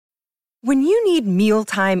When you need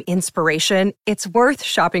mealtime inspiration, it's worth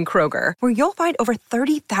shopping Kroger, where you'll find over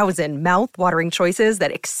 30,000 mouth-watering choices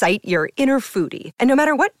that excite your inner foodie. And no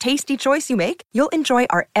matter what tasty choice you make, you'll enjoy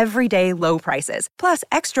our everyday low prices, plus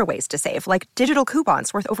extra ways to save, like digital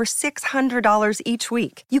coupons worth over $600 each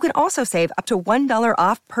week. You can also save up to $1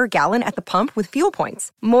 off per gallon at the pump with fuel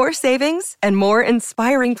points. More savings and more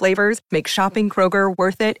inspiring flavors make shopping Kroger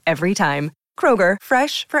worth it every time. Kroger,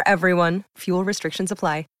 fresh for everyone. Fuel restrictions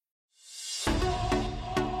apply.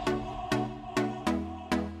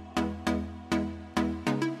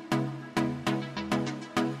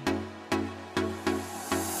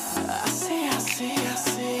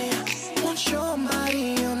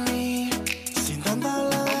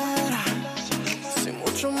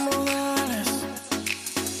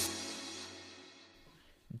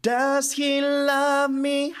 Does he love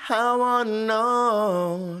me? I wanna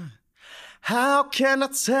know. How can I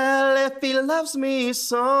tell if he loves me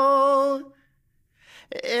so?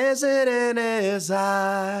 Is it in his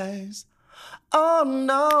eyes? Oh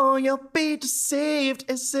no, you'll be deceived.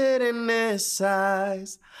 Is it in his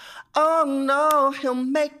eyes? Oh no, he'll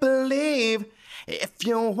make believe. If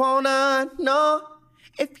you wanna know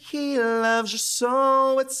if he loves you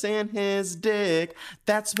so, it's in his dick.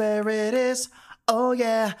 That's where it is. Oh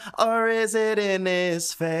yeah, or is it in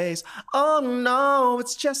his face? Oh no,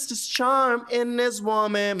 it's just his charm in his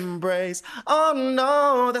warm embrace. Oh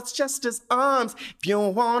no, that's just his arms. If you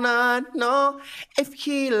wanna know if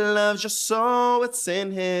he loves you so, it's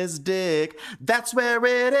in his dick. That's where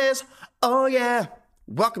it is. Oh yeah.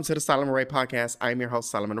 Welcome to the Solomon Ray Podcast. I'm your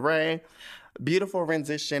host, Solomon Ray. Beautiful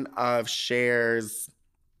rendition of Cher's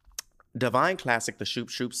divine classic, the Shoop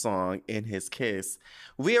Shoop song, In His Kiss.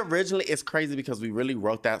 It's crazy because we really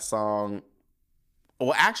wrote that song.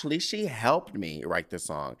 Well, actually, she helped me write this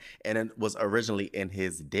song, and it was originally In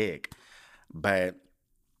His Dick. But,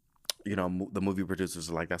 you know, the movie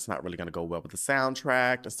producers were like, that's not really going to go well with the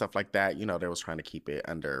soundtrack and stuff like that. You know, they was trying to keep it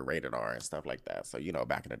under rated R and stuff like that. So, you know,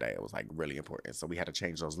 back in the day, it was like really important. So we had to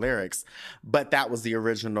change those lyrics. But that was the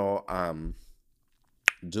original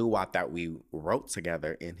doo-wop that we wrote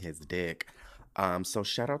together, In His Dick. So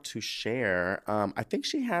shout out to Cher. I think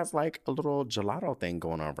she has like a little gelato thing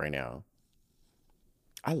going on right now.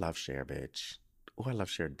 I love Cher, bitch. Oh, I love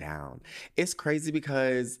Cher down. It's crazy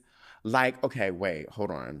because, like, okay, wait,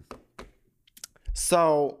 hold on.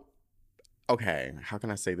 So, okay, how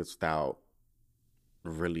can I say this without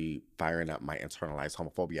really firing up my internalized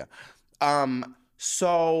homophobia?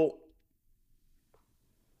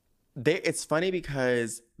 It's funny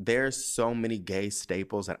because there's so many gay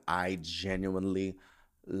staples that I genuinely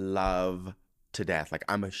love to death. Like,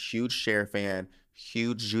 I'm a huge Cher fan,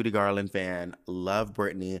 huge Judy Garland fan, love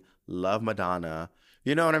Britney, love Madonna.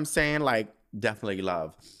 You know what I'm saying? Like, definitely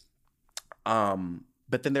love.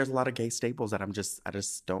 But then there's a lot of gay staples that I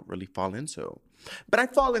just don't really fall into. But I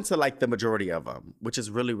fall into like the majority of them, which is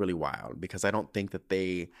really, really wild because I don't think that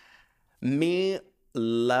me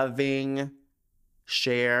loving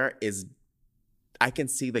Cher I can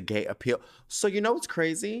see the gay appeal. So you know what's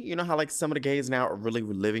crazy? You know how like some of the gays now are really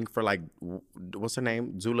living for like, what's her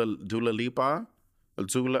name? Dua Lipa?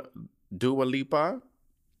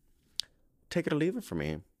 Take it or leave it for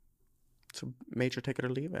me. It's a major take it or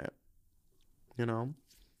leave it. You know?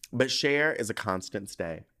 But Cher is a constant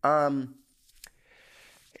stay.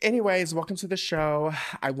 Anyways, welcome to the show.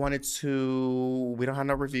 We don't have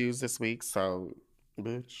no reviews this week, so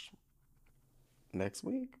bitch. Next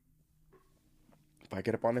week. If I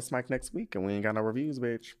get up on this mic next week and we ain't got no reviews,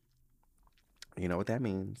 bitch, you know what that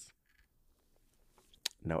means.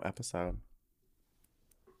 No episode.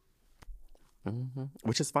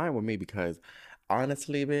 Which is fine with me because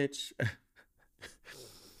honestly, bitch,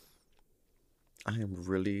 I am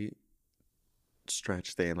really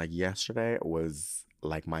stretched thin. Like yesterday was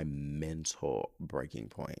like my mental breaking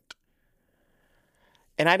point.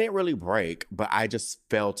 And I didn't really break, but I just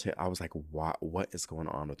felt it. I was like, what is going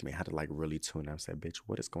on with me? I had to like really tune in. I said, bitch,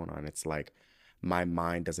 what is going on? It's like my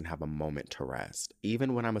mind doesn't have a moment to rest.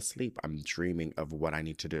 Even when I'm asleep, I'm dreaming of what I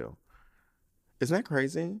need to do. Isn't that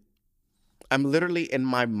crazy? I'm literally in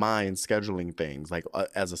my mind scheduling things like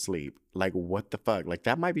as asleep. Like, what the fuck? Like,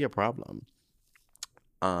 that might be a problem.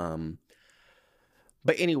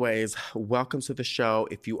 But anyways, welcome to the show.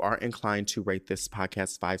 If you are inclined to rate this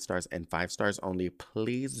podcast 5 stars and 5 stars only,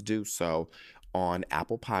 please do so on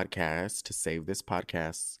Apple Podcasts to save this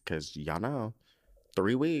podcast. Because y'all know,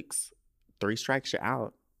 3 weeks, 3 strikes, you're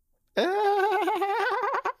out.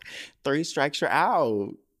 3 strikes, you're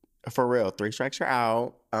out. For real, 3 strikes, you're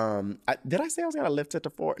out. Did I say I was going to lift it to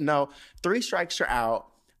 4? No, 3 strikes, you're out.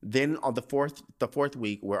 Then on the fourth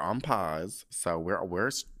week, we're on pause. So we're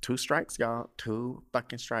 2 strikes, y'all. 2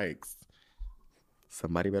 fucking strikes.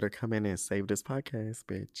 Somebody better come in and save this podcast,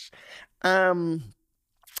 bitch.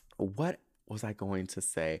 What was I going to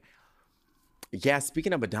say? Yeah,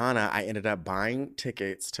 speaking of Madonna, I ended up buying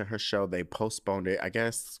tickets to her show. They postponed it, I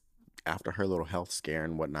guess, after her little health scare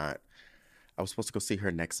and whatnot. I was supposed to go see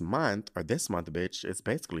her next month or this month, bitch. It's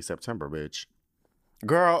basically September, bitch.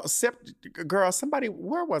 Girl, somebody,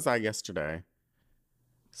 where was I yesterday?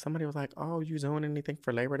 Somebody was like, "Oh, you doing anything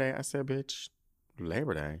for Labor Day?" I said, "Bitch,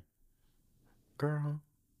 Labor Day, girl,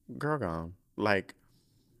 gone." Like,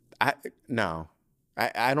 I no,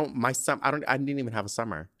 I don't. I didn't even have a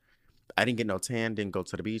summer. I didn't get no tan. Didn't go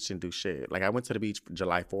to the beach and do shit. Like I went to the beach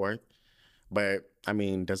July 4th, but I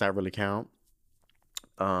mean, does that really count?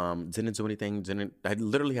 Didn't do anything. I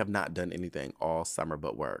literally have not done anything all summer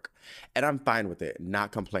but work. And I'm fine with it,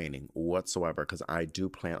 not complaining whatsoever, because I do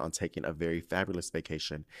plan on taking a very fabulous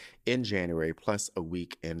vacation in January, plus a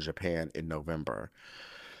week in Japan in November.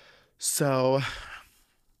 So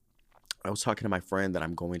I was talking to my friend that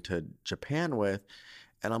I'm going to Japan with,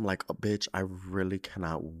 and I'm like, oh, bitch, I really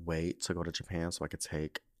cannot wait to go to Japan so I could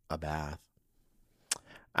take a bath.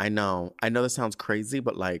 I know this sounds crazy,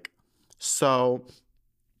 but like, so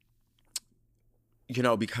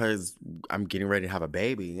because I'm getting ready to have a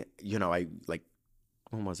baby, I like,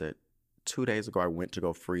 when was it? 2 days ago, I went to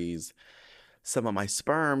go freeze some of my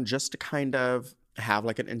sperm just to kind of have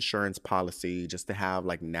like an insurance policy, just to have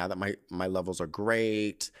like, now that my levels are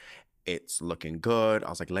great, it's looking good. I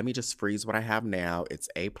was like, let me just freeze what I have now. It's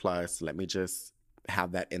A plus. Let me just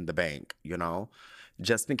have that in the bank,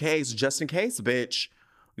 just in case, bitch.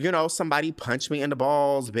 Somebody punched me in the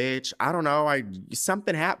balls, bitch. I don't know.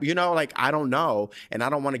 Something happened, like, I don't know. And I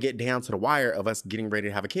don't want to get down to the wire of us getting ready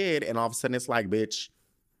to have a kid. And all of a sudden it's like, bitch,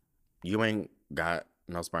 you ain't got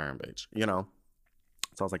no sperm, bitch, So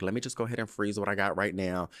I was like, let me just go ahead and freeze what I got right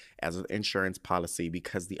now as an insurance policy,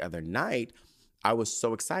 because the other night I was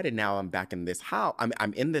so excited. Now I'm back in this house.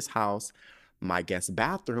 I'm in this house. My guest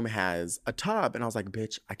bathroom has a tub. And I was like,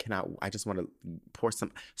 bitch, I just want to pour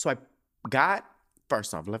some. So I got,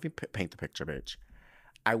 first off, let me paint the picture, bitch.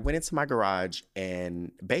 I went into my garage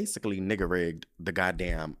and basically nigga rigged the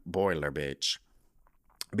goddamn boiler, bitch,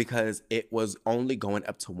 because it was only going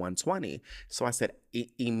up to 120. So I said,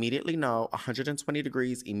 immediately no, 120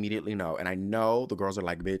 degrees, immediately no. And I know the girls are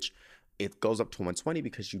like, bitch, it goes up to 120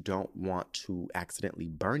 because you don't want to accidentally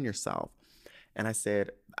burn yourself. And I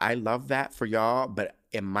said, I love that for y'all, but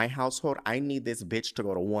in my household, I need this bitch to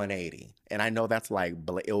go to 180. And I know that's like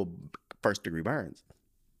first degree burns.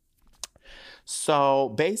 So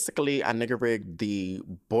basically, I nigga rigged the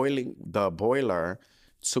boiler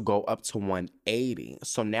to go up to 180.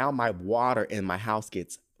 So now my water in my house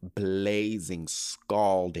gets blazing,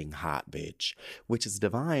 scalding hot, bitch, which is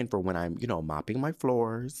divine for when I'm, mopping my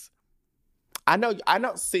floors. I know.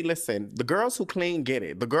 See, listen, the girls who clean get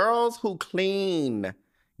it. The girls who clean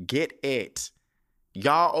get it.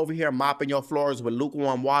 Y'all over here mopping your floors with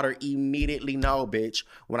lukewarm water, immediately know, bitch.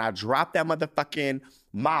 When I drop that motherfucking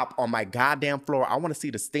mop on my goddamn floor, I want to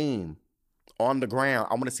see the steam on the ground.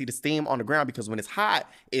 I want to see the steam on the ground, because when it's hot,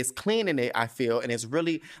 it's cleaning it, I feel. And it's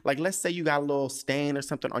really, like, let's say you got a little stain or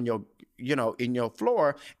something on your, in your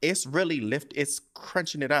floor. It's really it's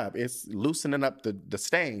crunching it up. It's loosening up the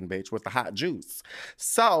stain, bitch, with the hot juice.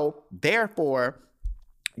 So, therefore,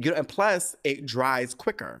 and plus, it dries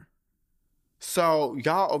quicker. So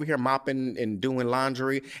y'all over here mopping and doing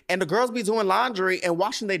laundry, and the girls be doing laundry and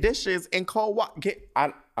washing their dishes in cold water.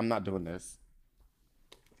 I'm not doing this.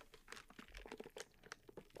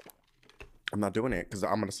 I'm not doing it, because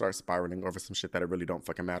I'm going to start spiraling over some shit that it really don't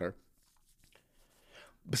fucking matter.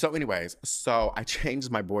 So anyways, I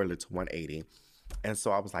changed my boiler to 180. And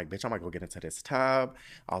so I was like, bitch, I'm going to go get into this tub.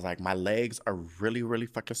 I was like, my legs are really, really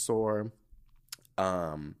fucking sore.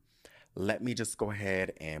 Let me just go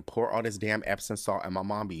ahead and pour all this damn Epsom salt. And my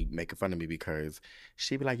mom be making fun of me because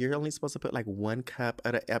she'd be like, you're only supposed to put like 1 cup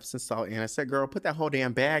of the Epsom salt in. I said, girl, put that whole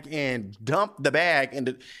damn bag in. Dump the bag in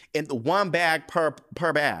the 1 bag per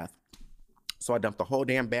bath. So I dumped the whole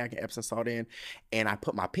damn bag of Epsom salt in, and I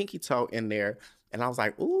put my pinky toe in there, and I was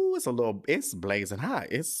like, ooh, it's blazing hot.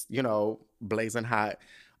 It's, blazing hot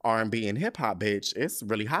R&B and hip hop, bitch. It's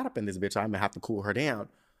really hot up in this bitch. I'm gonna have to cool her down.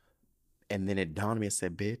 And then it dawned on me and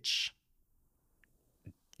said, bitch,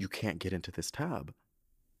 you can't get into this tub.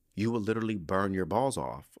 You will literally burn your balls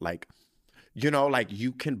off. Like, like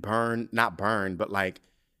you can not burn, but like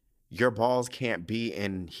your balls can't be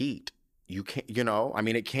in heat. you can't, I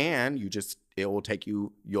mean, it will take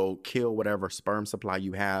you, you'll kill whatever sperm supply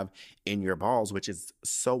you have in your balls, which is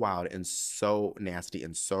so wild and so nasty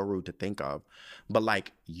and so rude to think of. But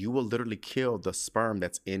like, you will literally kill the sperm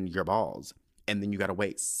that's in your balls. And then you got to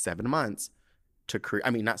wait 7 months to create,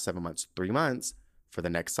 I mean, not 7 months, 3 months for the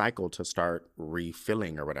next cycle to start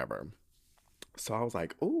refilling or whatever. So I was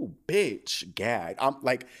like, ooh, bitch, gag. I'm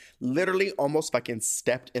like, literally almost fucking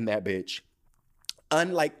stepped in that bitch.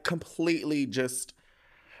 Unlike completely just,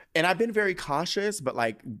 and I've been very cautious, but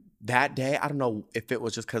like that day, I don't know if it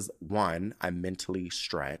was just because one, I'm mentally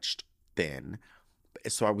stretched thin.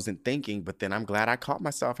 So I wasn't thinking, but then I'm glad I caught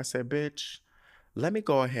myself. I said, bitch, let me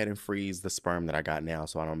go ahead and freeze the sperm that I got now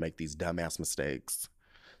so I don't make these dumbass mistakes.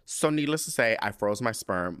 So needless to say, I froze my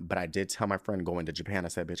sperm, but I did tell my friend going to Japan, I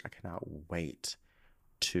said, bitch, I cannot wait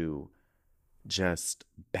to just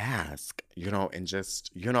bask, and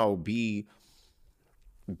just, be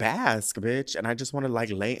bask, bitch. And I just want to like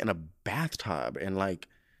lay in a bathtub and like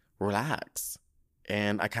relax.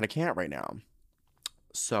 And I kind of can't right now.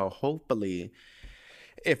 So hopefully,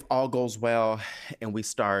 if all goes well and we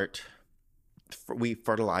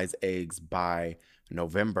fertilize eggs by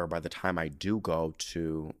November, by the time I do go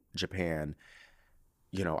to Japan,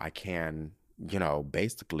 I can,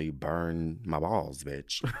 basically burn my balls,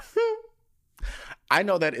 bitch. I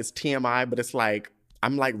know that it's TMI, but it's like,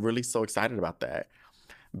 I'm like really so excited about that.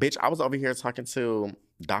 Bitch, I was over here talking to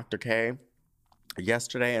Dr. K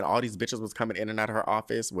yesterday, and all these bitches was coming in and out of her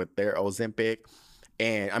office with their Ozempic.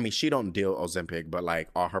 And I mean, she don't deal Ozempic, but like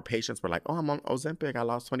all her patients were like, oh, I'm on Ozempic. I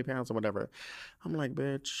lost 20 pounds or whatever. I'm like,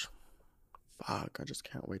 bitch, fuck, I just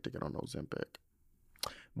can't wait to get on Ozempic.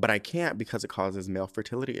 But I can't because it causes male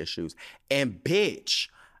fertility issues. And bitch,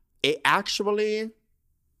 it actually,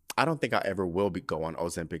 I don't think I ever will go on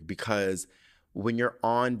Ozempic because when you're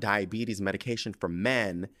on diabetes medication for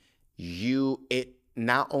men, it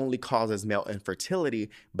not only causes male infertility,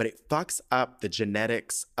 but it fucks up the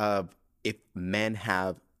genetics of if men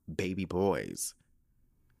have baby boys.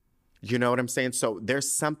 You know what I'm saying? So there's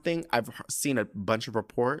something, I've seen a bunch of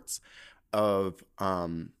reports of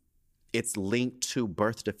it's linked to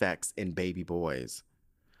birth defects in baby boys.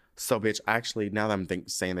 So bitch, actually, now that I'm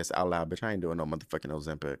saying this out loud, bitch, I ain't doing no motherfucking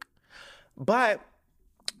Ozempic. But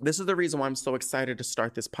this is the reason why I'm so excited to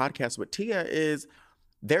start this podcast with Tia is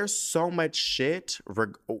there's so much shit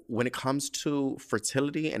when it comes to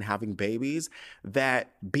fertility and having babies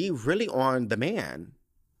that be really on the man.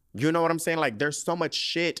 You know what I'm saying? Like there's so much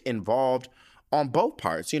shit involved on both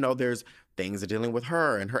parts. There's things dealing with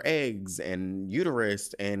her and her eggs and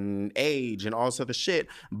uterus and age and all this other shit.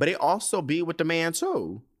 But it also be with the man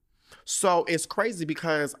too. So it's crazy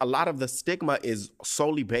because a lot of the stigma is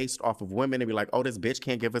solely based off of women and be like, oh, this bitch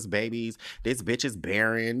can't give us babies. This bitch is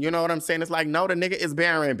barren. You know what I'm saying? It's like, no, the nigga is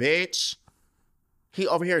barren, bitch. He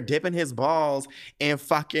over here dipping his balls in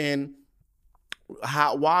fucking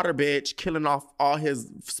hot water, bitch, killing off all his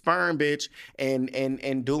sperm, bitch,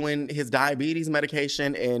 and doing his diabetes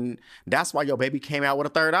medication. And that's why your baby came out with a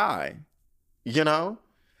third eye,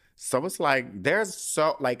 So it's like, there's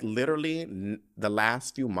literally the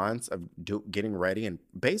last few months of getting ready and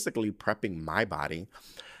basically prepping my body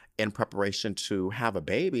in preparation to have a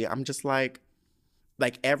baby. I'm just like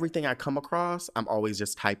everything I come across, I'm always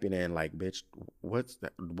just typing in like, bitch, what's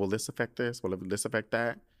that? Will this affect this? Will this affect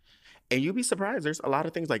that? And you'd be surprised. There's a lot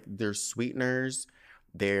of things like there's sweeteners.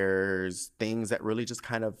 There's things that really just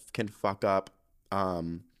kind of can fuck up.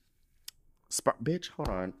 Bitch, hold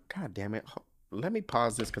on. God damn it. Let me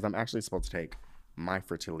pause this because I'm actually supposed to take my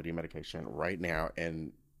fertility medication right now.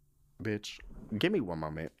 And bitch, give me one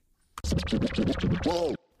moment.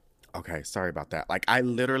 Whoa. Okay, sorry about that. Like I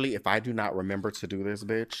literally, if I do not remember to do this,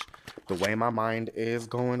 bitch, the way my mind is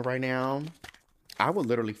going right now, I would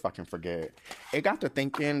literally fucking forget. It got to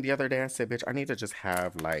thinking the other day, I said, bitch, I need to just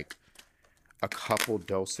have like a couple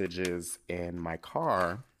dosages in my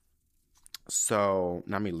car. So,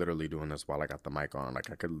 not me literally doing this while I got the mic on.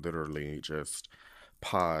 Like I could literally just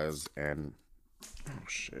pause and, oh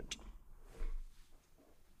shit.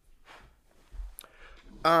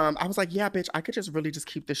 I was like, yeah, bitch, I could just really just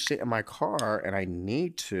keep this shit in my car and I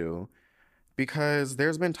need to. Because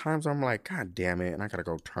there's been times where I'm like, God damn it, and I gotta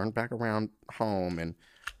go turn back around home and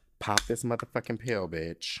pop this motherfucking pill,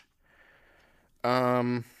 bitch.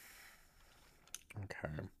 Okay.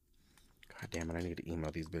 God damn it, I need to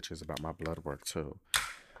email these bitches about my blood work too.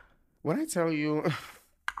 When I tell you,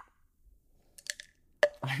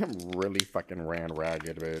 I am really fucking ran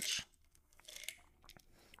ragged, bitch.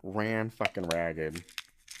 Ran fucking ragged.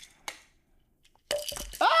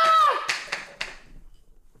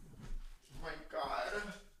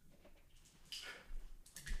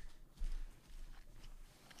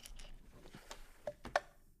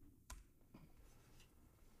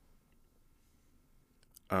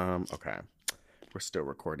 Okay. We're still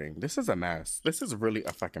recording. This is a mess. This is really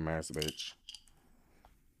a fucking mess, bitch.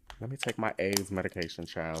 Let me take my AIDS medication,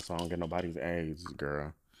 child, so I don't get nobody's AIDS,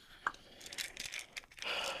 girl.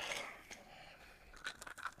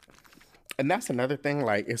 And that's another thing,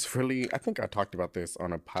 like, it's really, I think I talked about this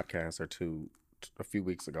on a podcast or two a few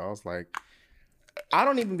weeks ago. I was like, I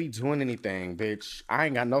don't even be doing anything, bitch. I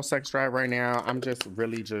ain't got no sex drive right now. I'm just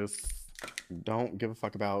really just don't give a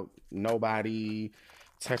fuck about nobody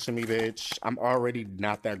touching me, bitch. I'm already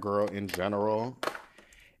not that girl in general.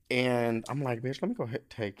 And I'm like, bitch, let me go ahead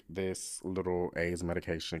take this little AIDS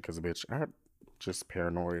medication because, bitch, I'm just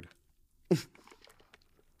paranoid.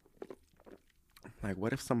 Like,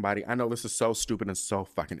 what if somebody, I know this is so stupid and so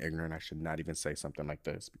fucking ignorant. I should not even say something like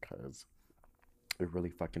this because it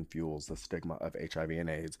really fucking fuels the stigma of HIV and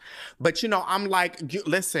AIDS. But, you know, I'm like,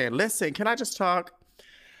 listen, can I just talk?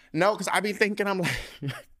 No, because I be thinking, I'm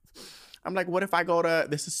like, what if I go to,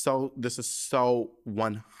 this is so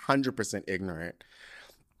 100% ignorant.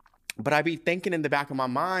 But I be thinking in the back of my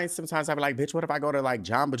mind, sometimes I be like, bitch, what if I go to like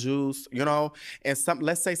Jamba Juice, you know? And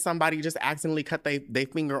let's say somebody just accidentally cut they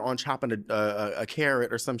finger on chopping a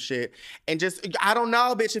carrot or some shit. And just, I don't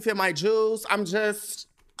know, bitch, if it my juice. I'm just,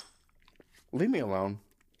 leave me alone.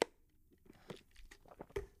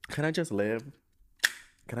 Can I just live?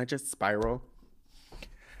 Can I just spiral?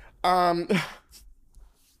 That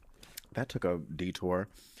took a detour.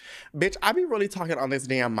 Bitch, I be really talking on this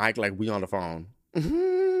damn mic like we on the phone.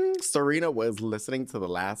 Serena was listening to the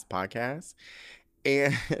last podcast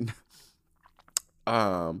and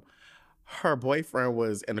her boyfriend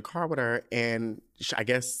was in the car with her and I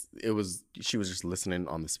guess she was just listening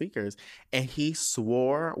on the speakers and he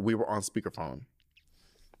swore we were on speakerphone.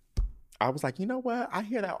 I was like, you know what? I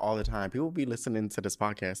hear that all the time. People be listening to this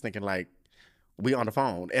podcast thinking like we on the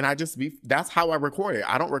phone. And that's how I record it.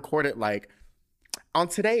 I don't record it like on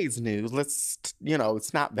today's news,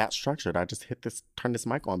 it's not that structured. I just turn this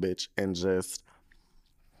mic on, bitch, and just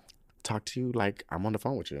talk to you like I'm on the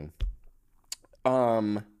phone with you.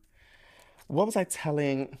 What was I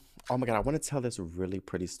telling? Oh my God, I want to tell this really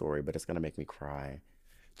pretty story, but it's going to make me cry.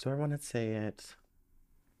 Do I want to say it?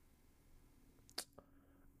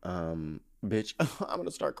 Bitch, I'm going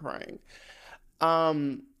to start crying.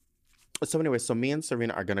 So anyway, me and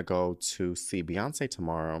Serena are going to go to see Beyonce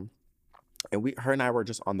tomorrow. And her and I were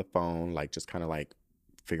just on the phone, like just kind of like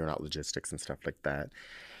figuring out logistics and stuff like that.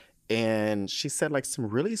 And she said like some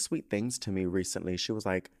really sweet things to me recently. She was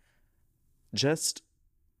like, just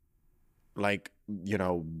like, you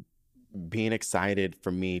know, being excited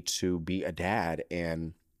for me to be a dad.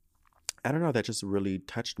 And I don't know, that just really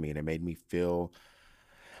touched me and it made me feel,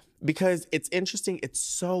 because it's interesting. It's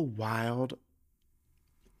so wild.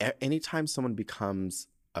 Anytime someone becomes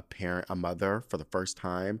a parent, a mother for the first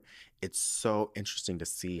time, it's so interesting to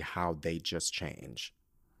see how they just change.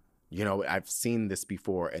 You know, I've seen this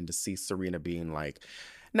before, and to see Serena being like,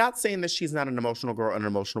 not saying that she's not an emotional girl, an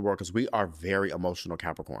emotional girl, because we are very emotional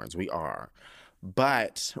Capricorns. We are.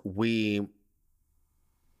 But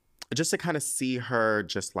just to kind of see her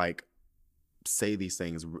just like say these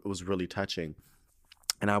things was really touching.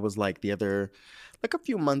 And I was like a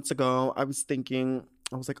few months ago, I was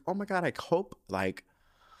like, oh my God, I hope like,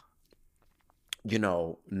 you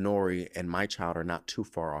know, Nori and my child are not too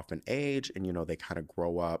far off in age and, you know, they kind of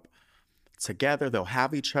grow up together. They'll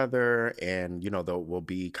have each other and, you know, will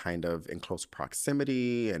be kind of in close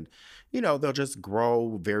proximity and, you know, they'll just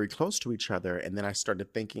grow very close to each other. And then I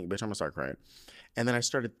started thinking, bitch, I'm gonna start crying. And then I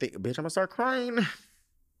started thinking, bitch, I'm gonna start crying.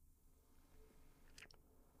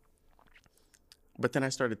 But then I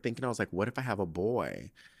started thinking, I was like, what if I have a boy,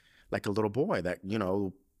 like a little boy that, you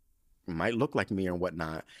know, might look like me and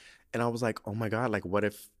whatnot. And I was like, oh my God, like what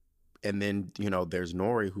if, and then, you know, there's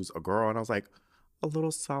Nori who's a girl. And I was like, a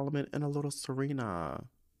little Solomon and a little Serena.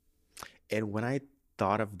 And when I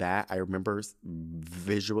thought of that, I remember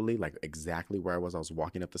visually, like exactly where I was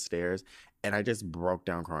walking up the stairs and I just broke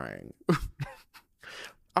down crying.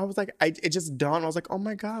 I was like, it just dawned. I was like, oh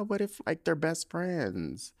my God, what if like they're best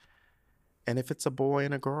friends? And if it's a boy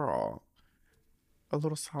and a girl? A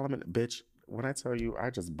little Solomon, bitch, when I tell you, I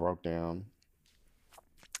just broke down.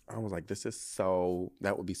 I was like,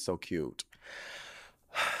 that would be so cute.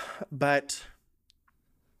 But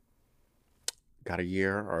got a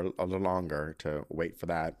year or a little longer to wait for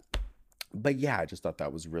that. But yeah, I just thought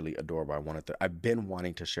that was really adorable. I've been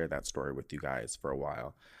wanting to share that story with you guys for a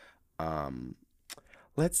while.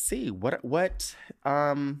 Let's see, this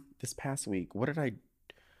past week,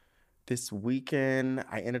 this weekend,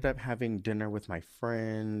 I ended up having dinner with my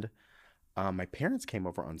friend. My parents came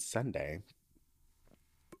over on Sunday,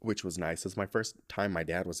 which was nice. It was my first time my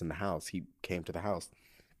dad was in the house. He came to the house.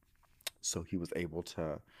 So he was able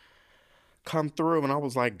to come through, and I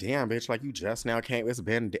was like, damn, bitch, like, you just now came.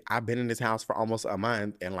 I've been in this house for almost a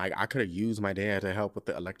month, and like, I could have used my dad to help with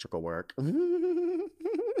the electrical work.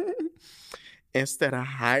 Instead of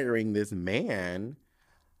hiring this man,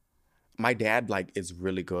 my dad, like, is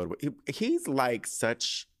really good. He's like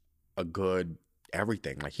such a good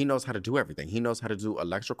everything. Like, he knows how to do everything. He knows how to do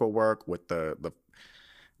electrical work with the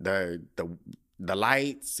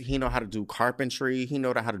lights. He know how to do carpentry. He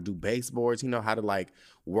know how to do baseboards. He know how to like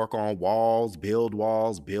work on walls, build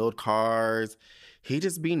cars. He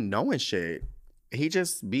just be knowing shit. He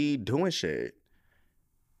just be doing shit.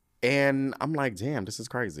 And I'm like, damn, this is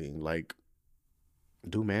crazy. Like,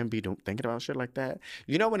 do men be thinking about shit like that?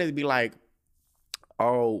 You know, when it'd be like,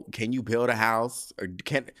 oh, can you build a house? Or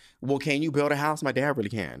can you build a house? My dad really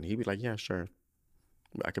can. He'd be like, yeah, sure.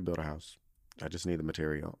 I could build a house. I just need the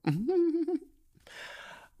material.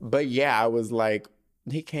 But yeah, I was like,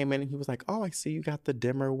 he came in and he was like, oh, I see you got the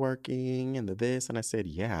dimmer working and the this. And I said,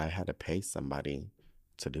 yeah, I had to pay somebody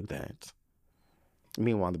to do that.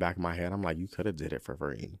 Meanwhile, in the back of my head, I'm like, you could have did it for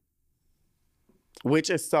free. Which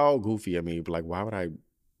is so goofy of me. But like, why would I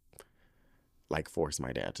like force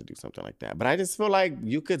my dad to do something like that? But I just feel like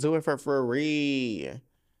you could do it for free.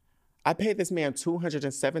 I paid this man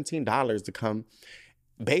 $217 to come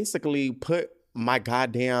basically put my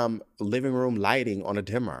goddamn living room lighting on a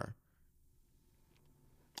dimmer.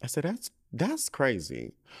 I said, that's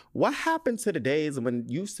crazy. What happened to the days when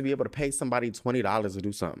you used to be able to pay somebody $20 to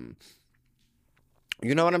do something?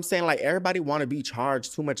 You know what I'm saying? Like, everybody want to be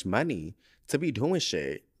charged too much money to be doing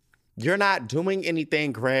shit. You're not doing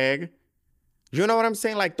anything, Greg. You know what I'm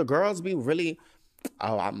saying? Like, the girls be really,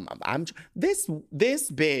 oh, I'm this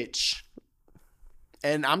bitch,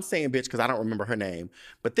 and I'm saying bitch because I don't remember her name,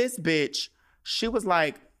 but this bitch, she was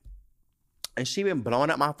like, and she been blowing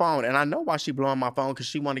up my phone, and I know why she blowing my phone, because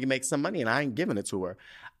she wanted to make some money, and I ain't giving it to her.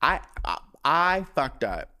 I fucked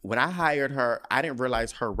up. When I hired her, I didn't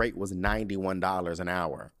realize her rate was $91 an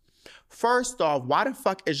hour. First off, why the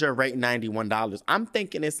fuck is your rate $91? I'm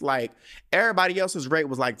thinking it's like everybody else's rate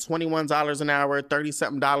was like $21 an hour,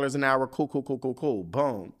 $30-something an hour. Cool.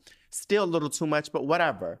 Boom. Still a little too much, but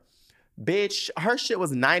whatever. Bitch, her shit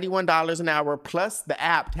was $91 an hour, plus the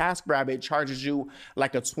app, TaskRabbit, charges you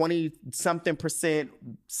like a 20-something%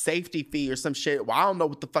 safety fee or some shit. Well, I don't know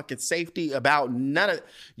what the fuck is safety about.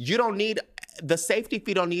 The safety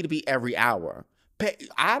fee don't need to be every hour.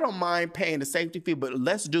 I don't mind paying the safety fee, but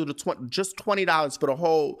let's do just $20 for the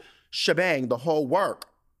whole shebang, the whole work.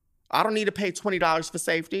 I don't need to pay $20 for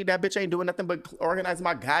safety. That bitch ain't doing nothing but organizing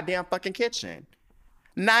my goddamn fucking kitchen.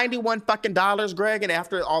 $91 fucking dollars, Greg, and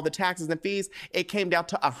after all the taxes and fees, it came down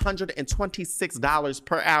to $126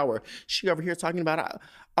 per hour. She over here talking about,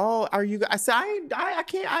 oh, are you? I said, I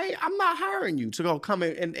can't. I'm not hiring you to go come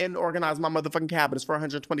in and organize my motherfucking cabinets for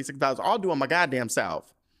 $126. I'll do it my goddamn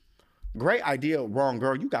self. Great idea, wrong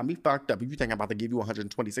girl. You got me fucked up. If you think I'm about to give you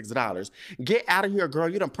 $126, get out of here, girl.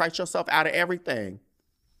 You done priced yourself out of everything.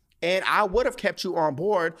 And I would have kept you on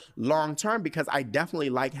board long term, because I definitely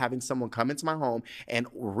like having someone come into my home and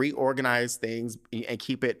reorganize things and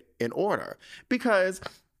keep it in order. Because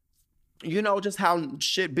you know just how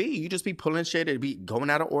shit be. You just be pulling shit. It be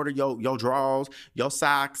going out of order. Your drawers, your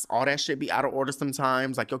socks, all that shit be out of order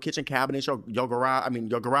sometimes. Like your kitchen cabinets, your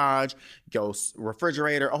garage, your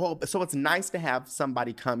refrigerator. So it's nice to have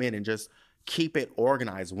somebody come in and just keep it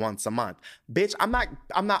organized once a month. Bitch,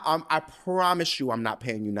 I promise you I'm not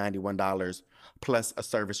paying you $91 plus a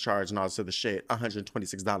service charge and all this other shit,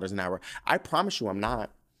 $126 an hour. I promise you I'm not.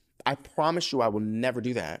 I promise you I will never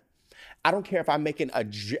do that. I don't care if I'm making a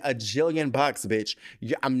jillion bucks, bitch.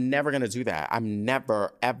 I'm never going to do that. I'm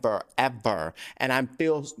never, ever, ever. And I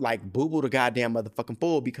feel like boo-boo the goddamn motherfucking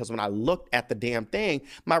fool, because when I looked at the damn thing,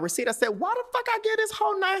 my receipt, I said, why the fuck I get this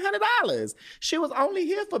whole $900? She was only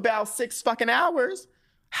here for about 6 fucking hours.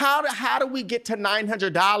 How do we get to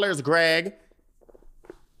 $900, Greg?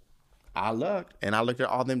 I looked at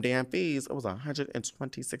all them damn fees. It was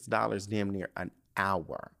 $126 damn near an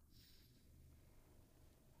hour.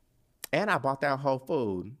 And I bought that whole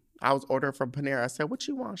food. I was ordering from Panera. I said, what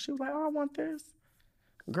you want? She was like, oh, I want this.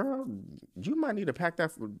 Girl, you might need to pack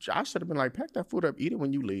that food. I should have been like, pack that food up. Eat it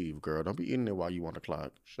when you leave, girl. Don't be eating it while you on the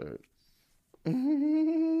clock. Shit.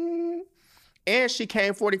 And she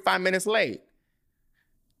came 45 minutes late.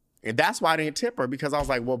 And that's why I didn't tip her, because I was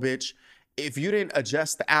like, well, bitch, if you didn't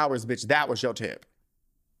adjust the hours, bitch, that was your tip.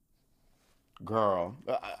 Girl,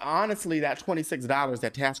 honestly, that $26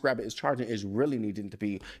 that TaskRabbit is charging is really needing to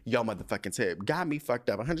be your motherfucking tip. Got me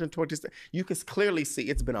fucked up. $126. You can clearly see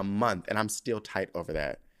it's been a month and I'm still tight over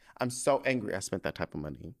that. I'm so angry I spent that type of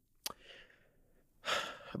money.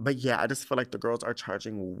 But yeah, I just feel like the girls are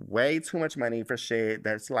charging way too much money for shit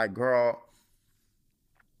that's like, girl,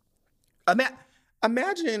 ima-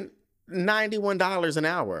 imagine $91 an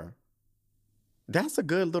hour. That's a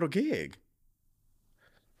good little gig.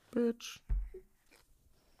 Bitch.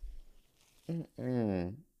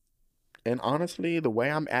 Mm-mm. And honestly, the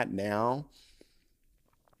way I'm at now,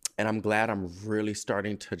 and I'm glad I'm really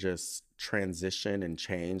starting to just transition and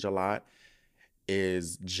change a lot,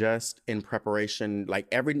 is just in preparation. Like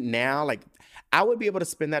every now, like I would be able to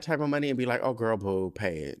spend that type of money and be like, oh girl, boo,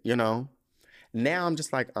 pay it, you know? Now I'm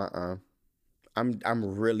just like, I'm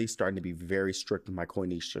really starting to be very strict with my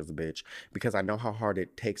coinishas, bitch, because I know how hard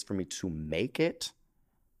it takes for me to make it,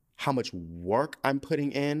 how much work I'm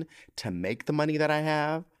putting in to make the money that I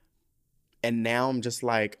have. And now I'm just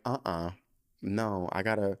like, no,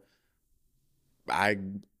 I,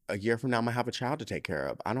 a year from now, I'm gonna have a child to take care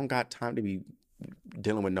of. I don't got time to be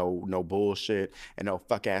dealing with no bullshit and no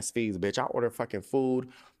fuck ass fees, bitch. I order fucking food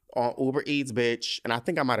on Uber Eats, bitch. And I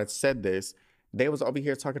think I might have said this. They was over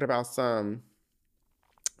here talking about some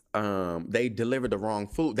they delivered the wrong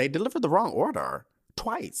food. They delivered the wrong order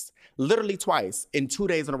twice. Literally twice in 2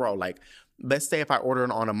 days in a row. Like, let's say if I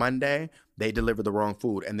ordered on a Monday, they delivered the wrong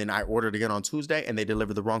food. And then I ordered again on Tuesday and they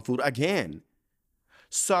delivered the wrong food again.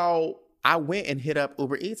 So I went and hit up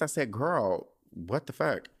Uber Eats. I said, girl, what the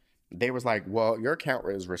fuck? They was like, well, your account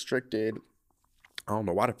is restricted. I don't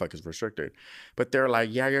know why the fuck is restricted. But they're like,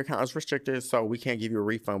 yeah, your account is restricted, so we can't give you a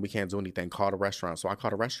refund. We can't do anything. Call the restaurant. So I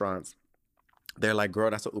called the restaurants. They're like, girl,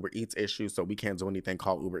 that's an Uber Eats issue, so we can't do anything.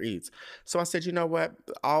 Call Uber Eats. So I said, you know what?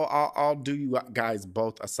 I'll do you guys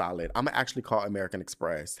both a solid. I'm gonna actually call American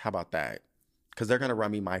Express. How about that? Because they're gonna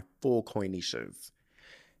run me my full coinishas,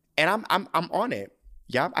 and I'm on it.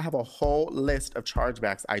 Yep, I have a whole list of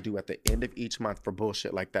chargebacks I do at the end of each month for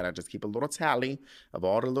bullshit like that. I just keep a little tally of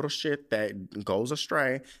all the little shit that goes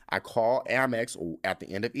astray. I call Amex at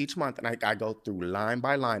the end of each month, and I go through line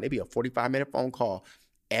by line. It'd be a 45-minute phone call.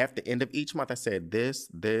 At the end of each month, I said, this,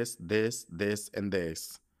 and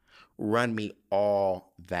this. Run me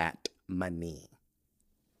all that money.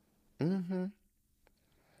 Mm-hmm.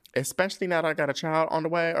 Especially now that I got a child on the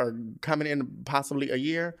way or coming in possibly a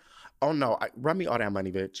year. Oh no, run me all that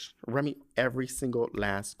money, bitch. Run me every single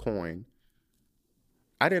last coin.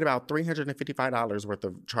 I did about $355 worth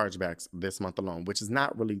of chargebacks this month alone, which is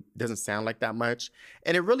not really, doesn't sound like that much.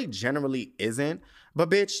 And it really generally isn't. But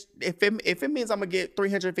bitch, if it means I'm gonna get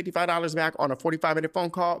 $355 back on a 45-minute phone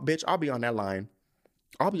call, bitch, I'll be on that line.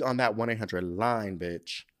 I'll be on that 1-800 line,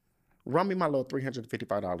 bitch. Run me my little $355,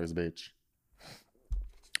 bitch.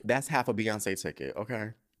 That's half a Beyonce ticket,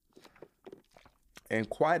 okay? And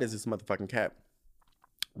quiet as this motherfucking cat.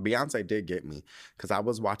 Beyonce did get me because I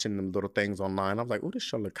was watching them little things online. I was like, oh, this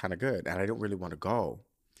show looked kind of good. And I don't really want to go.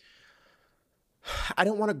 I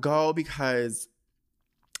don't want to go because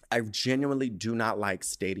I genuinely do not like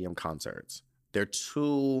stadium concerts. It's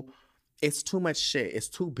too much shit. It's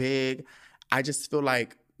too big. I just feel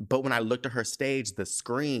like, but when I looked at her stage, the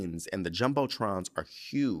screens and the jumbotrons are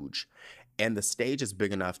huge. And the stage is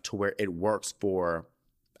big enough to where it works for,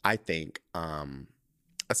 I think,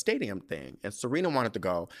 a stadium thing. And Serena wanted to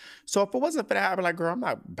go. So if it wasn't for that, I'd be like, girl, I'm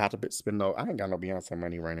not about to spend I ain't got no Beyonce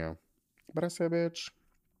money right now. But I said, bitch,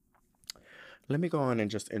 let me go on and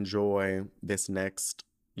just enjoy this next,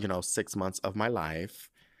 6 months of my life.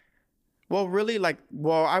 Well, really,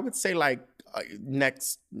 I would say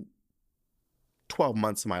next 12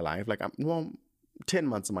 months of my life. 10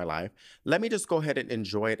 months of my life. Let me just go ahead and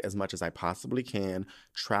enjoy it as much as I possibly can.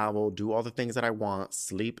 Travel, do all the things that I want,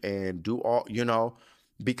 sleep in, do all,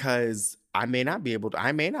 because I may not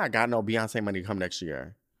got no Beyonce money come next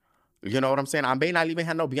year. You know what I'm saying? I may not even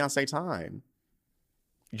have no Beyonce time.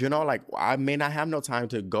 I may not have no time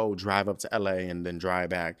to go drive up to LA and then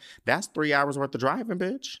drive back. That's 3 hours worth of driving,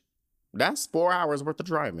 bitch. That's 4 hours worth of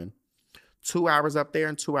driving. 2 hours up there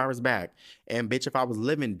and 2 hours back. And bitch, if I was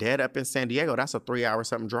living dead up in San Diego, that's a 3-hour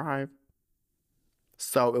something drive.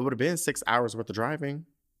 So it would have been 6 hours worth of driving.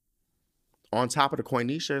 On top of the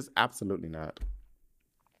Coinishas, absolutely not.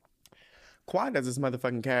 Quiet as this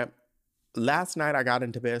motherfucking cat. Last night I got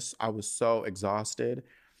into bed. I was so exhausted.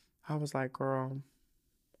 I was like, girl,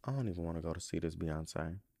 I don't even want to go to see this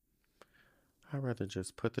Beyonce. I'd rather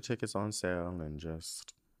just put the tickets on sale and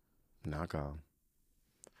just not go.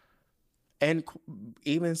 And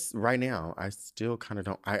even right now, I still kind of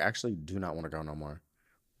don't. I actually do not want to go no more.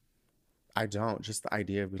 I don't. Just the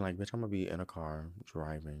idea of being like, bitch, I'm going to be in a car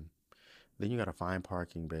driving. Then you got to find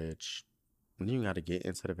parking, bitch. Then you got to get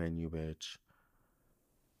into the venue, bitch.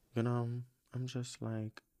 I'm just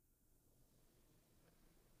like,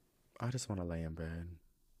 I just want to lay in bed.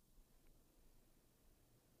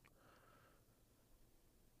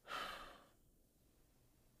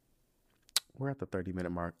 We're at the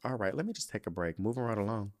 30-minute mark. All right, let me just take a break. Moving right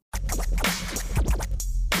along.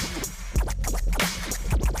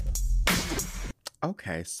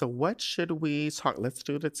 Okay, so what should we talk? Let's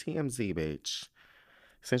do the TMZ, bitch.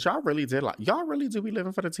 Since y'all really do be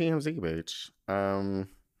living for the TMZ, bitch.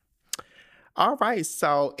 All right,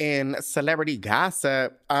 so in celebrity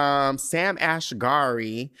gossip, Sam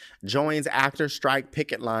Asghari joins actor strike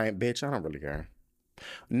picket line. Bitch, I don't really care.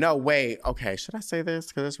 No, wait. Okay, should I say this?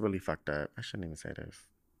 Because it's really fucked up. I shouldn't even say this.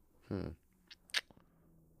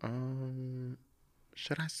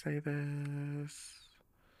 Should I say this?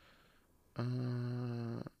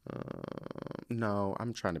 No,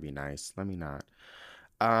 I'm trying to be nice. Let me not.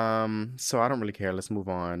 So I don't really care. Let's move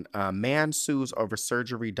on. Man sues over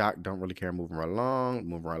surgery. Doc, don't really care. Moving right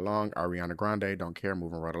along. Ariana Grande, don't care.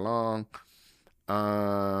 Moving right along.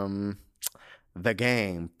 The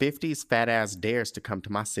Game. 50's fat ass dares to come to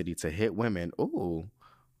my city to hit women. Ooh.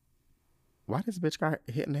 Why this bitch got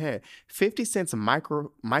hit in the head? 50 Cent's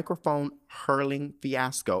microphone hurling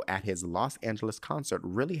fiasco at his Los Angeles concert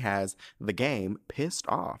really has The Game pissed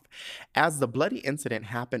off, as the bloody incident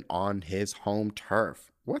happened on his home turf.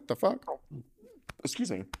 What the fuck?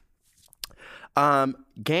 Excuse me.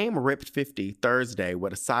 Game ripped 50 Thursday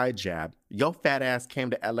with a side jab. Yo fat ass came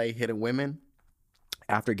to LA hitting women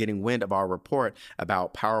after getting wind of our report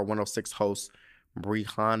about Power 106 host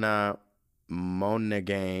Brianna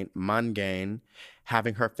Mungane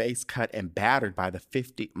having her face cut and battered by the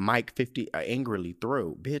Mike 50 angrily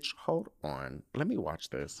threw. Bitch, hold on. Let me watch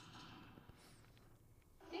this.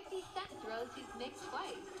 50 Cent throws his mix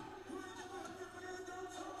twice.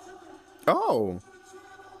 Oh.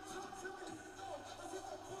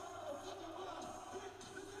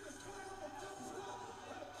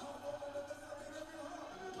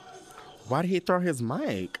 Why did he throw his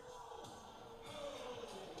mic?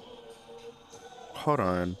 Hold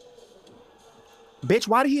on. Bitch,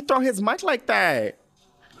 why did he throw his mic like that?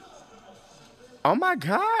 Oh my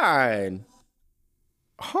God.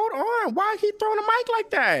 Hold on. Why he throwing a mic like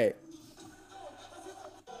that?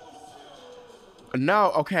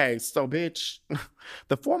 No, okay. So, bitch,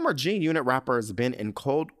 the former G-Unit rapper has been in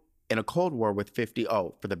a cold war with 50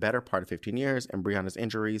 for the better part of 15 years, and Brianna's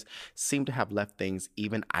injuries seem to have left things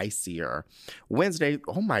even icier. Wednesday,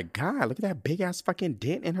 oh my God, look at that big ass fucking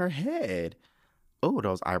dent in her head. Oh,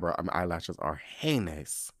 those eyelashes are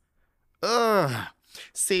heinous. Ugh.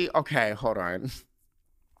 See, okay, hold on.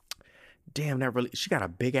 Damn, she got a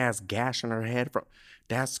big ass gash in her head.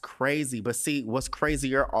 That's crazy. But see, what's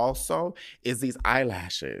crazier also is these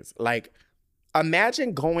eyelashes. Like,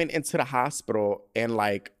 imagine going into the hospital and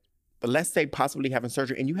like, let's say possibly having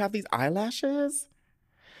surgery and you have these eyelashes.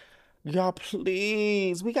 Y'all,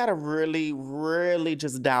 please, we gotta really, really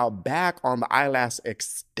just dial back on the eyelash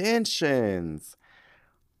extensions.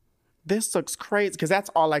 This looks crazy because that's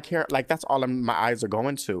all I care. Like, that's all my eyes are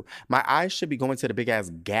going to. My eyes should be going to the big ass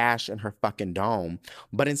gash in her fucking dome.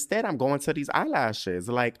 But instead, I'm going to these eyelashes.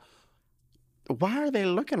 Like, why are they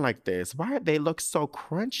looking like this? Why do they look so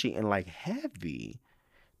crunchy and like heavy?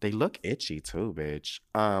 They look itchy too, bitch.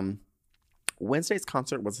 Wednesday's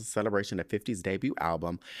concert was a celebration of 50's debut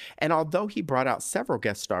album, and although he brought out several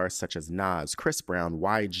guest stars such as Nas, Chris Brown,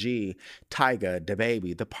 YG, Tyga,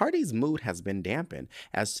 DaBaby, the party's mood has been dampened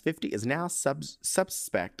as 50 is now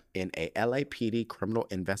suspect in a LAPD criminal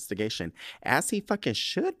investigation, as he fucking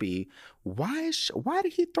should be. Why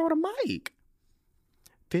did he throw the mic?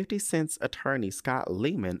 50 Cent's attorney, Scott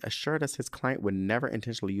Lehman, assured us his client would never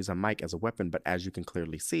intentionally use a mic as a weapon, but as you can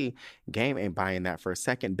clearly see, Game ain't buying that for a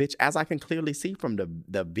second. Bitch, as I can clearly see from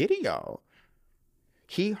the video,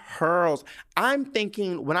 he hurls. I'm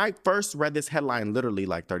thinking, when I first read this headline literally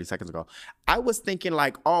like 30 seconds ago, I was thinking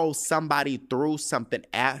like, oh, somebody threw something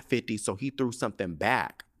at 50, so he threw something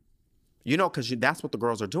back. You know, because that's what the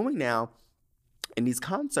girls are doing now in these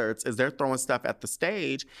concerts, is they're throwing stuff at the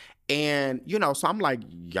stage. And, you know, so I'm like,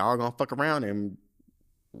 y'all gonna fuck around and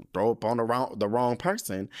throw up on the wrong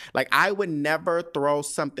person. Like, I would never throw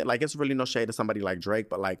something, like, it's really no shade to somebody like Drake,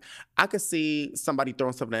 but like, I could see somebody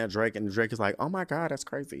throwing something at Drake and Drake is like, oh my God, that's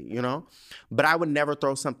crazy, you know? But I would never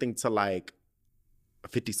throw something to like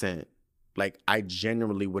 50 Cent. Like, I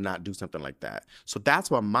genuinely would not do something like that. So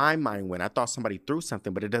that's where my mind went. I thought somebody threw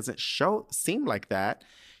something, but it doesn't seem like that.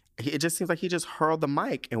 It just seems like he just hurled the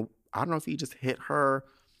mic, and I don't know if he just hit her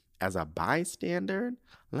as a bystander.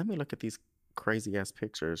 Let me look at these crazy ass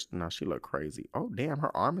pictures. No, she looked crazy. Oh, damn,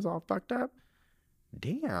 her arm is all fucked up.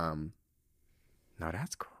 Damn. No,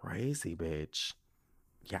 that's crazy, bitch.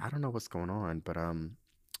 Yeah, I don't know what's going on, but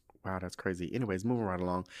wow, that's crazy. Anyways, moving right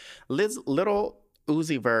along. Little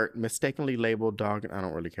Uzi Vert mistakenly labeled dog. I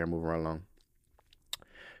don't really care. Moving right along.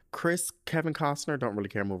 Kevin Costner, don't really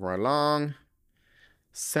care, moving right along.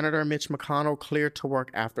 Senator Mitch McConnell, cleared to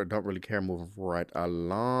work after, don't really care, moving right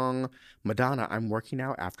along. Madonna, I'm working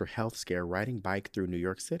out after health scare, riding bike through New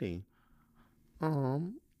York City.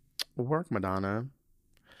 Work, Madonna.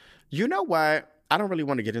 You know what? I don't really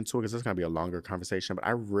want to get into it because it's going to be a longer conversation, but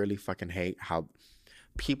I really fucking hate how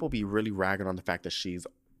people be really ragging on the fact that she's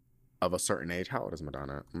of a certain age. How old is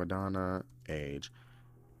Madonna? Madonna age.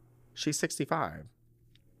 She's 65.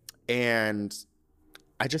 And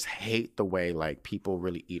I just hate the way, like, people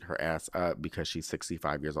really eat her ass up because she's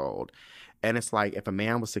 65 years old. And it's like, if a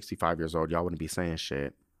man was 65 years old, y'all wouldn't be saying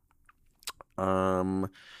shit.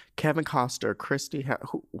 Kevin Costner, Christy,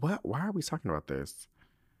 why are we talking about this?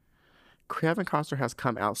 Kevin Costner has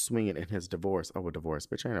come out swinging in his divorce. Oh, a divorce,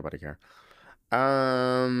 bitch, ain't nobody care.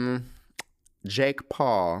 Jake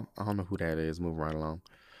Paul, I don't know who that is, moving right along.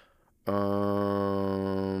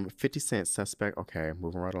 50 Cent suspect, okay,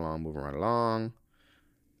 moving right along.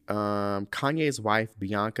 Kanye's wife,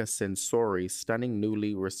 Bianca Censori, stunning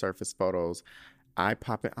newly resurfaced photos. Eye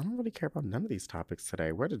popping. I don't really care about none of these topics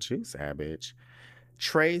today. Where the juice at, bitch?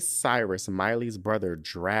 Trey Cyrus, Miley's brother,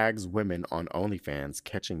 drags women on OnlyFans,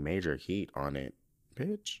 catching major heat on it.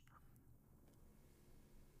 Bitch.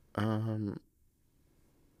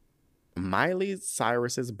 Miley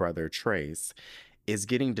Cyrus's brother, Trace, is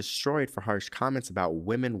getting destroyed for harsh comments about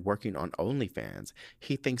women working on OnlyFans.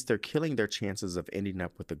 He thinks they're killing their chances of ending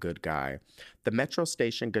up with a good guy. The Metro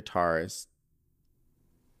Station guitarist.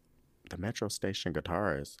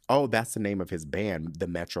 Oh, that's the name of his band, The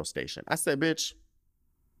Metro Station. I said, bitch.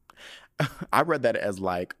 I read that as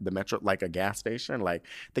like the Metro, like a gas station, like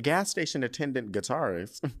the gas station attendant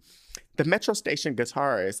guitarist. The Metro Station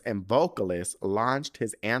guitarist and vocalist launched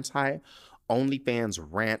his anti-OnlyFans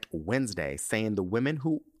rant Wednesday, saying the women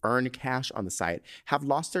who earn cash on the site have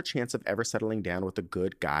lost their chance of ever settling down with a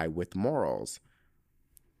good guy with morals.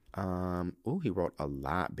 He wrote a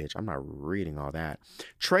lot, bitch. I'm not reading all that.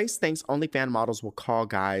 Trace thinks OnlyFans models will call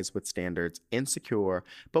guys with standards insecure,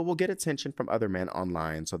 but will get attention from other men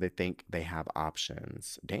online, so they think they have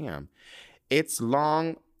options. Damn. It's a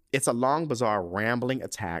long, bizarre, rambling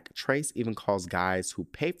attack. Trace even calls guys who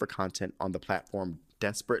pay for content on the platform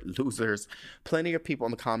desperate losers. Plenty of people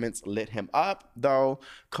in the comments lit him up, though,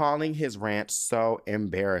 calling his rant so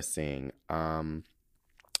embarrassing.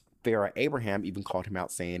 Farrah Abraham even called him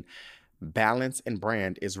out, saying, balance and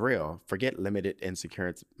brand is real. Forget limited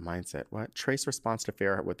insecure mindset. What? Trace responds to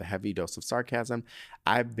Farrah with a heavy dose of sarcasm.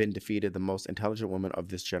 I've been defeated. The most intelligent woman of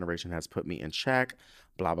this generation has put me in check.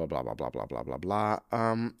 Blah, blah, blah, blah, blah, blah, blah, blah, blah.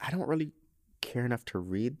 I don't really care enough to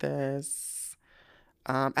read this.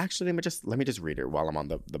 Actually, let me just read it while I'm on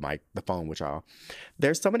the phone with y'all.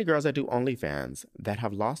 There's so many girls that do OnlyFans that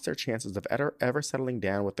have lost their chances of ever settling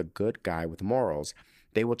down with a good guy with morals.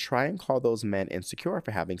 They will try and call those men insecure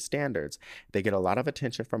for having standards. They get a lot of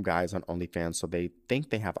attention from guys on OnlyFans, so they think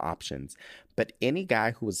they have options. But any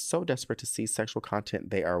guy who is so desperate to see sexual content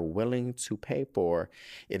they are willing to pay for,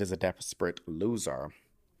 it is a desperate loser.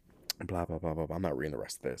 Blah, blah, blah, blah, blah. I'm not reading the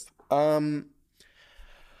rest of this.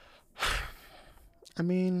 I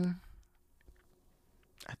mean,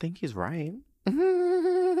 I think he's right.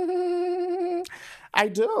 I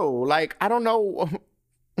do. Like, I don't know.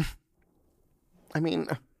 I mean,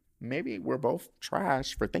 maybe we're both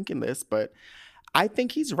trash for thinking this, but I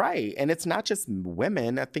think he's right. And it's not just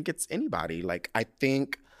women. I think it's anybody. Like, I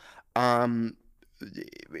think, and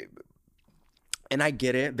I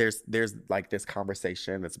get it. There's like this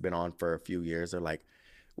conversation that's been on for a few years. Or like,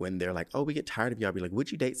 when they're like, oh, we get tired of you, I'll be like,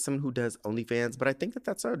 would you date someone who does OnlyFans? But I think that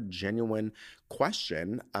that's a genuine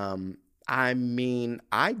question. I mean,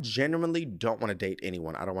 I genuinely don't want to date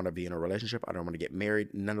anyone. I don't want to be in a relationship. I don't want to get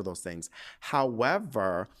married. None of those things.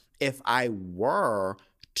 However, if I were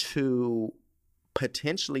to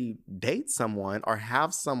potentially date someone or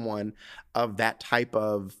have someone of that type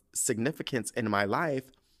of significance in my life,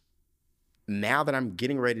 now that I'm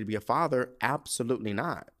getting ready to be a father, absolutely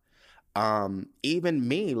not. Even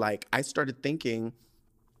me, like, I started thinking,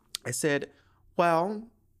 I said, well,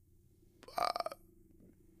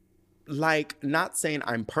 like, not saying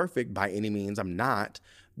I'm perfect by any means, I'm not,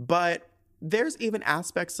 but there's even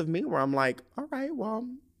aspects of me where I'm like, all right, well,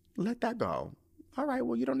 let that go. All right,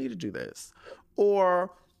 well, you don't need to do this.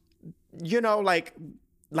 Or, you know, like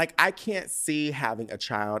I can't see having a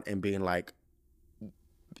child and being like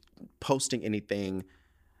posting anything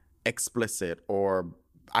explicit, or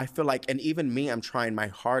I feel like, and even me, I'm trying my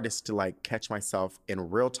hardest to like catch myself in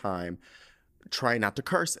real time, try not to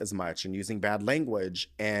curse as much and using bad language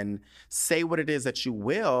and say what it is that you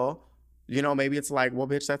will. You know, maybe it's like, well,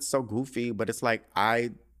 bitch, that's so goofy, but it's like,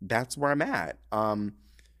 that's where I'm at.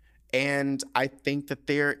 And I think that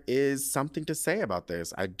there is something to say about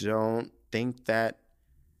this. I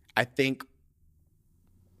think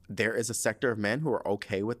there is a sector of men who are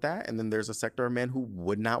okay with that, and then there's a sector of men who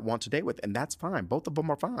would not want to date with, and that's fine. Both of them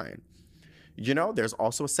are fine. You know, there's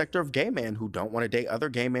also a sector of gay men who don't want to date other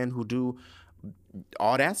gay men who do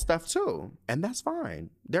all that stuff too, and that's fine.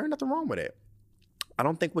 There's nothing wrong with it. I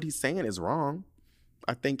don't think what he's saying is wrong.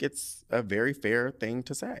 I think it's a very fair thing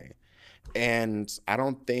to say. And I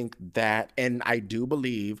don't think that, and I do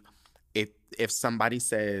believe if somebody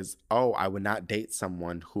says, oh, I would not date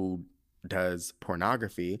someone who does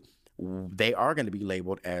pornography, they are going to be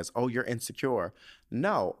labeled as, oh, you're insecure.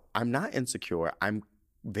 No, I'm not insecure. I'm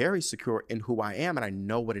very secure in who I am, and I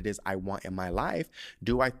know what it is I want in my life.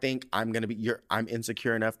 Do I think I'm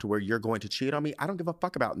insecure enough to where you're going to cheat on me? I don't give a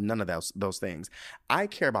fuck about none of those things. I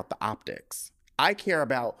care about the optics. I care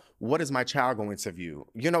about what is my child going to view.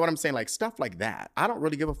 You know what I'm saying? Like stuff like that. I don't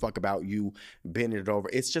really give a fuck about you bending it over.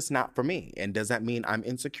 It's just not for me. And does that mean I'm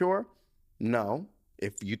insecure? No.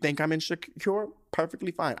 If you think I'm insecure,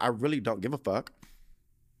 perfectly fine. I really don't give a fuck.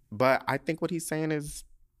 But I think what he's saying is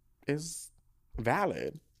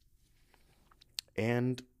valid.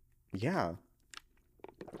 And yeah.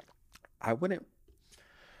 I wouldn't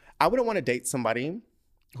want to date somebody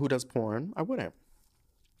who does porn. I wouldn't.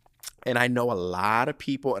 And I know a lot of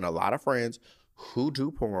people and a lot of friends who do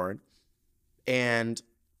porn, and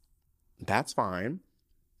that's fine.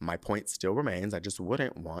 My point still remains. I just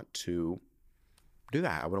wouldn't want to do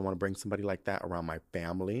that. I wouldn't want to bring somebody like that around my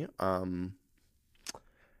family.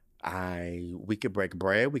 We could break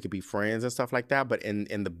bread, we could be friends and stuff like that, but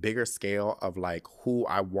in the bigger scale of like who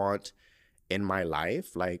I want in my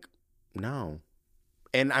life, like, no.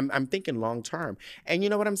 And I'm thinking long term. And you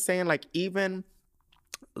know what I'm saying? Like even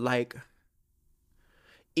when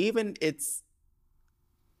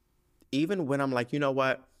I'm like, you know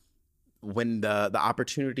what? When the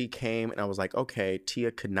opportunity came and I was like, okay,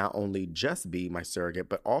 Tia could not only just be my surrogate,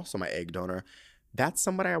 but also my egg donor. That's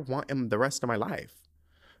somebody I want in the rest of my life.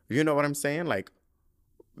 You know what I'm saying? Like,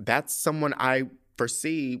 that's someone I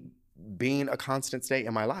foresee being a constant state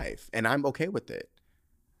in my life, and I'm okay with it.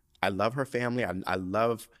 I love her family. I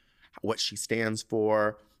love what she stands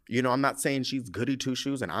for. You know, I'm not saying she's goody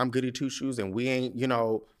two-shoes and I'm goody two-shoes and we ain't,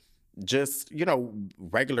 just,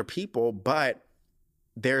 regular people, but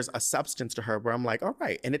there's a substance to her where I'm like, all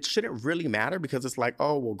right. And it shouldn't really matter because it's like,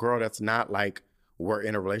 oh, well, girl, that's not like we're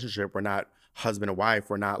in a relationship. We're not husband and wife.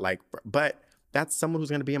 We're not like, but that's someone who's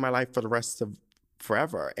going to be in my life for the rest of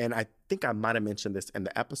forever. And I think I might have mentioned this in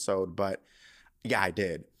the episode, but yeah, I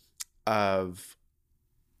did. I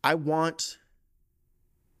want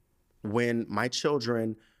when my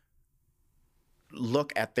children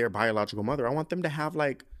look at their biological mother, I want them to have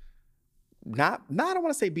like, not I don't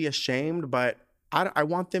want to say be ashamed, but I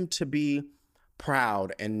want them to be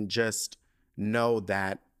proud and just know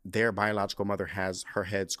that their biological mother has her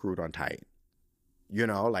head screwed on tight.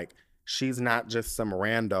 Like she's not just some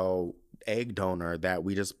rando egg donor that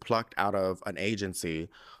we just plucked out of an agency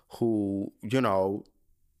who,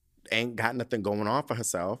 ain't got nothing going on for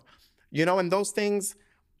herself. And those things,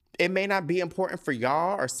 it may not be important for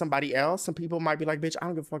y'all or somebody else. Some people might be like, bitch, I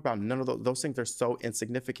don't give a fuck about none of those. Those things are so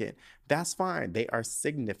insignificant. That's fine. They are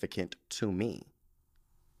significant to me.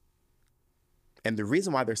 And the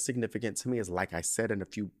reason why they're significant to me is, like I said in a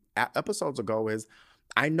few episodes ago, is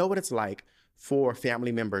I know what it's like for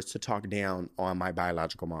family members to talk down on my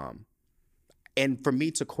biological mom. And for me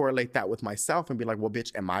to correlate that with myself and be like, well,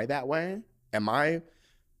 bitch, am I that way? Well,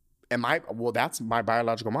 that's my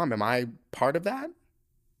biological mom. Am I part of that?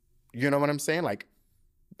 You know what I'm saying? Like,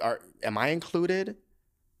 am I included?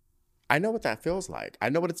 I know what that feels like. I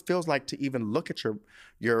know what it feels like to even look at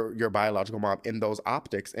your biological mom in those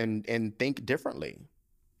optics and think differently.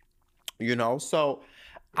 So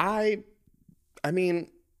I mean,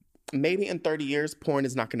 maybe in 30 years, porn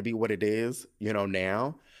is not going to be what it is,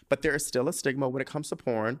 now. But there is still a stigma when it comes to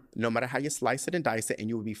porn, no matter how you slice it and dice it, and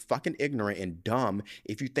you would be fucking ignorant and dumb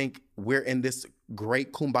if you think we're in this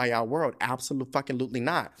great kumbaya world. Absolutely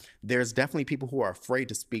not. There's definitely people who are afraid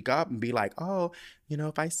to speak up and be like, oh,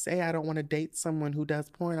 if I say I don't want to date someone who does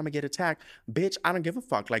porn, I'm going to get attacked. Bitch, I don't give a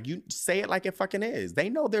fuck. Like, you say it like it fucking is. They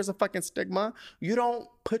know there's a fucking stigma. You don't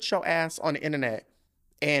put your ass on the internet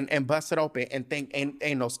and bust it open and think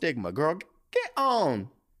ain't no stigma. Girl, get on.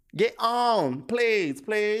 Get on, please.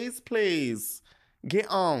 Get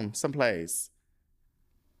on someplace.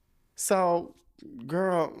 So,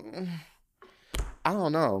 girl, I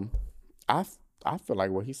don't know. I feel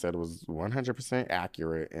like what he said was 100%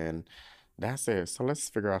 accurate, and that's it. So let's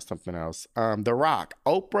figure out something else. The Rock.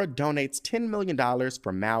 Oprah donates $10 million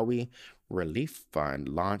for Maui Relief Fund,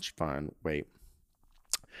 Launch Fund. Wait.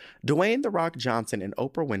 Dwayne The Rock Johnson and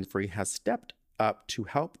Oprah Winfrey has stepped up to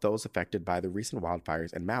help those affected by the recent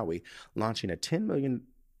wildfires in Maui, launching a $10 million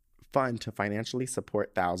fund to financially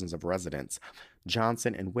support thousands of residents.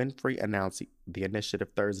 Johnson and Winfrey announced the initiative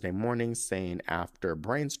Thursday morning, saying after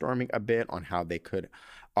brainstorming a bit on how they could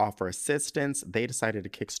offer assistance, they decided to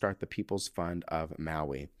kickstart the People's Fund of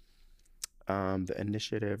Maui. The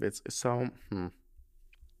initiative is so, and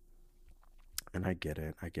I get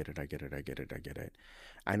it.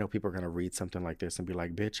 I know people are going to read something like this and be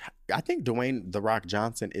like, bitch, I think Dwayne The Rock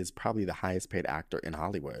Johnson is probably the highest paid actor in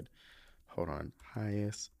Hollywood. Hold on.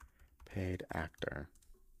 Highest paid actor.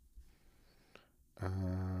 Let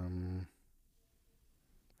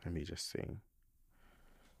me just see.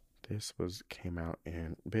 This came out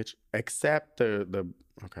in, bitch, except the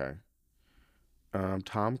okay.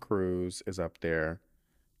 Tom Cruise is up there.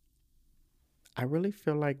 I really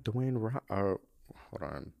feel like Dwayne Rock, hold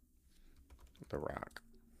on. The Rock.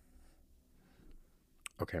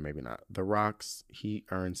 Okay, maybe not. The Rock's, he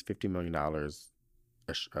earns $50 million a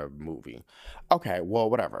movie. Okay, well,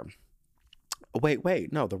 whatever.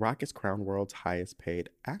 Wait. No, The Rock is Crown World's highest paid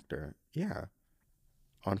actor. Yeah.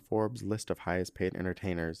 On Forbes' list of highest paid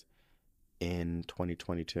entertainers in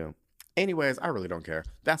 2022. Anyways, I really don't care.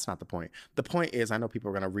 That's not the point. The point is, I know people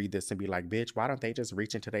are going to read this and be like, bitch, why don't they just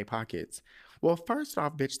reach into their pockets? Well, first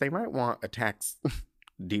off, bitch, they might want a tax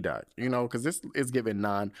deduct, because this is giving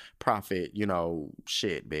non-profit,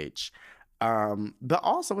 shit, bitch. But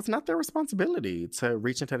also, it's not their responsibility to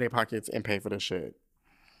reach into their pockets and pay for this shit.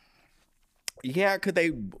 Yeah, could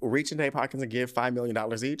they reach into their pockets and give $5 million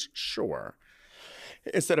each? Sure.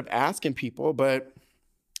 Instead of asking people, but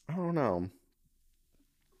I don't know.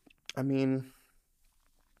 I mean,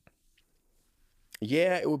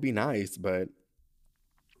 yeah, it would be nice, but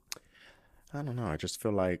I don't know. I just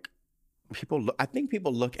feel like I think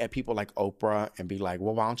people look at people like Oprah and be like,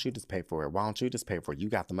 well, why don't you just pay for it? Why don't you just pay for it? You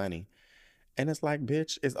got the money. And it's like,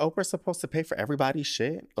 bitch, is Oprah supposed to pay for everybody's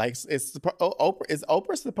shit? Like, is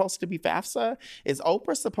Oprah supposed to be FAFSA? Is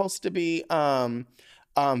Oprah supposed to be FEMA?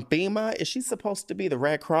 Is she supposed to be the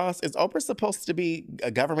Red Cross? Is Oprah supposed to be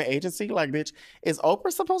a government agency? Like, bitch, is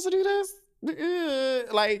Oprah supposed to do this?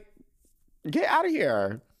 Like, get out of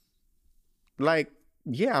here. Like,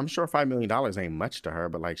 yeah, I'm sure $5 million ain't much to her,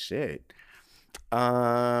 but like, shit.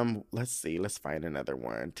 Let's see. Let's find another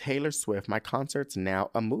one. Taylor Swift, My Concert's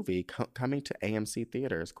Now a Movie coming to AMC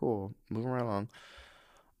theaters. Cool. Moving right along.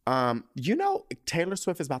 Taylor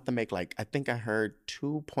Swift is about to make, like, I think I heard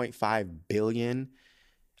 $2.5 billion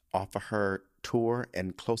off of her tour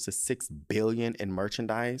and close to $6 billion in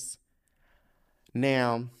merchandise.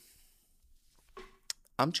 Now,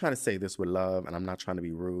 I'm trying to say this with love, and I'm not trying to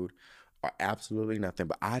be rude or absolutely nothing,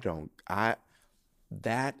 but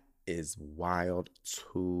that is wild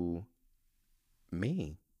to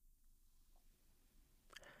me.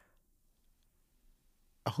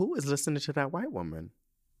 Who is listening to that white woman?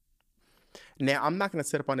 Now, I'm not going to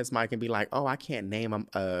sit up on this mic and be like, oh, I can't name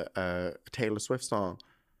a Taylor Swift song.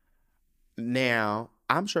 Now,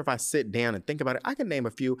 I'm sure if I sit down and think about it, I can name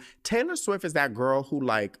a few. Taylor Swift is that girl who,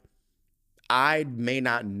 like, I may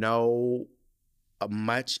not know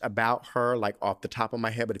much about her, like, off the top of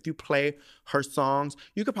my head, but if you play her songs,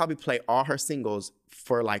 you could probably play all her singles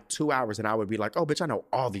for like 2 hours and I would be like, oh, bitch, I know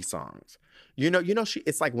all these songs.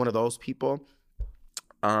 It's like one of those people.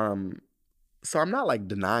 So I'm not like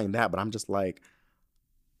denying that, but I'm just like,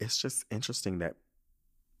 it's just interesting that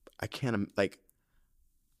I can't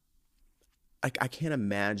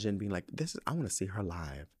imagine being like, I want to see her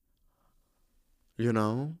live.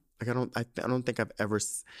 Like, I don't think I've ever,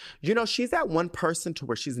 she's that one person to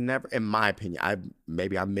where she's never, in my opinion,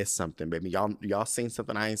 maybe I missed something, maybe y'all seen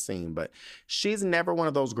something I ain't seen, but she's never one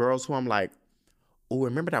of those girls who I'm like, oh,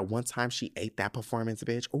 remember that one time she ate that performance,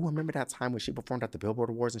 bitch? Oh, remember that time when she performed at the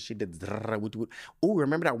Billboard Awards and she did, oh,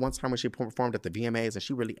 remember that one time when she performed at the VMAs and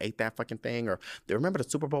she really ate that fucking thing? Or remember the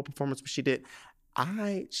Super Bowl performance when she did?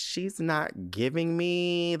 She's not giving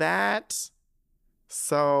me that.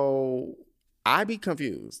 So I be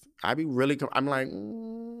confused. I be really, I'm like,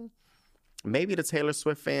 maybe the Taylor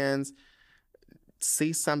Swift fans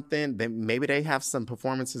see something, then maybe they have some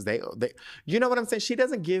performances. They, you know what I'm saying? She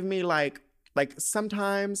doesn't give me like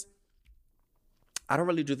sometimes I don't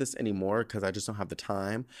really do this anymore because I just don't have the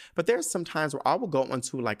time. But there's some times where I will go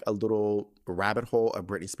into like a little rabbit hole of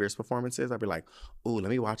Britney Spears performances. I'll be like, ooh, let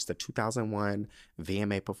me watch the 2001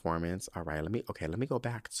 VMA performance. All right, let me go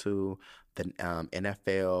back to the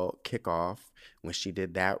NFL kickoff when she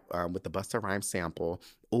did that with the Busta Rhymes sample.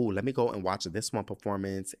 Ooh, let me go and watch this one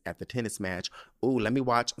performance at the tennis match. Ooh, let me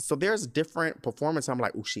watch. So there's different performances. I'm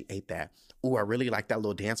like, ooh, she ate that. Ooh, I really like that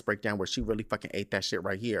little dance breakdown where she really fucking ate that shit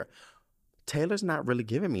right here. Taylor's not really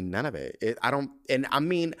giving me none of it.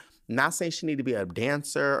 Not saying she need to be a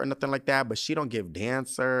dancer or nothing like that, but she don't give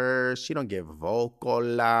dancer. She don't give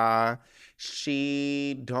vocal.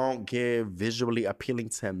 She don't give visually appealing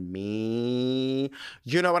to me.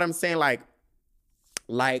 You know what I'm saying? Like,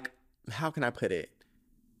 how can I put it?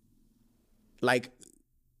 Like,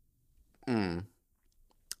 damn.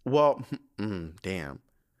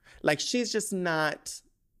 Like, she's just not,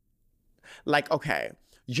 like, okay.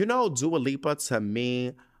 You know, Dua Lipa, to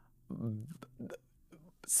me,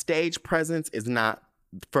 stage presence is not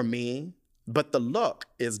for me, but the look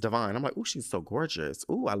is divine. I'm like, ooh, she's so gorgeous.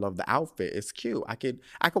 Ooh, I love the outfit. It's cute. I could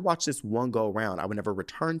watch this one go round. I would never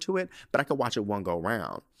return to it, but I could watch it one go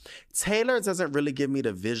round. Taylor doesn't really give me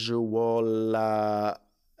the visual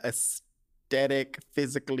aesthetic,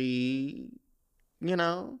 physically, you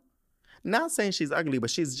know? Not saying she's ugly, but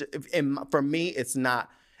she's just, for me, it's not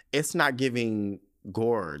giving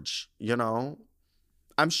gorge, you know?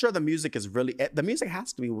 I'm sure the music has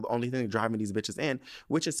to be the only thing driving these bitches in,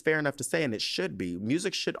 which is fair enough to say, and it should be.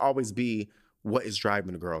 Music should always be what is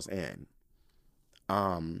driving the girls in.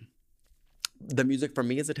 The music for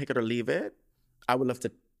me is a take it or leave it. I would love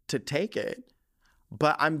to take it,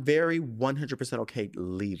 but I'm very 100% okay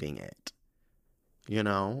leaving it, you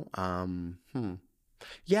know?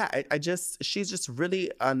 Yeah, she's just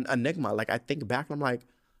really an enigma. Like, I think back and I'm like,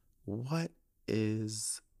 what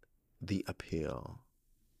is the appeal?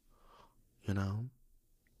 You know?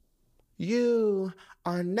 You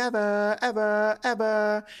are never, ever,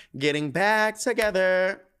 ever getting back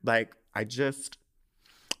together. Like, I feel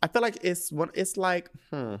like it's like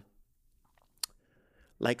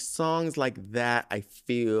songs like that, I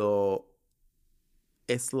feel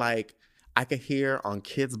it's like I could hear on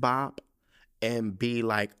Kids Bop and be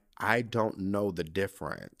like, I don't know the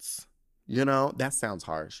difference. You know? That sounds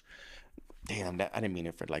harsh. Damn, I didn't mean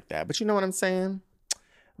it for like that. But you know what I'm saying?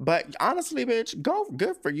 But honestly, bitch,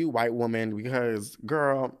 good for you, white woman, because,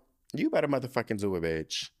 girl, you better motherfucking do it,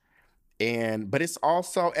 bitch. But it's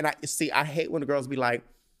also, and I hate when the girls be like,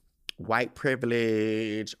 white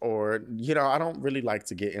privilege, or, you know, I don't really like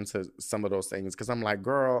to get into some of those things, because I'm like,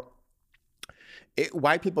 girl,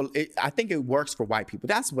 white people, I think it works for white people.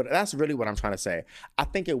 That's really what I'm trying to say. I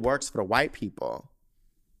think it works for the white people.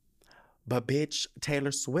 But bitch,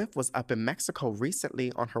 Taylor Swift was up in Mexico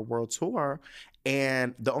recently on her world tour.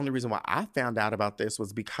 And the only reason why I found out about this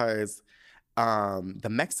was because the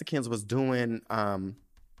Mexicans was doing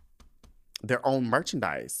their own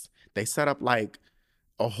merchandise. They set up like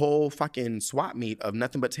a whole fucking swap meet of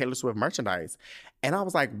nothing but Taylor Swift merchandise. And I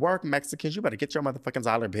was like, work, Mexicans, you better get your motherfucking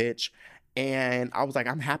dollar, bitch. And I was like,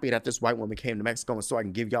 I'm happy that this white woman came to Mexico and so I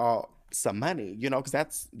can give y'all some money, you know,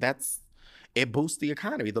 because that's it boosts the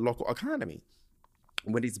economy, the local economy,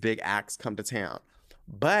 when these big acts come to town.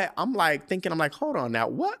 But I'm like, hold on now,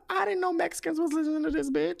 what? I didn't know Mexicans was listening to this,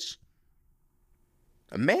 bitch.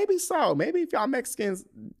 Maybe so. Maybe if y'all Mexicans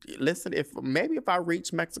listen, if I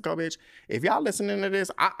reach Mexico, bitch, if y'all listening to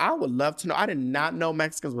this, I would love to know. I did not know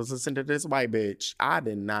Mexicans was listening to this white bitch. I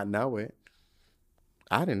did not know it.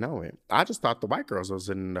 I didn't know it. I just thought the white girls was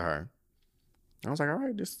listening to her. I was like, all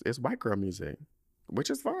right, it's white girl music, which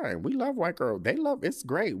is fine. We love white girl. They love, it's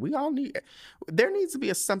great. We all there needs to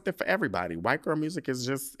be something for everybody. White girl music is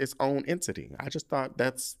just its own entity. I just thought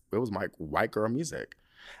it was my white girl music.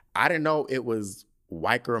 I didn't know it was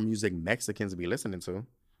white girl music Mexicans be listening to.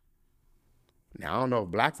 Now, I don't know if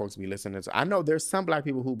black folks be listening to. I know there's some black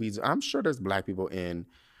people I'm sure there's black people in,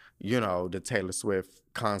 you know, the Taylor Swift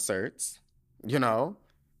concerts, you know.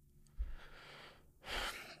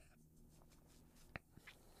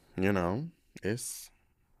 You know,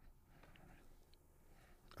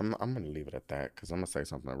 I'm going to leave it at that because I'm going to say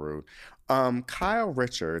something rude. Kyle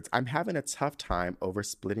Richards, I'm having a tough time over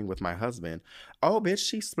splitting with my husband. Oh, bitch,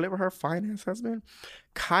 she split with her finance husband?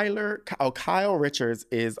 Kyle Richards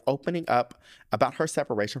is opening up about her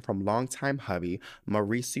separation from longtime hubby,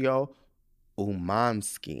 Mauricio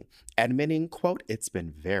Umansky, admitting, quote, it's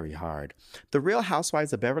been very hard. The Real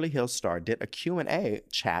Housewives of Beverly Hills star did a Q&A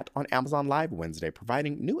chat on Amazon Live Wednesday,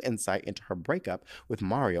 providing new insight into her breakup with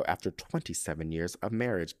Mario after 27 years of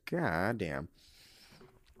marriage. God damn.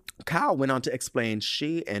 Kyle went on to explain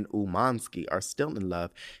she and Umansky are still in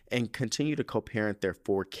love and continue to co-parent their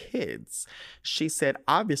 4 kids. She said,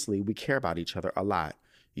 obviously, we care about each other a lot.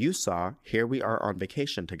 You saw, here we are on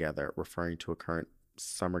vacation together, referring to a current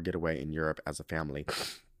summer getaway in Europe as a family.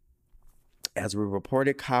 As we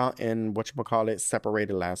reported, Kyle and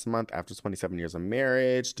separated last month after 27 years of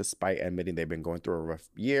marriage, despite admitting they've been going through a rough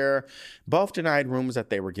year. Both denied rumors that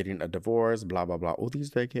they were getting a divorce, blah, blah, blah. Oh,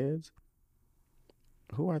 these are their kids?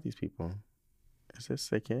 Who are these people? Is this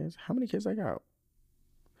their kids? How many kids they got?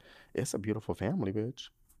 It's a beautiful family, bitch.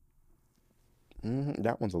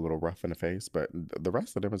 That one's a little rough in the face, but the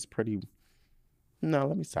rest of them is pretty... No,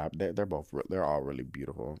 let me stop. They're all really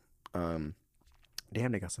beautiful.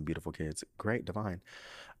 Damn, they got some beautiful kids. Great, divine.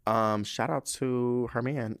 Shout out to her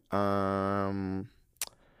man.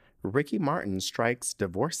 Ricky Martin strikes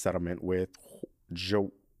divorce settlement with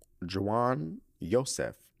Juan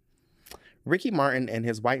Yosef. Ricky Martin and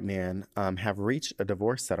his white man have reached a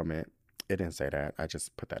divorce settlement. It didn't say that. I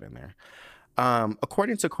just put that in there.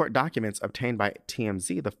 According to court documents obtained by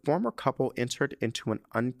TMZ, the former couple entered into an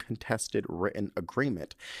uncontested written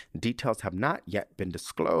agreement. Details have not yet been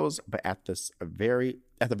disclosed, but at the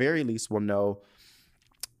very least, we'll know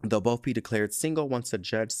they'll both be declared single once the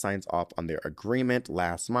judge signs off on their agreement.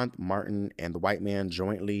 Last month, Martin and the white man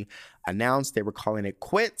jointly announced they were calling it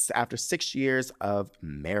quits after 6 years of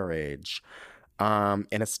marriage.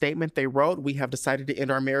 In a statement they wrote, we have decided to end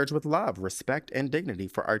our marriage with love, respect, and dignity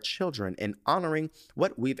for our children and honoring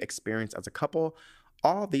what we've experienced as a couple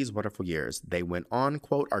all these wonderful years. They went on,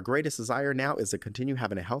 quote, our greatest desire now is to continue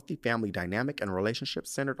having a healthy family dynamic and relationship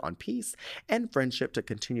centered on peace and friendship to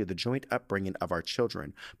continue the joint upbringing of our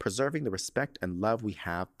children, preserving the respect and love we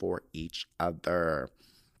have for each other.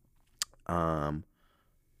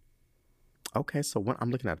 Okay, so when I'm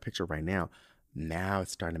looking at a picture right now,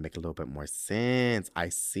 it's starting to make a little bit more sense. I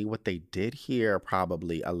see what they did here,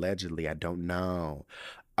 probably, allegedly. I don't know.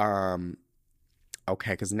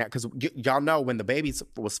 Okay, because y'all know when the baby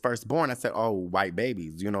was first born, I said, oh, white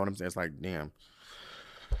babies. You know what I'm saying? It's like, damn.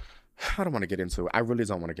 I don't want to get into it. I really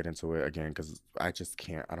don't want to get into it again because I just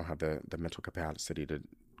can't. I don't have the mental capacity to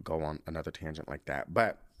go on another tangent like that.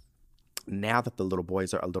 But now that the little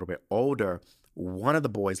boys are a little bit older, one of the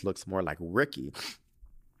boys looks more like Ricky.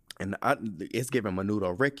 And it's giving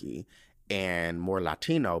Menudo Ricky and more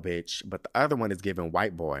Latino, bitch. But the other one is giving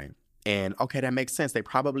white boy. And, okay, that makes sense. They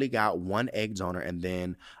probably got one egg donor and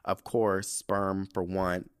then, of course, sperm for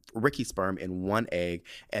one, Ricky's sperm in one egg,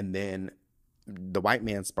 and then the white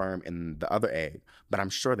man's sperm in the other egg. But I'm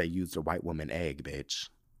sure they used a white woman egg, bitch.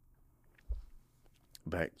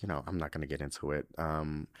 But, I'm not going to get into it.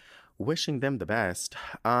 Wishing them the best.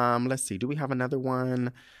 Let's see. Do we have another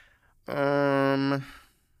one?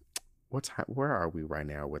 Where are we right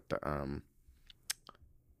now with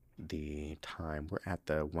the time? We're at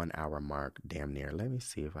the 1 hour mark, damn near. Let me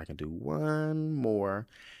see if I can do one more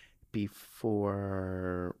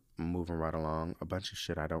before moving right along. A bunch of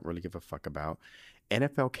shit I don't really give a fuck about.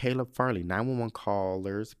 NFL Caleb Farley, 911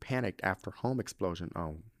 callers panicked after home explosion.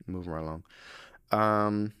 Oh, moving right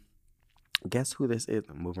along. Guess who this is?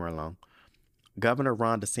 Moving right along. Governor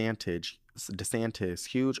Ron DeSantis,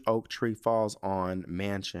 huge oak tree falls on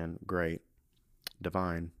mansion. Great.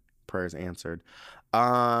 Divine. Prayers answered.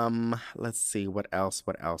 Let's see. What else?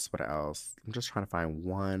 I'm just trying to find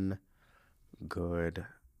one good...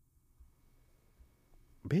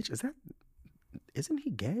 Bitch, isn't he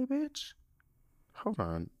gay, bitch? Hold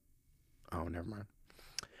on. Oh, never mind.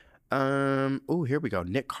 Here we go.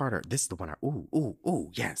 Nick Carter. This is the one.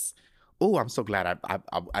 Yes. Oh, I'm so glad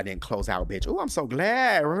I didn't close out, bitch. Oh, I'm so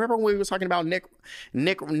glad. Remember when we were talking about Nick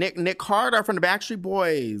Carter from the Backstreet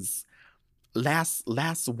Boys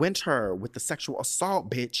last winter with the sexual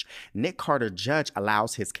assault, bitch? Nick Carter judge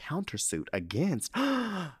allows his countersuit against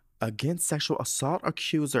sexual assault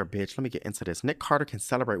accuser, bitch. Let me get into this. Nick Carter can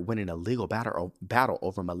celebrate winning a legal battle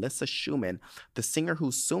over Melissa Schumann, the singer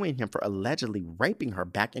who's suing him for allegedly raping her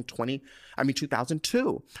back in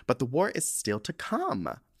 2002. But the war is still to come.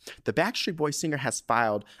 The Backstreet Boys singer has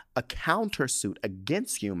filed a countersuit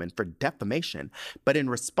against Schumann for defamation, but in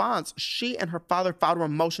response, she and her father filed a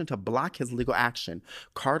motion to block his legal action.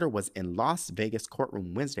 Carter was in Las Vegas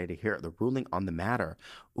courtroom Wednesday to hear the ruling on the matter.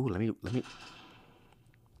 Ooh, let me.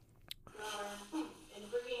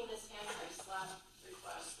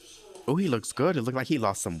 Oh, he looks good. It looked like he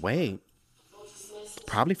lost some weight.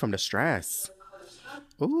 Probably from the stress.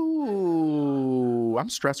 Ooh, I'm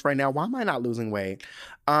stressed right now. Why am I not losing weight?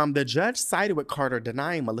 The judge sided with Carter,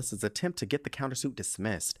 denying Melissa's attempt to get the countersuit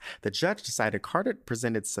dismissed. The judge decided Carter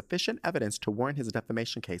presented sufficient evidence to warrant his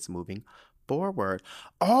defamation case moving forward.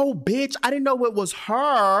 Oh, bitch, I didn't know it was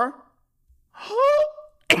her.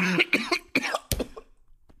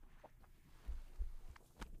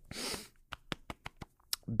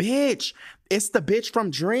 Bitch, it's the bitch from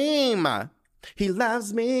Dream. He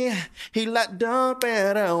loves me. Don't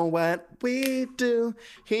matter what we do.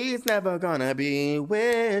 He's never gonna be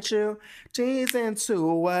with you. She's into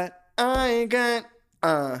what I got.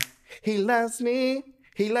 He loves me.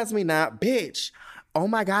 He loves me not, bitch. Oh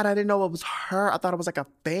my God, I didn't know it was her. I thought it was like a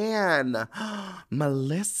fan.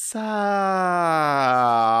 Melissa.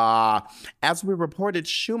 As we reported,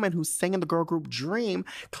 Schumann, who sang in the girl group Dream,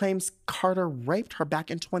 claims Carter raped her back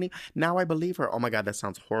in 20. Now I believe her. Oh my God, that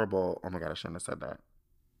sounds horrible. Oh my God, I shouldn't have said that.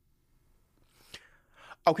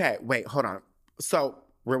 Okay, wait, hold on. So,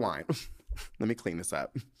 rewind. Let me clean this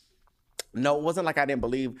up. No, it wasn't like I didn't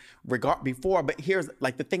believe before, but here's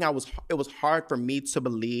like the thing it was hard for me to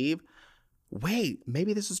believe. Wait,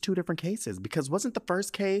 maybe this is two different cases, because wasn't the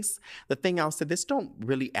first case the thing I said, this don't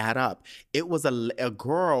really add up. It was a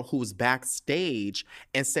girl who was backstage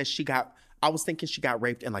and said I was thinking she got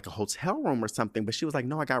raped in like a hotel room or something, but she was like,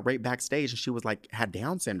 no, I got raped backstage, and she was like, had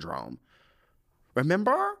Down syndrome.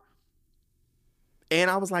 Remember?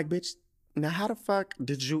 And I was like, bitch, now how the fuck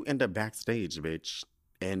did you end up backstage, bitch?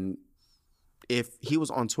 And if he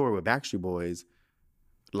was on tour with Backstreet Boys,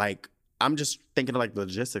 like, I'm just thinking of like the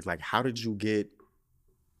logistics, like how did you get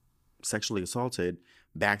sexually assaulted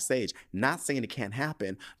backstage? Not saying it can't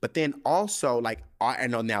happen, but then also like, I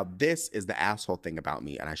know now this is the asshole thing about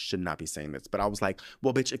me, and I should not be saying this, but I was like,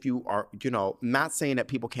 well, bitch, if you are, not saying that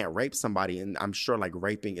people can't rape somebody, and I'm sure like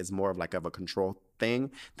raping is more of like of a control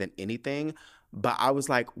thing than anything, but I was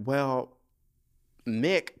like, well,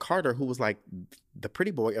 Nick Carter, who was like the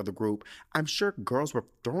pretty boy of the group, I'm sure girls were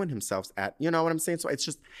throwing themselves at, you know what I'm saying? So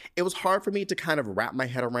it was hard for me to kind of wrap my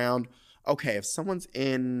head around, okay, if someone's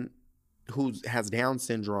who has Down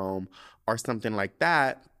syndrome or something like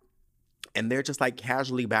that, and they're just like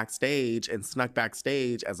casually backstage and snuck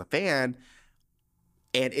backstage as a fan,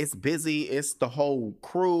 and it's busy, it's the whole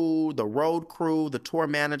crew, the road crew, the tour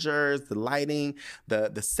managers, the lighting,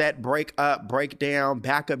 the set breakdown,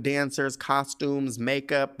 backup dancers, costumes,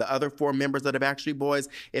 makeup, the other 4 members of the Backstreet Boys.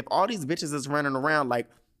 If all these bitches is running around, like,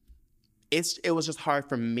 it was just hard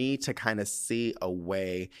for me to kind of see a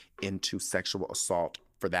way into sexual assault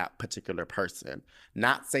for that particular person.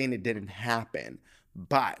 Not saying it didn't happen,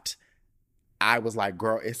 but I was like,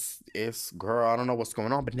 girl, it's girl, I don't know what's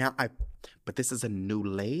going on. But this is a new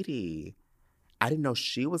lady. I didn't know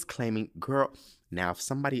she was claiming, girl. Now, if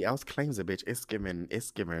somebody else claims it, bitch, it's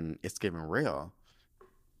giving real.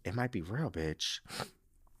 It might be real, bitch.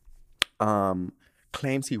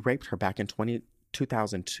 Claims he raped her back in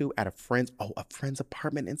 2002 at a friend's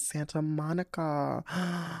apartment in Santa Monica.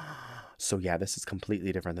 So yeah, this is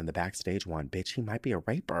completely different than the backstage one. Bitch, he might be a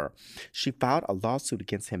raper. She filed a lawsuit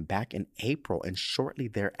against him back in April, and shortly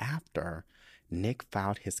thereafter, Nick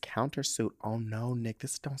filed his countersuit. Oh no, Nick,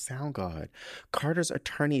 this don't sound good. Carter's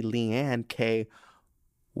attorney, Leanne K.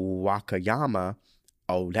 Wakayama.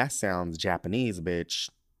 Oh, that sounds Japanese,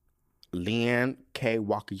 bitch. Leanne K.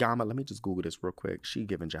 Wakayama. Let me just Google this real quick. She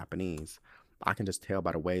giving Japanese. I can just tell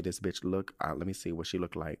by the way this bitch look. Let me see what she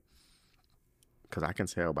look like. Because I can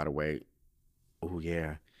tell by the way. Oh,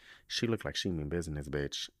 yeah. She look like she mean business,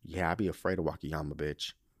 bitch. Yeah, I be afraid of Wakayama,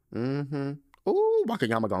 bitch. Mm-hmm. Ooh,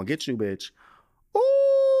 Wakayama gonna get you, bitch.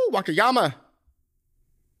 Ooh, Wakayama.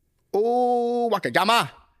 Ooh, Wakayama.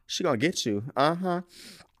 She gonna get you. Uh-huh.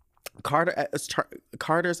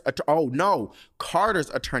 Carter's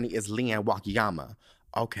attorney is Leanne Wakayama.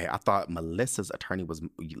 Okay, I thought Melissa's attorney was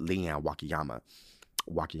Leanne Wakayama.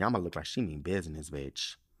 Wakayama look like she mean business,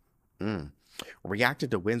 bitch.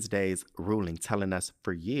 Reacted to Wednesday's ruling, telling us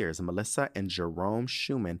for years, Melissa and Jerome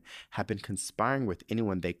Schumann have been conspiring with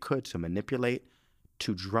anyone they could to manipulate,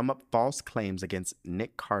 to drum up false claims against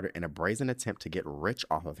Nick Carter in a brazen attempt to get rich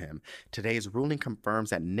off of him. Today's ruling confirms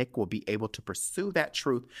that Nick will be able to pursue that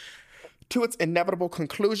truth to its inevitable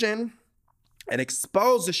conclusion and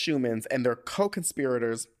expose the Schumanns and their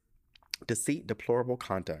co-conspirators' deceit, deplorable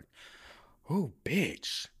conduct. Ooh,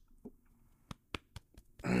 bitch.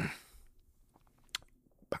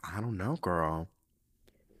 But I don't know, girl.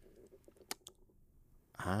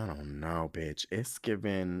 I don't know, bitch. It's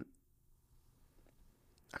given...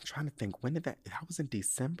 I'm trying to think, when did that was in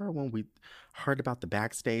December when we heard about the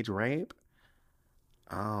backstage rape?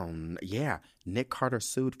 Yeah. Nick Carter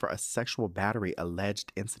sued for a sexual battery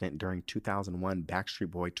alleged incident during 2001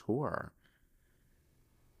 Backstreet Boy tour.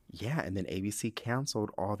 Yeah, and then ABC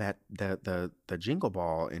canceled all that the Jingle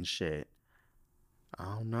Ball and shit. I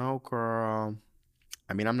don't know, girl.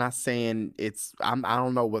 I mean, I'm not saying I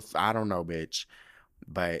don't know I don't know, bitch.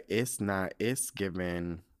 But it's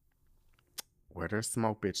given where there's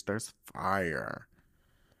smoke, bitch, there's fire.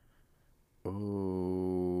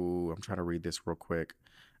 Ooh, I'm trying to read this real quick.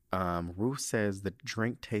 Ruth says the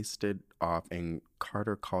drink tasted off and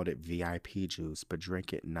Carter called it VIP juice, but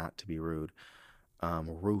drink it not to be rude.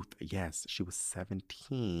 Ruth, yes, she was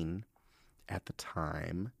 17 at the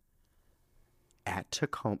time at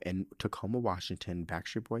Tacoma, Washington,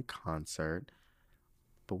 Backstreet Boy concert.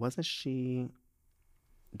 But don't she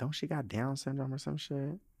got Down syndrome or some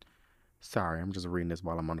shit? Sorry, I'm just reading this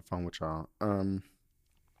while I'm on the phone with y'all.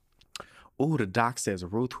 The doc says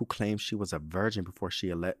Ruth, who claims she was a virgin before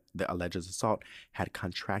the alleged assault, had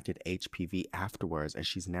contracted HPV afterwards, and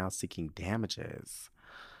she's now seeking damages.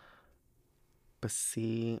 But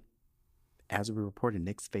see, as we reported,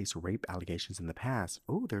 Nick's faced rape allegations in the past.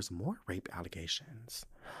 There's more rape allegations.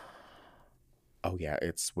 Oh yeah,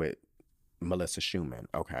 it's with Melissa Schumann.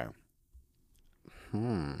 Okay.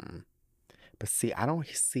 But see, I don't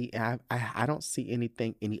see any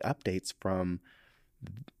updates from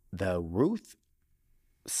the Ruth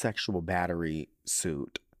sexual battery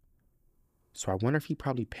suit. So I wonder if he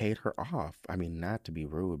probably paid her off. I mean, not to be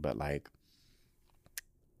rude, but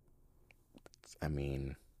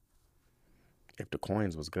if the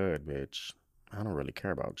coins was good, bitch, I don't really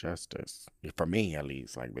care about justice. For me, at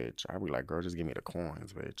least, bitch, I'd be like, girl, just give me the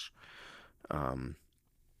coins, bitch.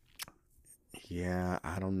 Yeah,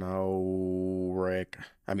 I don't know,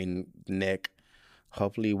 Nick.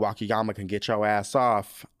 Hopefully Wakayama can get your ass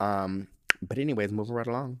off. But anyways, moving right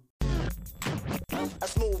along. A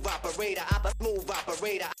smooth operator, I'm a smooth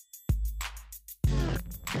operator.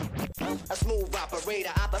 A smooth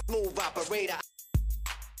operator, I'm a smooth operator.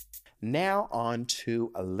 Now on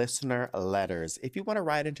to listener letters. If you want to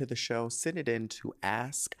write into the show, send it in to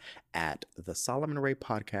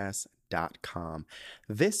ask@thesolomonraypodcast.com.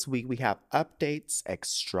 This week we have updates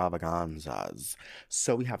extravaganzas.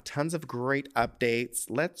 So we have tons of great updates.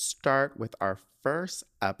 Let's start with our first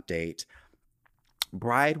update,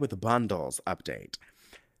 Bride with Bundles update.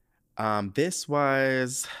 This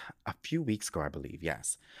was a few weeks ago, I believe.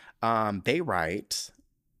 Yes. They write,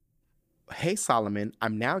 "Hey Solomon,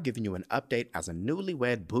 I'm now giving you an update as a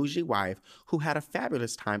newlywed bougie wife who had a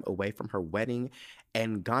fabulous time away from her wedding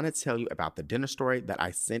and gonna tell you about the dinner story that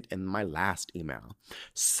I sent in my last email.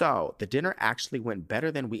 So the dinner actually went better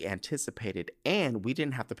than we anticipated and we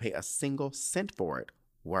didn't have to pay a single cent for it.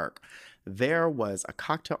 Work. There was a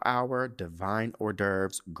cocktail hour, divine hors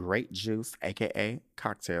d'oeuvres, great juice, aka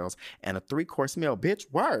cocktails, and a 3-course meal. Bitch,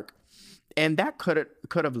 work. And that could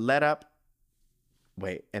have let up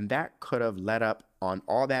on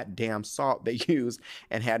all that damn salt they used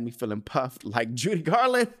and had me feeling puffed like Judy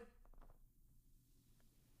Garland."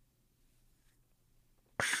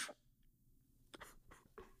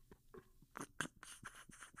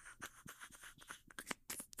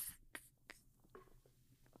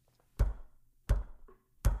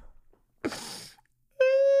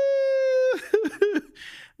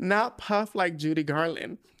 Not puffed like Judy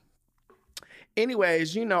Garland.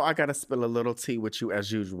 Anyways, I gotta spill a little tea with you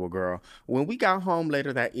as usual, girl. When we got home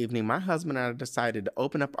later that evening, my husband and I decided to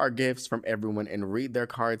open up our gifts from everyone and read their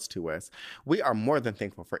cards to us. We are more than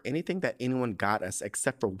thankful for anything that anyone got us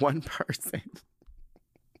except for one person.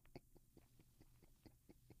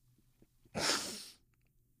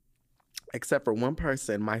 Except for one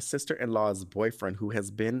person, my sister-in-law's boyfriend who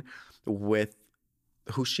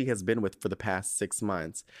she has been with for the past 6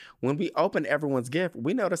 months. When we opened everyone's gift,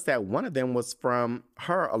 we noticed that one of them was from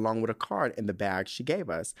her along with a card in the bag she gave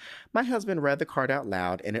us. My husband read the card out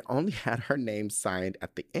loud and it only had her name signed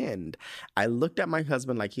at the end. I looked at my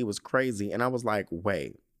husband like he was crazy and I was like,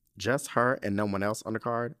 wait, just her and no one else on the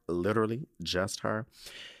card? Literally just her?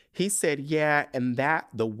 He said, yeah, and that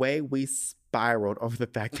the way we spiraled over the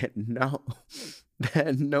fact that not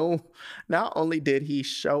only did he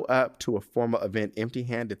show up to a formal event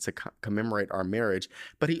empty-handed to commemorate our marriage,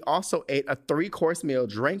 but he also ate a 3-course meal,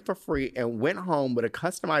 drank for free, and went home with a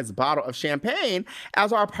customized bottle of champagne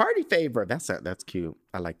as our party favor. That's cute.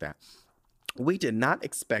 I like that. We did not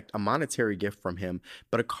expect a monetary gift from him,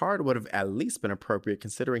 but a card would have at least been appropriate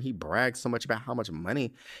considering he brags so much about how much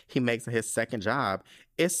money he makes at his second job.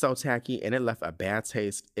 It's so tacky and it left a bad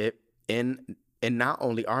taste in not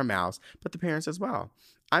only our mouths, but the parents as well.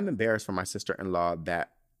 I'm embarrassed for my sister-in-law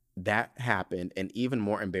that happened, and even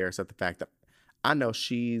more embarrassed at the fact that I know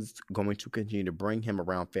she's going to continue to bring him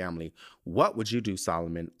around family. What would you do,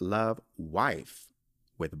 Solomon? Love wife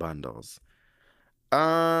with bundles.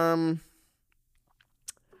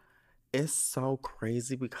 It's so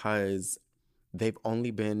crazy because they've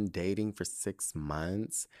only been dating for 6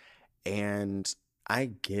 months, and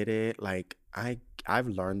I get it. Like I've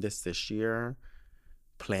learned this year,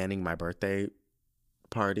 planning my birthday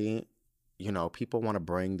party. You know, people want to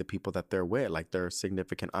bring the people that they're with, like their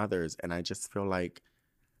significant others, and I just feel like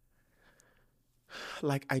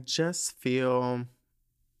I just feel,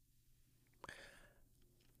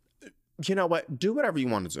 you know what? Do whatever you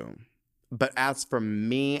want to do. But as for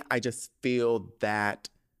me, I just feel that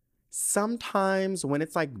sometimes when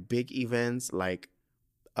it's like big events, like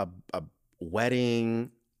a wedding,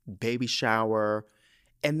 baby shower,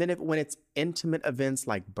 and then when it's intimate events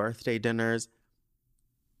like birthday dinners,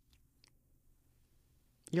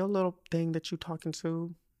 your little thing that you talking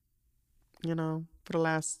to, you know, for the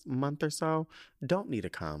last month or so, don't need to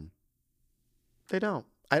come. They don't.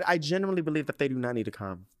 I genuinely believe that they do not need to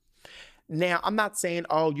come. Now, I'm not saying,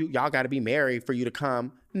 oh, y'all got to be married for you to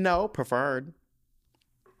come. No, preferred.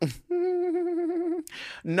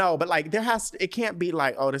 No, but like it can't be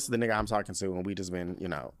like, oh, this is the nigga I'm talking to and we just been, you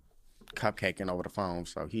know, cupcaking over the phone.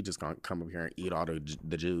 So he just gonna come over here and eat all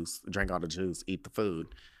the juice, drink all the juice, eat the food.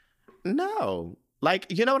 No. Like,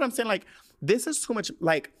 you know what I'm saying? Like, this is too much.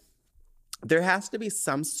 Like, there has to be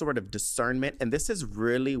some sort of discernment. And this is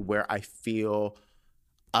really where I feel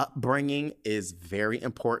upbringing is very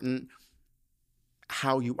important.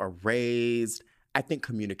 How you are raised. I think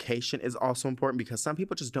communication is also important because some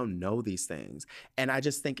people just don't know these things. And I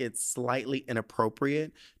just think it's slightly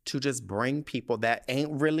inappropriate to just bring people that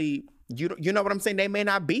ain't really, you know what I'm saying? They may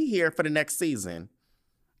not be here for the next season.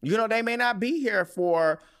 You know, they may not be here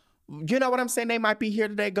for, you know what I'm saying? They might be here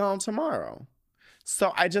today, gone tomorrow.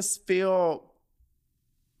 So I just feel,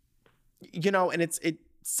 you know, and it's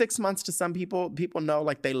 6 months to some people know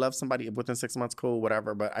like they love somebody within 6 months, cool,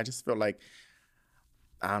 whatever. But I just feel like,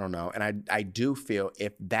 I don't know. And I do feel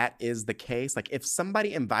if that is the case, like if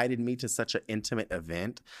somebody invited me to such an intimate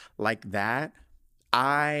event like that,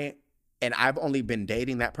 I've only been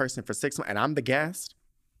dating that person for 6 months and I'm the guest,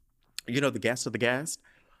 you know, the guest of the guest,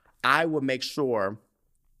 I would make sure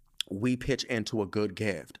we pitch into a good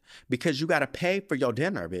gift because you got to pay for your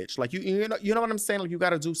dinner, bitch. Like you know what I'm saying? Like you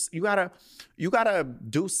got to do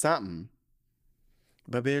something.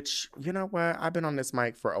 But bitch, you know what? I've been on this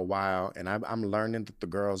mic for a while and I'm learning that the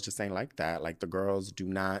girls just ain't like that. Like the girls do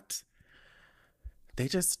not, they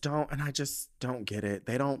just don't, and I just don't get it.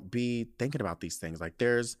 They don't be thinking about these things. Like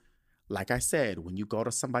like I said, when you go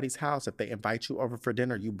to somebody's house, if they invite you over for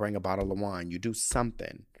dinner, you bring a bottle of wine, you do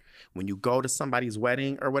something. When you go to somebody's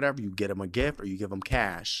wedding or whatever, you get them a gift or you give them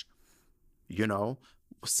cash, you know,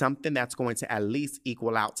 something that's going to at least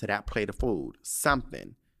equal out to that plate of food,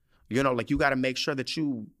 something. You know, like you got to make sure that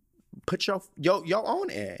you put your own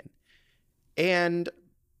in. And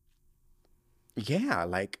yeah,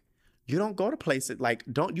 like you don't go to places like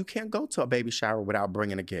you can't go to a baby shower without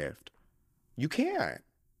bringing a gift. You can't.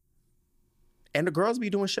 And the girls be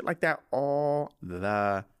doing shit like that all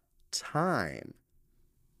the time.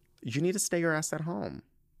 You need to stay your ass at home.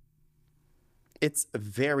 It's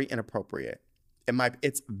very inappropriate.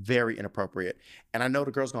 It's very inappropriate. And I know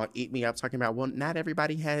the girl's going to eat me up talking about, well, not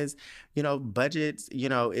everybody has, you know, budgets, you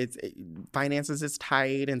know, finances is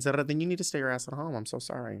tight and so then you need to stay your ass at home. I'm so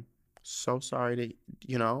sorry. So sorry to,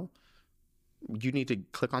 you know, you need to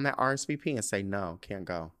click on that RSVP and say, no, can't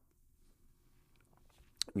go.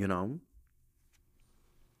 You know?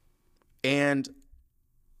 And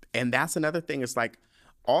that's another thing. It's like,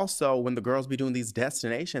 also, when the girls be doing these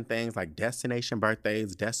destination things like destination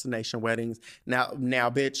birthdays, destination weddings. Now,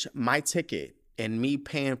 bitch, my ticket and me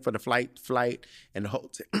paying for the flight and the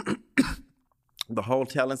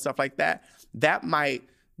hotel and stuff like that, that might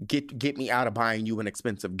get me out of buying you an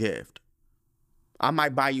expensive gift. I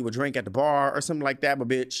might buy you a drink at the bar or something like that, but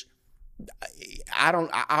bitch, I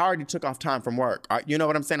already took off time from work. You know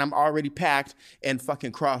what I'm saying? I'm already packed and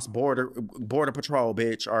fucking border patrol,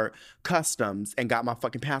 bitch, or customs and got my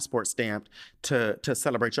fucking passport stamped to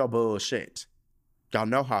celebrate your bullshit. Y'all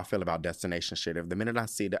know how I feel about destination shit. If the minute I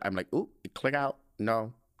see that, I'm like, ooh, click out.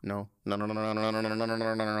 No. Don't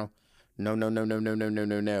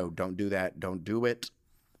do that. Don't do it.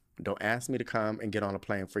 Don't ask me to come and get on a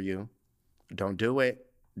plane for you. Don't do it.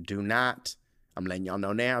 Do not. I'm letting y'all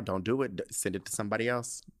know now. Don't do it. Send it to somebody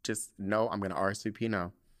else. Just know I'm going to RSVP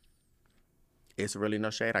now. It's really no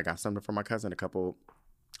shade. I got something from my cousin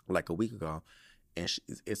a week ago. And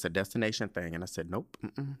it's a destination thing. And I said, nope,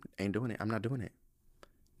 ain't doing it. I'm not doing it.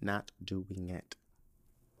 Not doing it.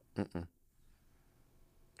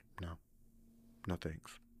 No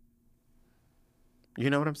thanks. You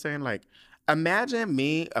know what I'm saying? Like, imagine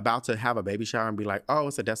me about to have a baby shower and be like, oh,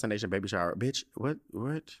 it's a destination baby shower. Bitch,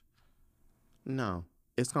 what? No.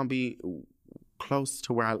 It's going to be close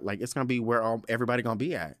to where it's going to be where everybody going to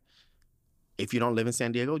be at. If you don't live in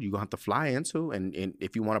San Diego, you're going to have to fly into, and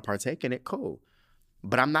if you want to partake in it, cool.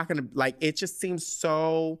 But I'm not going to, it just seems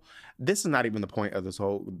so, this is not even the point of this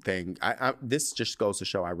whole thing. This just goes to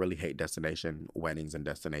show I really hate destination weddings and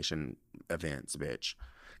destination events, bitch.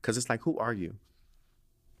 Because it's like, who are you?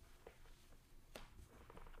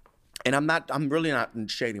 And I'm really not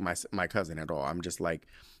shading my cousin at all. I'm just like,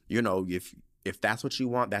 you know, if that's what you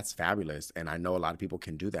want, that's fabulous. And I know a lot of people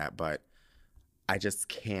can do that, but I just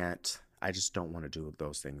can't. I just don't want to do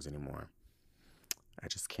those things anymore. I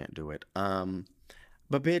just can't do it.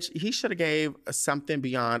 But bitch, he should have gave something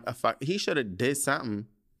beyond a fuck. He should have did something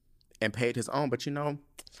and paid his own. But you know,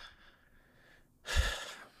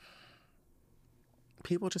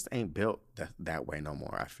 people just ain't built that way no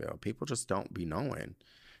more, I feel. People just don't be knowing.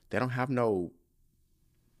 They don't have no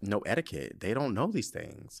etiquette. They don't know these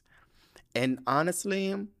things. And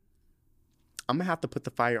honestly, I'm going to have to put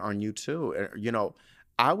the fire on you too. You know,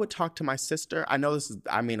 I would talk to my sister. I know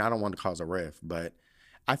I don't want to cause a rift, but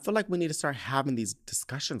I feel like we need to start having these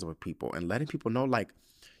discussions with people and letting people know, like,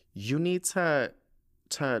 you need to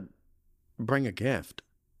bring a gift.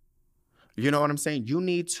 You know what I'm saying? You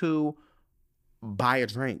need to buy a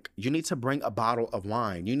drink. You need to bring a bottle of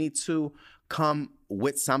wine. You need to come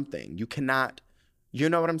with something. You cannot, you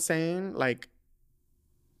know what I'm saying? Like,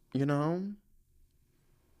 you know,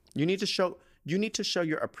 you need to show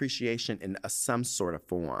your appreciation in some sort of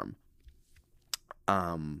form.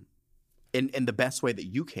 In the best way that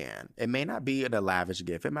you can. It may not be in a lavish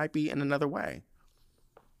gift. It might be in another way.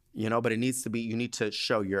 You know, but it needs to be, you need to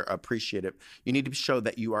show you're appreciative. You need to show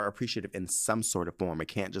that you are appreciative in some sort of form. It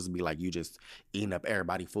can't just be like you just eating up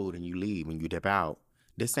everybody's food and you leave and you dip out.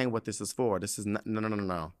 This ain't what this is for. This is not,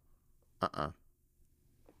 no.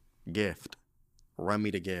 Gift. Run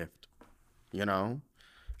me the gift. You know?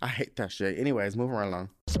 I hate that shit. Anyways, moving right along.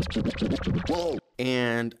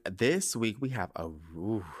 And this week we have a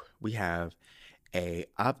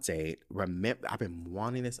update. Remember, I've been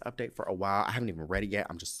wanting this update for a while. I haven't even read it yet.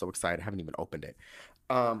 I'm just so excited. I haven't even opened it.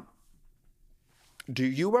 Do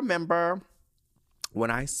you remember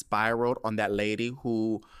when I spiraled on that lady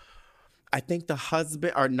who, I think the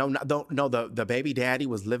husband, or the baby daddy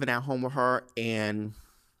was living at home with her, and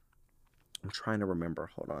I'm trying to remember.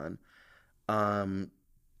 Hold on.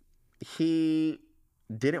 He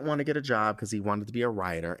didn't want to get a job because he wanted to be a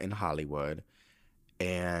writer in Hollywood,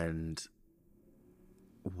 and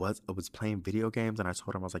was playing video games. And I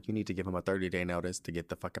told him, I was like, you need to give him a 30-day notice to get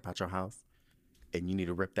the fuck up out your house, and you need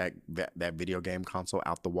to rip that video game console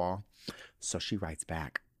out the wall. So she writes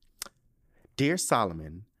back, Dear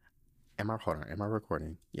Solomon, am I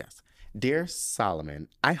recording? Yes. Dear Solomon,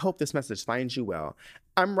 I hope this message finds you well.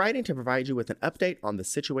 I'm writing to provide you with an update on the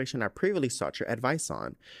situation I previously sought your advice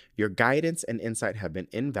on. Your guidance and insight have been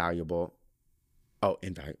invaluable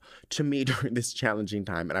to me during this challenging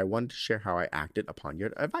time, and I wanted to share how I acted upon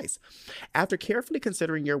your advice. After carefully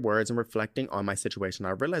considering your words and reflecting on my situation,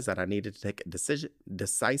 I realized that I needed to take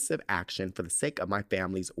decisive action for the sake of my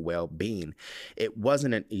family's well-being. It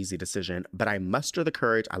wasn't an easy decision, but I mustered the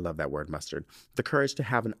courage, I love that word, mustered, the courage to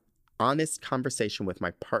have an honest conversation with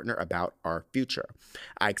my partner about our future.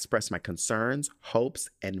 I expressed my concerns, hopes,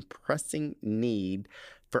 and pressing need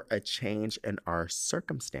for a change in our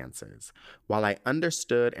circumstances. While I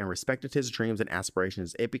understood and respected his dreams and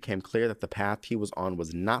aspirations, it became clear that the path he was on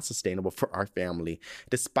was not sustainable for our family.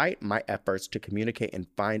 Despite my efforts to communicate and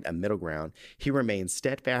find a middle ground, he remained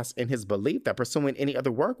steadfast in his belief that pursuing any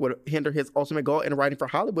other work would hinder his ultimate goal in writing for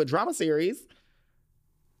Hollywood drama series.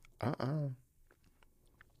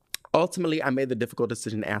 Ultimately, I made the difficult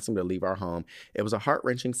decision to ask him to leave our home. It was a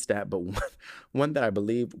heart-wrenching step, but one that I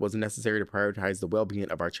believe was necessary to prioritize the well-being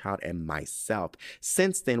of our child and myself.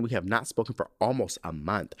 Since then, we have not spoken for almost a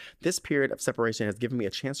month. This period of separation has given me a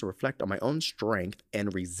chance to reflect on my own strength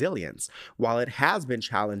and resilience. While it has been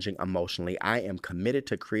challenging emotionally, I am committed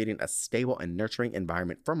to creating a stable and nurturing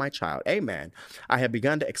environment for my child. Amen. I have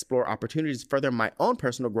begun to explore opportunities to further my own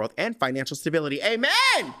personal growth and financial stability.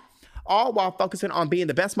 Amen. all while focusing on being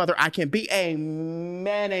the best mother I can be.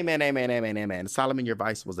 Amen, amen, amen, amen, amen. Solomon, your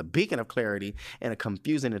advice was a beacon of clarity in a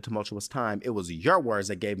confusing and tumultuous time. It was your words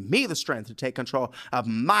that gave me the strength to take control of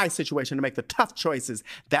my situation, to make the tough choices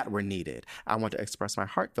that were needed. I want to express my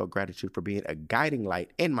heartfelt gratitude for being a guiding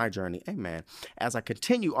light in my journey. Amen. As I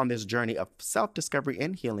continue on this journey of self-discovery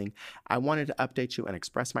and healing, I wanted to update you and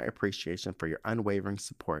express my appreciation for your unwavering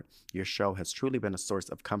support. Your show has truly been a source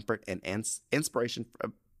of comfort and inspiration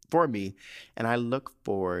for me, and I look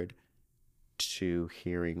forward to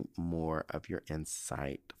hearing more of your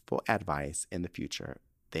insightful advice in the future.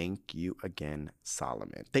 Thank you again,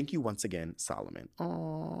 Solomon. Thank you once again, Solomon.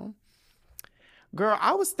 Aww. Girl,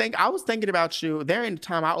 I was thinking about you. There in the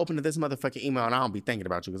time I opened this motherfucking email, and I don't be thinking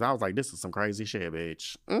about you because I was like, this is some crazy shit,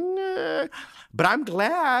 bitch. But I'm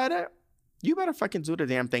glad. You better fucking do the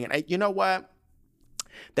damn thing. And you know what?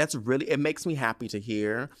 It makes me happy to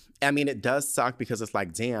hear. I mean, it does suck because it's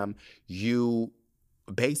like, damn, you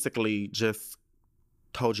basically just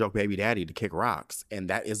told your baby daddy to kick rocks, and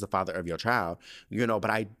that is the father of your child, but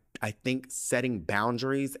I think setting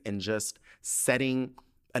boundaries and just setting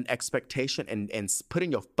an expectation and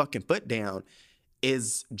putting your fucking foot down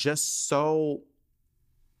is just so,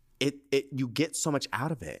 you get so much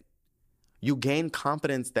out of it. You gain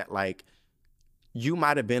confidence that like you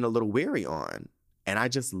might have been a little weary on. And I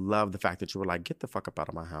just love the fact that you were like, get the fuck up out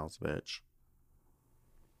of my house, bitch.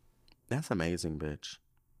 That's amazing, bitch.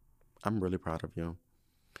 I'm really proud of you.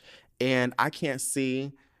 And I can't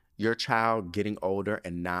see your child getting older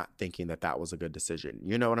and not thinking that that was a good decision.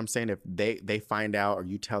 You know what I'm saying? If they find out, or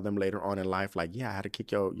you tell them later on in life, like, yeah, I had to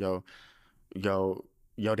kick your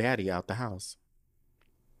daddy out the house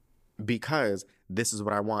because this is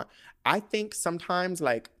what I want. I think sometimes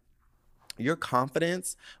like your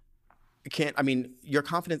confidence your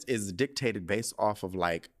confidence is dictated based off of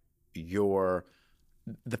like the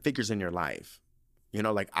figures in your life.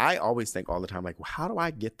 Like I always think all the time, like, well, how do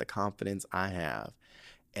I get the confidence I have?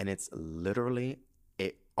 And it's literally,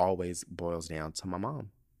 it always boils down to my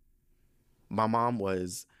mom. My mom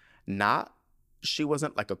she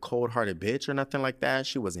wasn't like a cold-hearted bitch or nothing like that.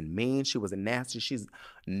 She wasn't mean. She wasn't nasty. She's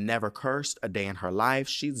never cursed a day in her life.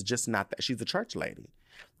 She's just not that. She's a church lady.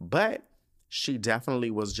 But she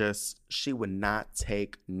definitely was she would not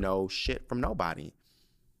take no shit from nobody.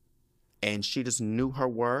 And she just knew her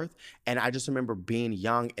worth. And I just remember being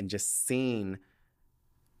young and just seeing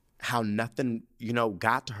how nothing,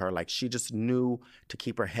 got to her. Like she just knew to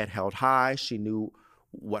keep her head held high. She knew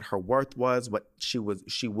what her worth was, what she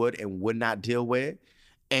would and would not deal with.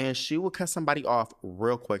 And she would cut somebody off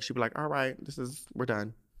real quick. She'd be like, all right, we're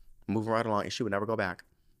done. Moving right along. And she would never go back.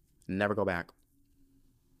 Never go back.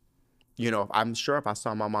 I'm sure if I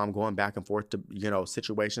saw my mom going back and forth to,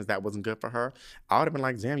 situations that wasn't good for her, I would have been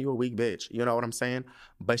like, damn, you a weak bitch. You know what I'm saying?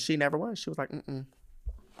 But she never was. She was like,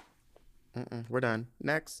 we're done.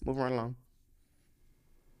 Next, moving right along.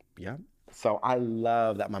 Yeah. So I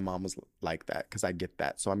love that my mom was like that because I get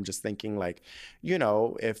that. So I'm just thinking like,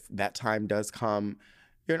 if that time does come,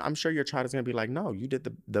 I'm sure your child is going to be like, no, you did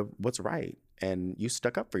the what's right. And you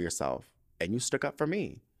stuck up for yourself and you stuck up for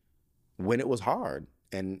me when it was hard.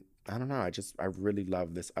 And I don't know. I really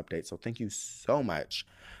love this update. So thank you so much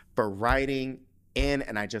for writing in,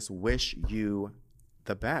 and I just wish you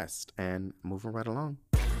the best and moving right along.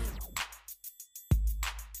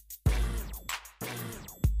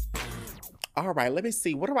 All right, let me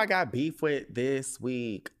see. What do I got beef with this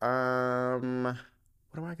week? What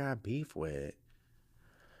do I got beef with?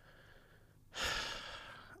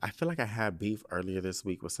 I feel like I had beef earlier this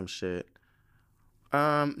week with some shit.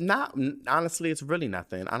 Honestly, it's really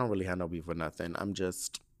nothing. I don't really have no beef with nothing. I'm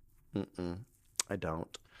just, I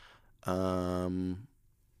don't.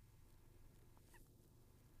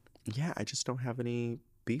 Yeah, I just don't have any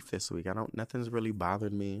beef this week. Nothing's really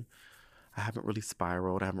bothered me. I haven't really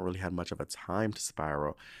spiraled. I haven't really had much of a time to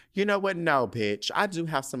spiral. You know what? No, bitch. I do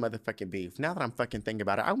have some motherfucking beef. Now that I'm fucking thinking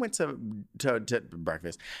about it, I went to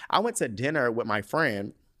breakfast. I went to dinner with my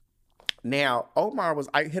friend. Now,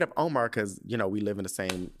 I hit up Omar because, we live in the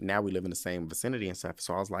same vicinity and stuff.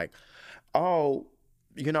 So I was like, oh,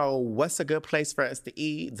 what's a good place for us to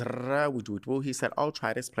eat? He said, oh,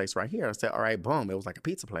 try this place right here. I said, all right, boom. It was like a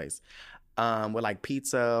pizza place with like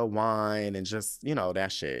pizza, wine, and just,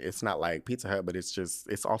 that shit. It's not like Pizza Hut, but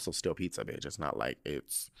it's also still pizza, bitch. It's not like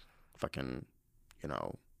it's fucking,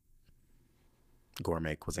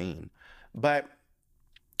 gourmet cuisine. But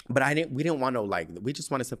we didn't want we just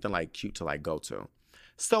wanted something like cute to like go to.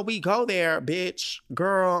 So we go there, bitch.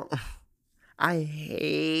 Girl, I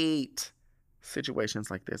hate situations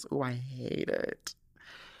like this. Oh, I hate it.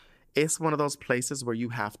 It's one of those places where you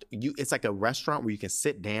have to, it's like a restaurant where you can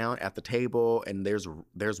sit down at the table and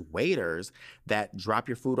there's waiters that drop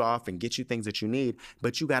your food off and get you things that you need,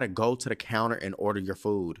 but you got to go to the counter and order your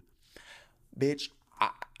food. Bitch,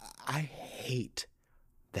 I hate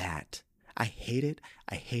that. I hate it.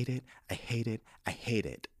 I hate it. I hate it. I hate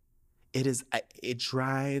it. It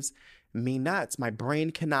drives me nuts. My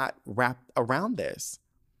brain cannot wrap around this.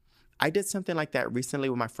 I did something like that recently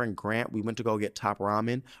with my friend Grant. We went to go get top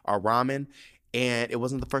ramen, and it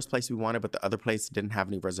wasn't the first place we wanted, but the other place didn't have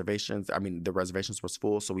any reservations. I mean, the reservations was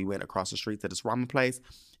full, so we went across the street to this ramen place,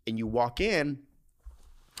 and you walk in,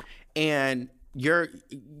 and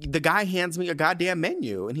the guy hands me a goddamn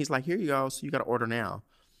menu, and he's like, here you go, so you got to order now.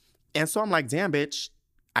 And so I'm like, damn, bitch,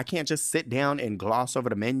 I can't just sit down and gloss over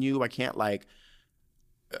the menu. I can't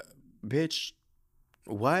bitch,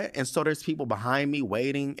 what? And so there's people behind me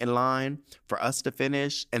waiting in line for us to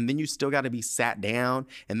finish. And then you still got to be sat down.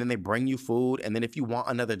 And then they bring you food. And then if you want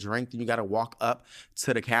another drink, then you got to walk up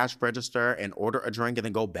to the cash register and order a drink and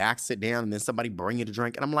then go back, sit down, and then somebody bring you the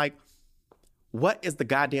drink. And I'm like, what is the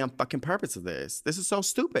goddamn fucking purpose of this? This is so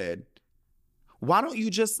stupid. Why don't you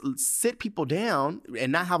just sit people down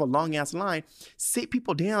and not have a long ass line? Sit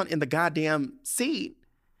people down in the goddamn seat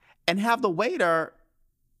and have the waiter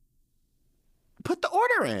put the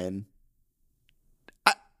order in.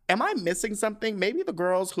 Am I missing something? Maybe the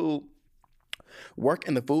girls who work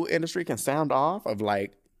in the food industry can sound off of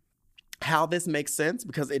like how this makes sense,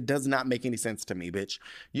 because it does not make any sense to me, bitch.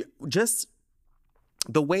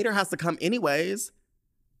 The waiter has to come anyways.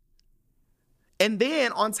 And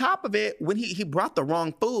then on top of it, when he brought the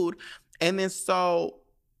wrong food, and then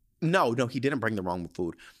no, he didn't bring the wrong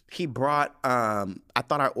food. He brought, I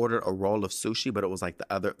thought I ordered a roll of sushi, but it was like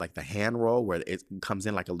the hand roll where it comes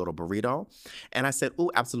in like a little burrito. And I said, ooh,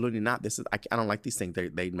 absolutely not. I don't like these things.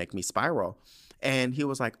 They make me spiral. And he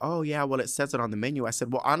was like, oh yeah, well, it says it on the menu. I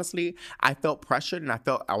said, well, honestly, I felt pressured and I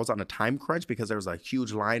felt I was on a time crunch because there was a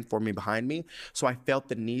huge line for me behind me. So I felt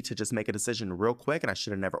the need to just make a decision real quick, and I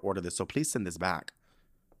should have never ordered this. So please send this back.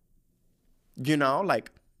 You know, like,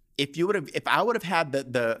 if I would have had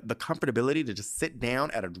the comfortability to just sit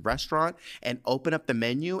down at a restaurant and open up the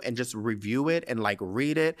menu and just review it and like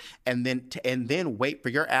read it and then wait for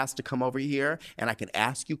your ass to come over here and I can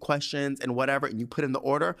ask you questions and whatever and you put in the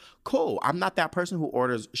order, cool. I'm not that person who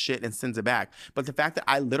orders shit and sends it back. But the fact that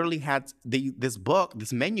I literally had this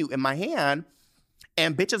menu in my hand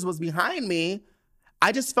and bitches was behind me,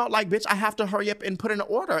 I just felt like, bitch, I have to hurry up and put in an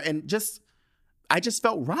order and I just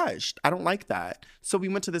felt rushed. I don't like that. So we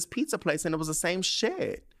went to this pizza place and it was the same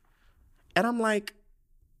shit. And I'm like,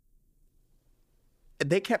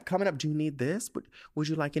 they kept coming up, do you need this? Would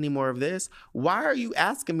you like any more of this? Why are you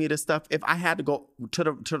asking me this stuff if I had to go to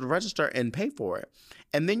the register and pay for it?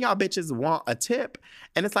 And then y'all bitches want a tip.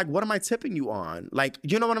 And it's like, what am I tipping you on? Like,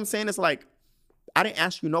 you know what I'm saying? It's like, I didn't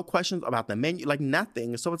ask you no questions about the menu, like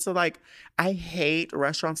nothing. So it's like, I hate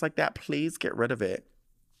restaurants like that. Please get rid of it.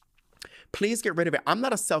 Please get rid of it. I'm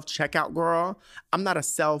not a self-checkout girl. I'm not a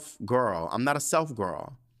self girl. I'm not a self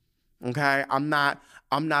girl. Okay? I'm not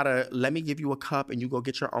a let me give you a cup and you go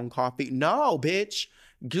get your own coffee. No, bitch.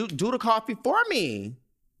 Do the coffee for me.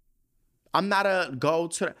 I'm not a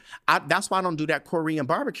that's why I don't do that Korean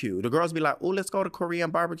barbecue. The girls be like, oh, let's go to Korean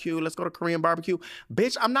barbecue. Let's go to Korean barbecue.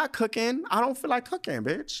 Bitch, I'm not cooking. I don't feel like cooking,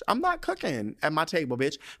 bitch. I'm not cooking at my table,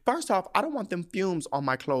 bitch. First off, I don't want them fumes on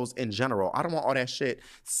my clothes in general. I don't want all that shit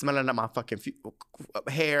smelling up my fucking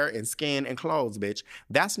hair and skin and clothes, bitch.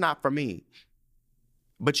 That's not for me.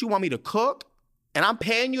 But you want me to cook? And I'm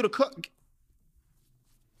paying you to cook?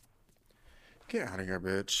 Get out of here,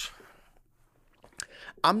 bitch.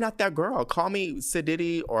 I'm not that girl. Call me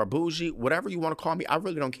Sadiddy or bougie, whatever you want to call me. I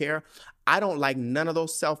really don't care. I don't like none of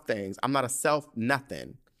those self things. I'm not a self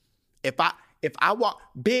nothing. If I walk,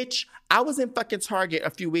 bitch, I was in fucking Target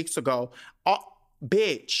a few weeks ago.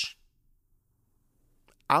 Bitch,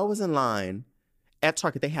 I was in line at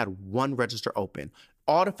Target. They had one register open.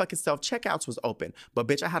 All the fucking self-checkouts was open. But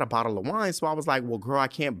bitch, I had a bottle of wine, so I was like, well, girl, I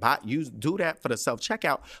can't do that for the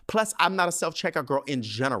self-checkout. Plus, I'm not a self-checkout girl in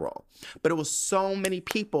general. But it was so many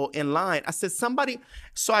people in line. I said, somebody,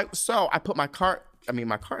 so I put my cart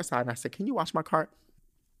aside, and I said, can you wash my cart?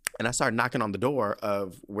 And I started knocking on the door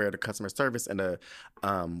of where the customer service and the,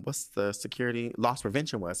 what's the security, loss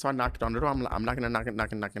prevention was. So I knocked on the door. I'm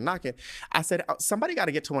knocking. I said, somebody got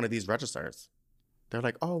to get to one of these registers. They're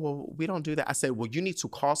like, oh, well, we don't do that. I said, well, you need to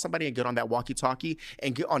call somebody and get on that walkie-talkie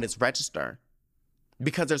and get on this register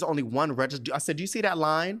because there's only one register. I said, do you see that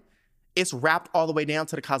line? It's wrapped all the way down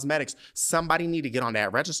to the cosmetics. Somebody need to get on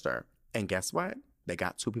that register. And guess what? They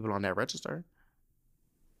got 2 people on that register.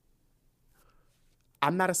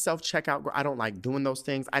 I'm not a self-checkout girl. I don't like doing those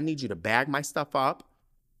things. I need you to bag my stuff up,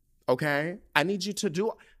 okay? I need you to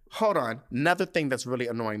do... Hold on. Another thing that's really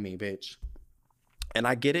annoying me, bitch. And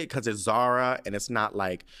I get it because it's Zara and it's not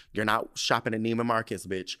like you're not shopping at Neiman Marcus,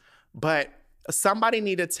 bitch. But somebody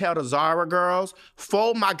need to tell the Zara girls,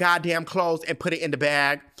 fold my goddamn clothes and put it in the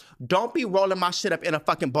bag. Don't be rolling my shit up in a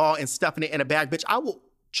fucking ball and stuffing it in a bag, bitch. I will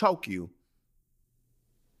choke you.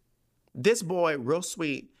 This boy, real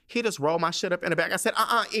sweet, he just rolled my shit up in a bag. I said,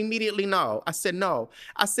 immediately no. I said, no.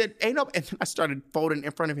 I said, ain't no, and I started folding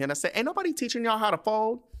in front of him. I said, ain't nobody teaching y'all how to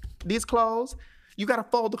fold these clothes? You gotta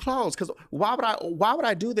fold the clothes, because why would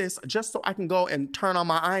I do this just so I can go and turn on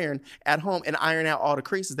my iron at home and iron out all the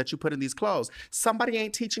creases that you put in these clothes? Somebody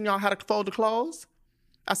ain't teaching y'all how to fold the clothes?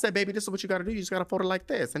 I said, baby, this is what you gotta do. You just gotta fold it like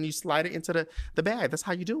this, and you slide it into the bag. That's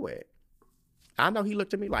how you do it. I know he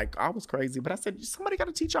looked at me like I was crazy, but I said, somebody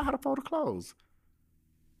gotta teach y'all how to fold the clothes.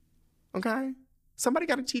 Okay? Somebody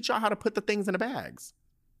gotta teach y'all how to put the things in the bags.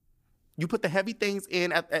 You put the heavy things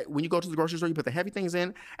in when you go to the grocery store, you put the heavy things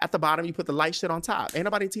in at the bottom, you put the light shit on top. Ain't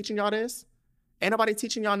nobody teaching y'all this? Ain't nobody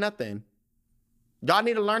teaching y'all nothing. Y'all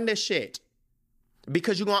need to learn this shit.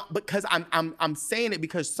 Because I'm saying it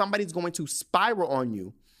because somebody's going to spiral on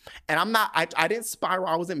you. And I didn't spiral,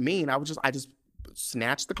 I wasn't mean. I just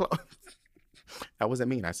snatched the clothes. I wasn't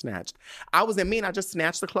mean, I snatched. I wasn't mean, I just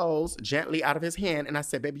snatched the clothes gently out of his hand and I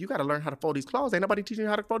said, baby, you gotta learn how to fold these clothes. Ain't nobody teaching you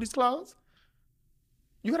how to fold these clothes?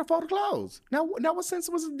 You gotta fold the clothes. Now what sense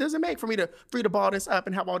does it make for me to ball this up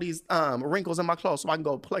and have all these wrinkles in my clothes so I can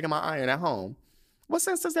go plug in my iron at home? What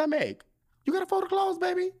sense does that make? You gotta fold the clothes,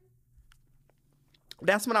 baby.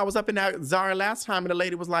 That's when I was up in that Zara last time and the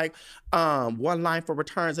lady was like, one line for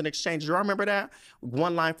returns and exchanges. You all remember that?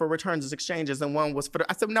 One line for returns and exchanges and one was for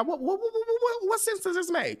I said, now what sense does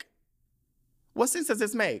this make? What sense does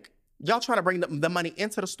this make? Y'all trying to bring the money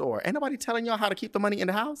into the store. Ain't nobody telling y'all how to keep the money in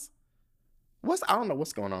the house? I don't know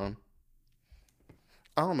what's going on.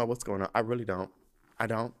 I don't know what's going on. I really don't. I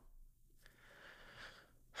don't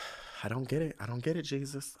get it. I don't get it,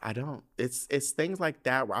 Jesus. I don't. It's things like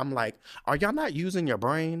that where I'm like, are y'all not using your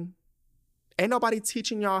brain? Ain't nobody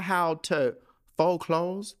teaching y'all how to fold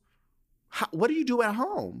clothes? What do you do at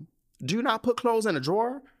home? Do you not put clothes in a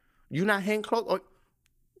drawer? You not hang clothes? Or,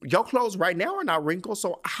 your clothes right now are not wrinkled.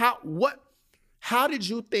 So how did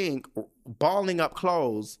you think balling up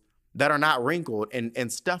clothes that are not wrinkled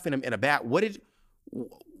and stuffing them in a bag,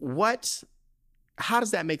 how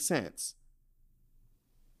does that make sense?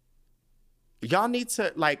 Y'all need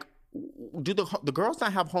to, like, do the girls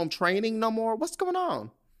not have home training no more? What's going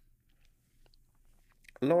on?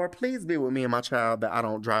 Lord, please be with me and my child that I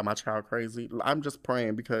don't drive my child crazy. I'm just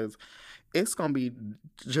praying because it's going to be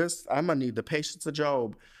I'm going to need the patience of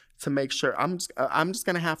Job to make sure. I'm just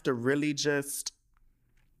going to have to really just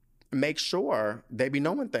make sure they be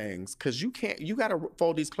knowing things, because you got to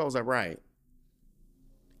fold these clothes up right.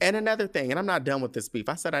 And another thing, and I'm not done with this beef.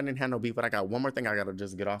 I said I didn't have no beef, but I got one more thing I got to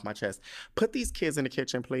just get off my chest. Put these kids in the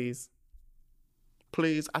kitchen, please.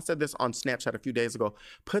 Please. I said this on Snapchat a few days ago.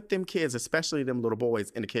 Put them kids, especially them little boys,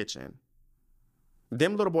 in the kitchen.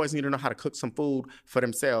 Them little boys need to know how to cook some food for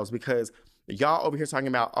themselves, because y'all over here talking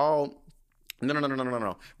about,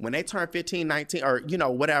 No. When they turn 15, 19, or,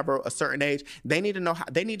 whatever, a certain age, they need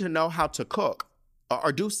to know how to cook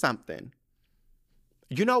or do something.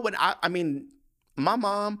 When my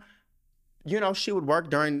mom, she would work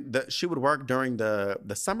during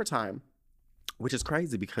the summertime, which is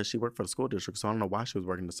crazy because she worked for the school district. So I don't know why she was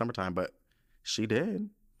working in the summertime, but she did.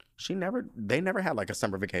 They never had like a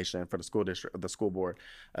summer vacation for the school district, the school board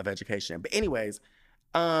of education. But anyways,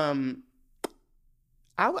 I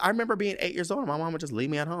remember being 8 years old and my mom would just leave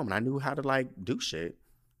me at home and I knew how to like do shit.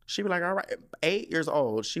 She'd be like, all right, 8 years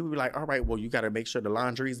old. She would be like, all right, well, you got to make sure the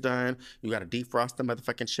laundry's done. You got to defrost the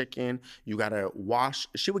motherfucking chicken. You got to wash.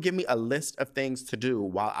 She would give me a list of things to do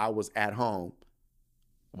while I was at home.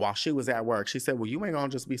 While she was at work, she said, well, you ain't going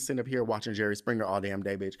to just be sitting up here watching Jerry Springer all damn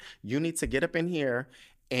day, bitch. You need to get up in here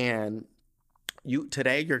and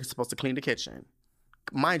today you're supposed to clean the kitchen.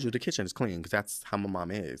 Mind you, the kitchen is clean because that's how my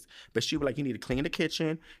mom is. But she was like, you need to clean the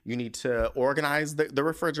kitchen. You need to organize the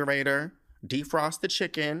refrigerator, defrost the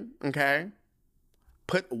chicken, okay?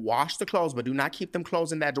 Wash the clothes, but do not keep them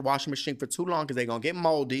clothes in that washing machine for too long because they're going to get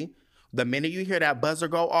moldy. The minute you hear that buzzer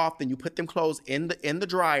go off, then you put them clothes in the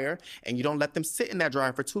dryer and you don't let them sit in that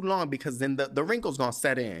dryer for too long because then the wrinkles going to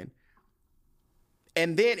set in.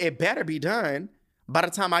 And then it better be done by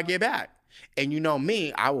the time I get back. And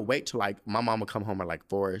me, I will wait till like my mom would come home at like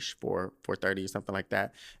 4-ish, 4:30 or something like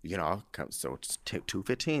that. So it's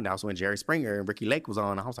 2:15. That was when Jerry Springer and Ricky Lake was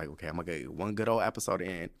on. I was like, okay, I'm gonna get one good old episode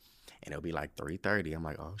in. And it'll be like 3:30. I'm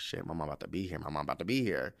like, oh shit, my mom about to be here. My mom about to be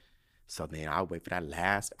here. So then I'll wait for that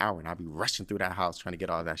last hour and I'll be rushing through that house trying to get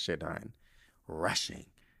all that shit done. Rushing.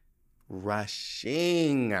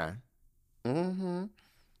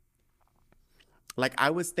 Like I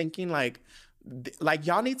was thinking like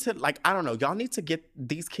y'all need to, like, I don't know, y'all need to get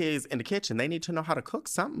these kids in the kitchen. They need to know how to cook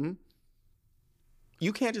something.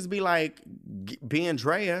 You can't just be like being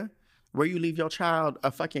Drea, where you leave your child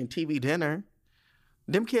a fucking TV dinner.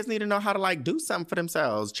 Them kids need to know how to like do something for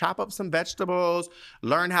themselves. Chop up some vegetables,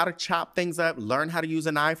 learn how to chop things up, learn how to use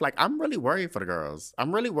a knife. Like, I'm really worried for the girls.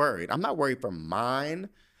 I'm really worried. I'm not worried for mine.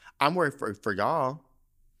 I'm worried for y'all.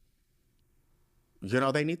 You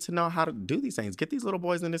know, they need to know how to do these things. Get these little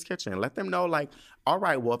boys in this kitchen. Let them know, like, all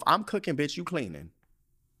right, well, if I'm cooking, bitch, you cleaning.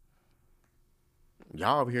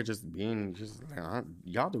 Y'all over here just being,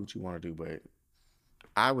 y'all do what you want to do, but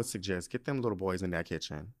I would suggest get them little boys in that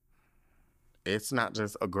kitchen. It's not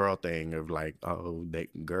just a girl thing of like, oh,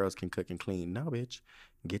 girls can cook and clean. No, bitch.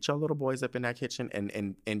 Get your little boys up in that kitchen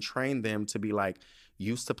and train them to be like,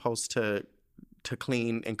 you supposed to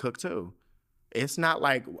clean and cook too. It's not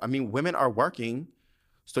like, I mean, women are working.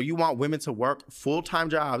 So you want women to work full-time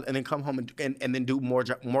jobs and then come home and then do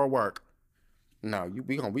more work. No,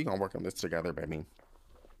 we gonna work on this together, baby.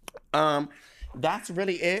 That's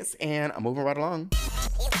really it, and I'm moving right along.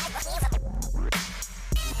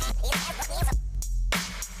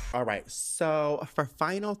 All right, so for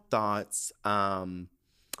final thoughts,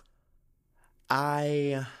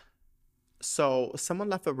 so someone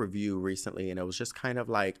left a review recently, and it was just kind of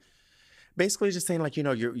like, basically just saying like, you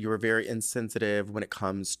know, you're very insensitive when it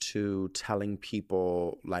comes to telling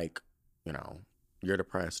people like, you know, you're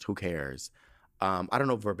depressed, who cares? I don't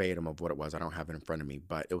know verbatim of what it was. I don't have it in front of me,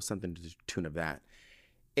 but it was something to the tune of that.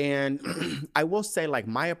 And I will say, like,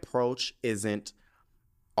 my approach isn't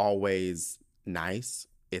always nice.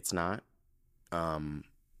 It's not. I'm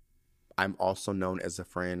also known as a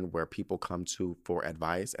friend where people come to for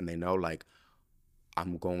advice and they know, like,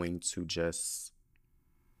 I'm going to just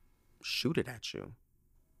shoot it at you.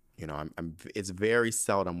 You know, it's very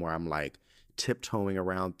seldom where I'm like tiptoeing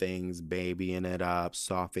around things, babying it up,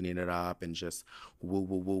 softening it up, and just woo,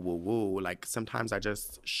 woo, woo, woo, woo. Like, sometimes I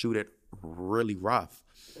just shoot it really rough.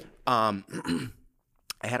 I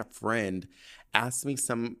had a friend ask me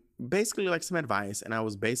some advice, and I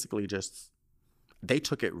was basically just, they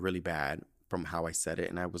took it really bad from how I said it,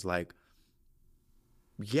 and I was like,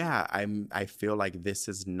 yeah, I feel like this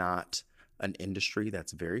is not an industry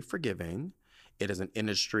that's very forgiving. It is an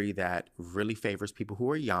industry that really favors people who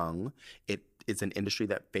are young. It is an industry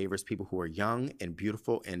that favors people who are young and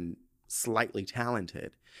beautiful and slightly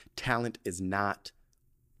talented. Talent is not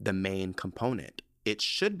the main component. It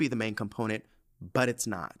should be the main component, but it's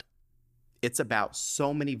not. It's about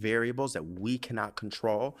so many variables that we cannot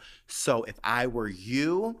control. So if I were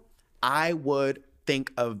you, I would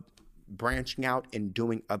think of branching out and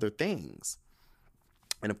doing other things.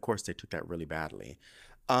 And of course, they took that really badly.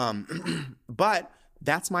 But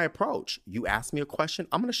that's my approach. You ask me a question,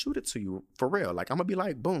 I'm going to shoot it to you for real. Like, I'm going to be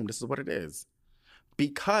like, boom, this is what it is.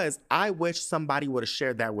 Because I wish somebody would have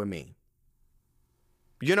shared that with me.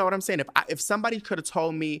 You know what I'm saying? If somebody could have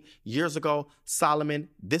told me years ago, Solomon,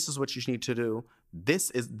 this is what you need to do.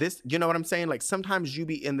 This, you know what I'm saying? Like, sometimes you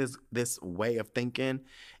be in this way of thinking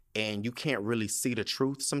and you can't really see the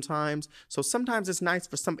truth sometimes. So sometimes it's nice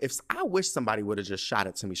for I wish somebody would have just shot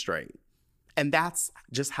it to me straight. And that's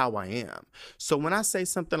just how I am. So when I say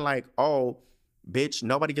something like, oh, bitch,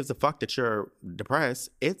 nobody gives a fuck that you're depressed,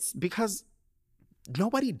 it's because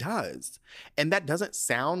nobody does. And that doesn't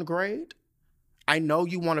sound great. I know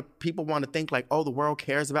people want to think like, oh, the world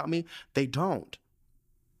cares about me. They don't.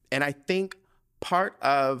 And I think part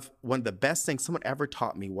of one of the best things someone ever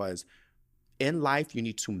taught me was, in life, you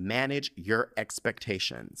need to manage your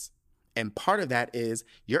expectations. And part of that is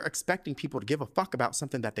you're expecting people to give a fuck about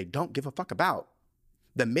something that they don't give a fuck about.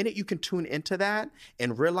 The minute you can tune into that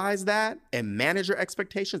and realize that and manage your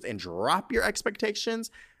expectations and drop your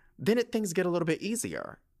expectations, then things get a little bit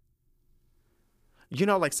easier. You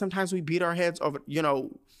know, like sometimes we beat our heads over, you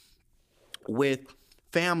know, with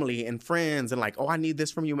family and friends and like, oh, I need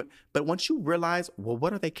this from you. But once you realize, well,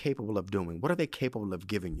 what are they capable of doing? What are they capable of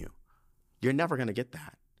giving you? You're never going to get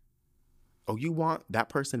that. Oh, you want that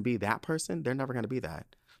person to be that person? They're never going to be that.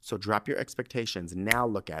 So drop your expectations. Now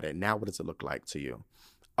look at it. Now what does it look like to you?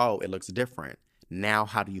 Oh, it looks different. Now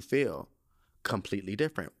how do you feel? Completely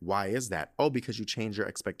different. Why is that? Oh, because you change your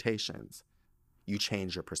expectations. You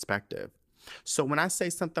change your perspective. So when I say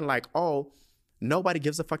something like, oh, nobody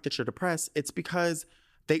gives a fuck that you're depressed, it's because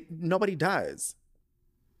nobody does.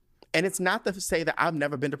 And it's not to say that I've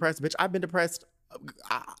never been depressed. Bitch, I've been depressed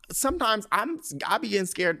sometimes I be getting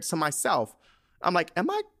scared to myself. I'm like, am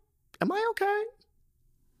I okay?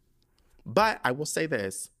 But I will say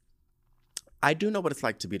this. I do know what it's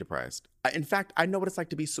like to be depressed. In fact, I know what it's like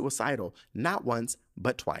to be suicidal, not once,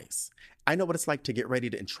 but twice. I know what it's like to get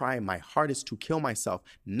ready to and try my hardest to kill myself,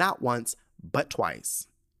 not once, but twice.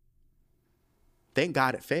 Thank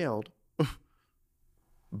God it failed.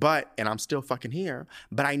 And I'm still fucking here.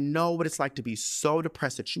 But I know what it's like to be so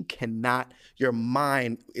depressed that you cannot, your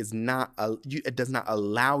mind is not, it does not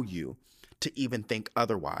allow you to even think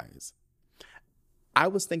otherwise. I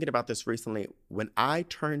was thinking about this recently. When I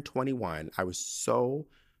turned 21, I was so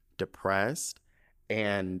depressed.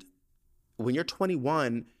 And when you're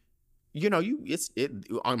 21, you know, it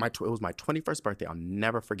was my 21st birthday. I'll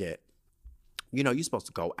never forget. You know, you're supposed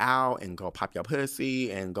to go out and go pop your pussy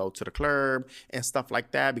and go to the club and stuff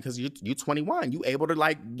like that because you 21. You able to,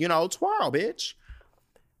 like, you know, twirl, bitch.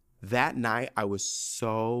 That night, I was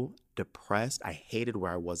so depressed. I hated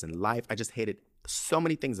where I was in life. I just hated so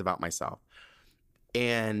many things about myself.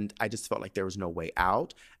 And I just felt like there was no way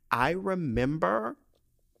out. I remember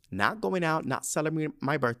not going out, not celebrating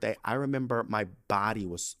my birthday. I remember my body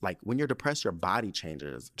was like, when you're depressed, your body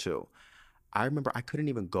changes too. I remember I couldn't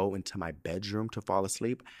even go into my bedroom to fall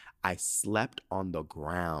asleep. I slept on the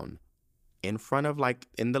ground in front of, like,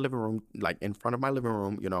 in the living room, like in front of my living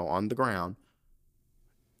room, you know, on the ground.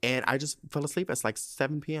 And I just fell asleep at like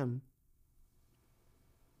 7 p.m.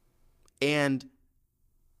 And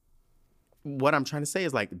what I'm trying to say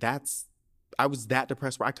is, like, I was that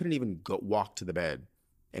depressed where I couldn't even walk to the bed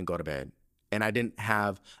and go to bed. And I didn't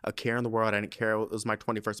have a care in the world. I didn't care. It was my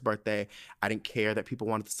 21st birthday. I didn't care that people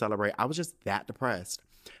wanted to celebrate. I was just that depressed.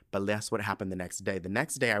 But that's what happened the next day. The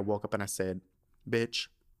next day I woke up and I said, bitch,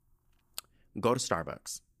 go to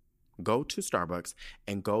Starbucks. Go to Starbucks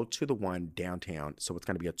and go to the one downtown. So it's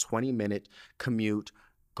going to be a 20-minute commute.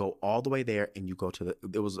 Go all the way there and you go to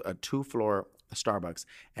there was a 2-floor Starbucks,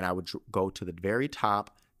 and I would go to the very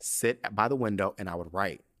top, sit by the window, and I would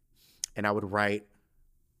write. And I would write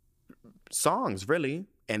songs, really.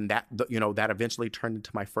 And that, you know, that eventually turned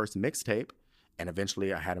into my first mixtape. And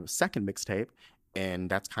eventually I had a second mixtape. And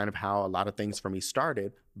that's kind of how a lot of things for me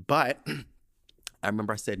started. But I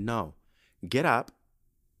remember I said, no, get up.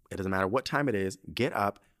 It doesn't matter what time it is. Get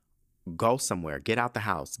up, go somewhere, get out the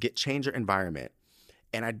house, change your environment.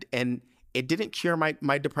 And it didn't cure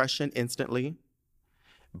my depression instantly,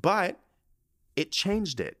 but it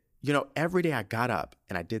changed it. You know, every day I got up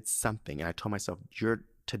and I did something, and I told myself,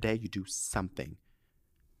 today you do something.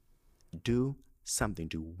 Do something.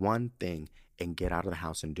 Do one thing and get out of the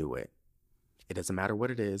house and do it. It doesn't matter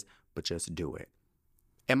what it is, but just do it.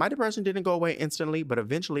 And my depression didn't go away instantly, but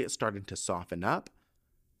eventually it started to soften up.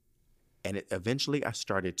 And eventually I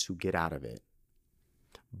started to get out of it.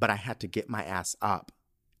 But I had to get my ass up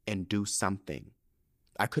and do something.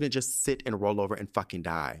 I couldn't just sit and roll over and fucking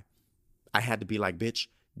die. I had to be like, bitch,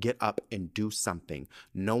 get up and do something.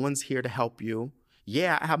 No one's here to help you.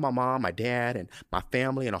 Yeah, I have my mom, my dad, and my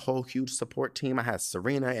family, and a whole huge support team. I had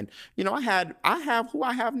Serena, and, you know, I have who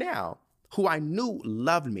I have now, who I knew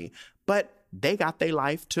loved me. But they got their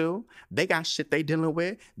life too. They got shit they dealing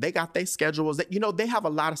with. They got their schedules. You know, they have a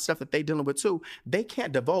lot of stuff that they dealing with too. They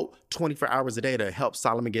can't devote 24 hours a day to help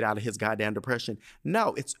Solomon get out of his goddamn depression.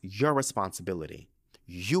 No, it's your responsibility.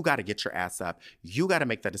 You got to get your ass up. You got to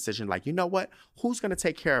make that decision. Like, you know what? Who's going to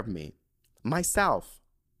take care of me? Myself.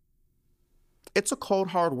 It's a cold,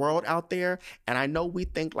 hard world out there. And I know we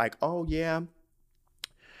think like, oh yeah,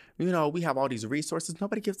 you know, we have all these resources.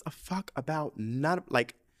 Nobody gives a fuck about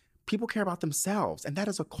people care about themselves. And that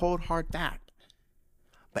is a cold, hard fact.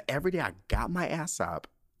 But every day I got my ass up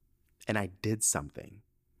and I did something.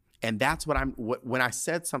 And that's when I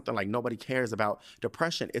said something like nobody cares about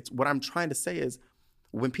depression, it's what I'm trying to say is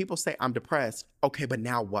when people say I'm depressed, okay, but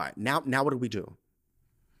now what? Now what do we do?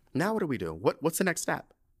 Now what do we do? What's the next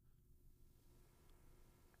step?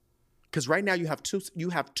 Because right now you have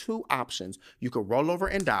two options. You could roll over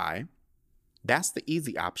and die. That's the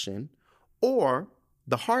easy option. Or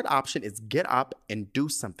the hard option is get up and do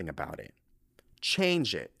something about it.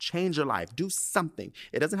 Change it. Change your life. Do something.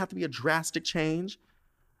 It doesn't have to be a drastic change,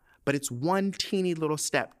 but it's one teeny little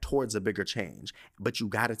step towards a bigger change. But you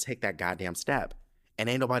got to take that goddamn step. And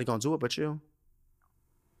ain't nobody going to do it but you.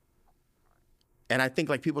 And I think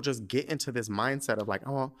like people just get into this mindset of like,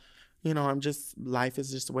 oh, you know, life is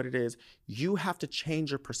just what it is. You have to change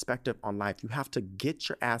your perspective on life. You have to get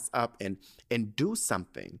your ass up and do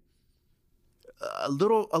something. A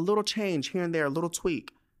little change here and there, a little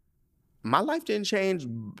tweak. My life didn't change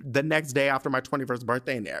the next day after my 21st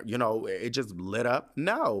birthday and, you know, it just lit up.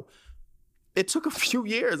 No, it took a few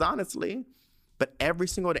years, honestly. But every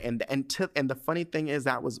single day, and the funny thing is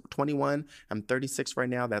that was 21. I'm 36 right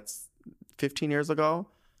now. That's 15 years ago.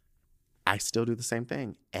 I still do the same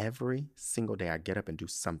thing. Every single day I get up and do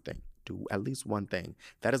something. Do at least one thing.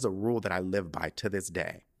 That is a rule that I live by to this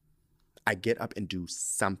day. I get up and do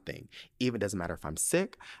something. Even doesn't matter if I'm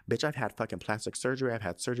sick. Bitch, I've had fucking plastic surgery. I've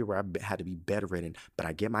had surgery where I've had to be bedridden. But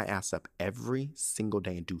I get my ass up every single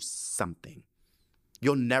day and do something.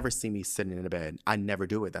 You'll never see me sitting in a bed. I never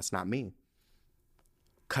do it. That's not me.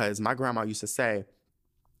 Because my grandma used to say,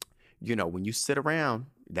 you know, when you sit around,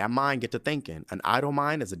 that mind get to thinking. An idle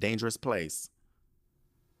mind is a dangerous place.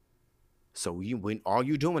 So when all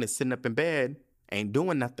you doing is sitting up in bed, ain't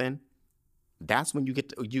doing nothing, that's when you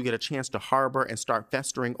get a chance to harbor and start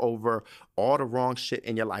festering over all the wrong shit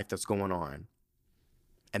in your life that's going on.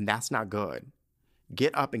 And that's not good.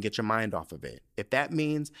 Get up and get your mind off of it. If that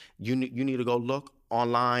means you need to go look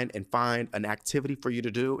online and find an activity for you to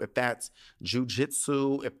do, if that's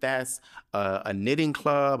jujitsu, if that's a knitting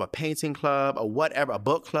club, a painting club, or whatever, a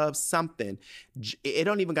book club, something, it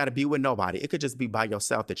don't even got to be with nobody. It could just be by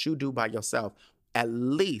yourself, that you do by yourself, at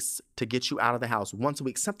least to get you out of the house once a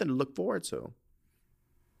week, something to look forward to.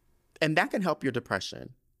 And that can help your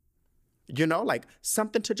depression. You know, like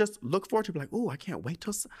something to just look forward to. Be like, ooh, I can't wait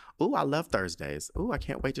till, ooh, I love Thursdays. Ooh, I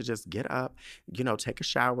can't wait to just get up, you know, take a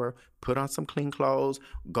shower, put on some clean clothes,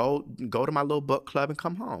 go to my little book club and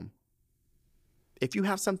come home. If you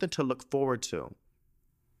have something to look forward to,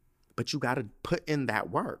 but you got to put in that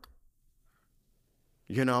work,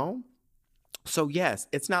 you know? So yes,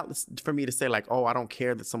 it's not for me to say like, oh, I don't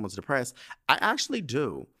care that someone's depressed. I actually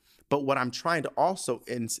do. But what I'm trying to also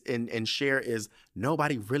share is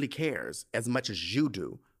nobody really cares as much as you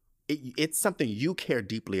do. It's something you care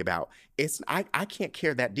deeply about. I can't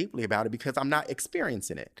care that deeply about it because I'm not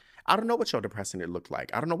experiencing it. I don't know what your depression it looked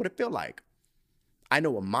like. I don't know what it feel like. I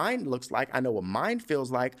know what mine looks like. I know what mine feels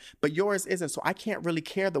like, but yours isn't. So I can't really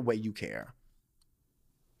care the way you care.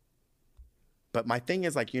 But my thing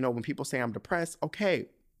is like, you know, when people say I'm depressed, okay,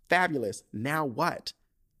 fabulous. Now what?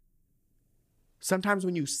 Sometimes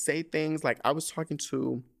when you say things like, I was talking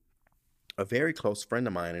to a very close friend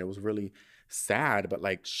of mine and it was really sad, but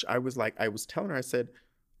like, I was telling her, I said,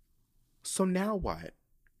 so now what?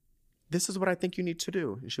 This is what I think you need to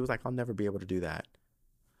do. And she was like, I'll never be able to do that.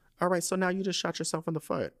 All right, so now you just shot yourself in the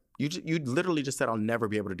foot. You literally just said, I'll never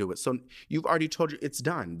be able to do it. So you've already told you it's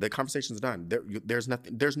done. The conversation's done. There's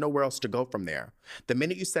nothing. There's nowhere else to go from there. The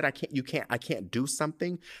minute you said, I can't do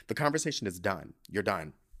something, the conversation is done. You're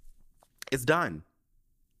done. It's done.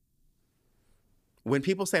 When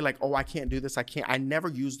people say like, oh, I can't do this, I never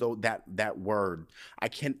use that word.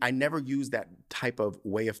 I never use that type of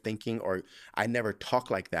way of thinking, or I never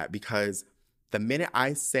talk like that, because the minute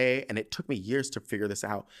I say, and it took me years to figure this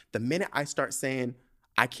out, the minute I start saying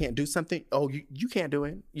I can't do something, oh, you can't do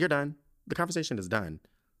it, you're done. The conversation is done.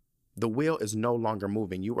 The wheel is no longer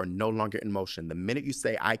moving. You are no longer in motion. The minute you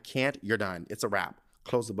say I can't, you're done. It's a wrap.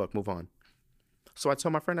 Close the book, move on. So I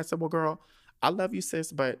told my friend, I said, well, girl, I love you,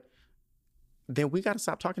 sis, but then we got to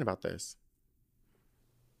stop talking about this.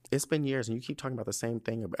 It's been years and you keep talking about the same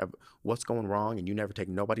thing of what's going wrong, and you never take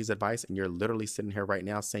nobody's advice, and you're literally sitting here right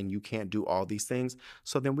now saying you can't do all these things.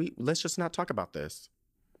 So then let's just not talk about this.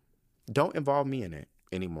 Don't involve me in it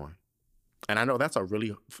anymore. And I know that's a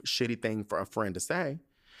really shitty thing for a friend to say,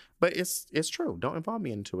 but it's true. Don't involve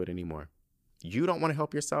me into it anymore. You don't want to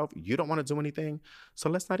help yourself. You don't want to do anything.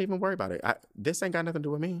 So let's not even worry about it. This ain't got nothing to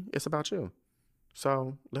do with me. It's about you.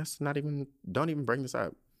 So don't even bring this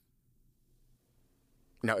up.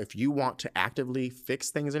 Now, if you want to actively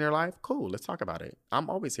fix things in your life, cool, let's talk about it.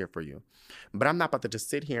 I'm always here for you. But I'm not about to just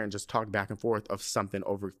sit here and just talk back and forth of something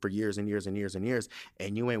over for years and years and years and years,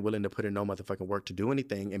 and you ain't willing to put in no motherfucking work to do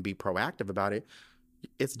anything and be proactive about it.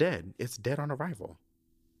 It's dead. It's dead on arrival.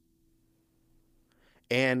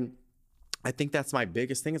 And I think that's my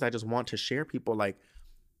biggest thing, is I just want to share people, like,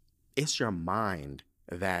 it's your mind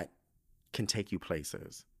that can take you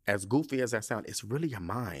places. As goofy as that sounds, it's really your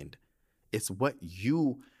mind. It's what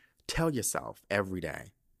you tell yourself every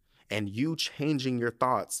day, and you changing your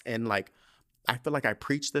thoughts. And like, I feel like I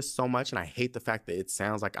preach this so much, and I hate the fact that it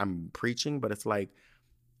sounds like I'm preaching, but it's like,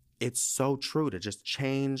 it's so true to just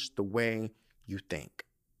change the way you think.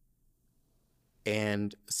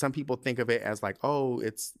 And some people think of it as like, oh,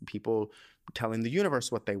 it's people telling the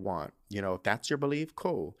universe what they want. You know, if that's your belief,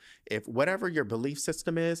 cool. If whatever your belief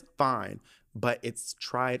system is, fine. But it's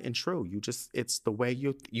tried and true. It's the way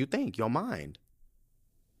you think, your mind.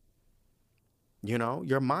 You know,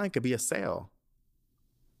 your mind could be a cell.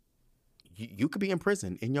 You could be in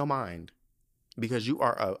prison in your mind, because you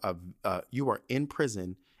are you are in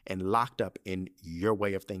prison and locked up in your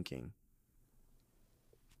way of thinking.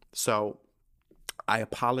 So I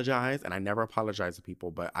apologize, and I never apologize to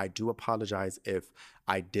people, but I do apologize if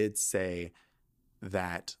I did say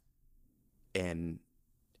that and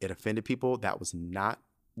it offended people. That was not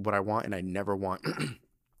what I want, and I never want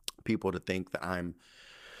people to think that I'm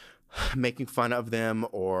making fun of them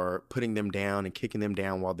or putting them down and kicking them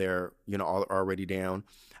down while they're, already down.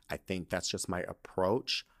 I think that's just my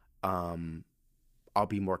approach. I'll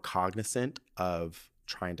be more cognizant of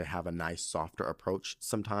trying to have a nice, softer approach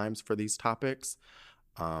sometimes for these topics.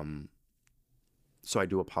 So I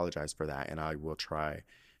do apologize for that, and I will try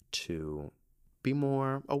to be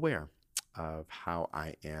more aware of how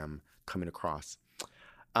I am coming across.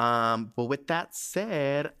 But with that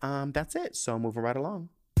said, that's it. So moving right along.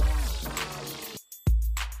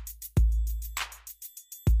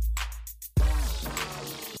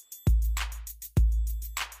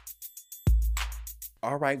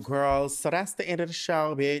 All right, girls. So that's the end of the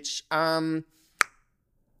show, bitch.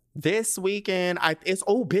 This weekend,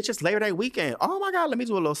 it's Labor Day weekend. Oh my God, let me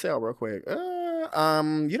do a little sale real quick.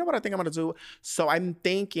 You know what I think I'm gonna do? So I'm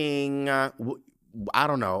thinking, I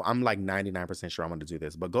don't know. I'm like 99% sure I'm gonna do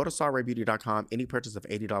this, but go to SaRayBeauty.com. Any purchase of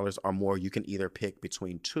 $80 or more, you can either pick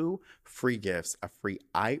between 2 free gifts: a free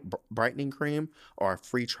eye brightening cream or a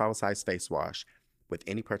free travel size face wash with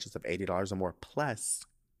any purchase of $80 or more, plus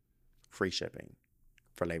free shipping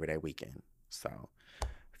for Labor Day weekend. So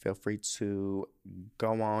feel free to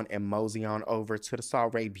go on and mosey on over to the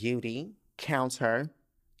SaRay Beauty counter,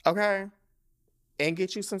 okay, and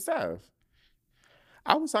get you some stuff.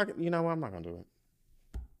 I was talking, you know what? I'm not going to do it.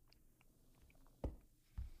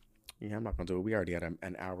 Yeah, I'm not going to do it. We already had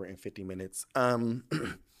an hour and 50 minutes.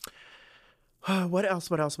 What else?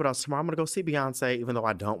 Tomorrow I'm going to go see Beyonce, even though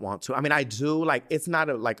I don't want to. I mean, I do. Like, it's not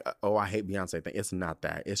I hate Beyonce thing. It's not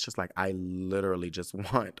that. It's just like, I literally just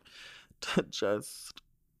want to just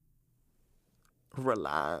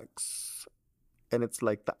relax. And it's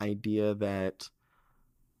like the idea that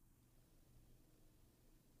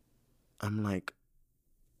I'm like,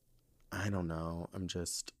 I don't know. I'm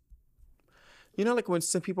just, like when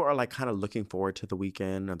some people are like kind of looking forward to the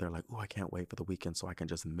weekend and they're like, oh, I can't wait for the weekend so I can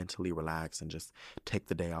just mentally relax and just take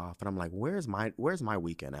the day off. And I'm like, where's my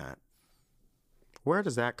weekend at? Where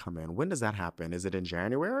does that come in? When does that happen? Is it in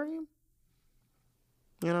January?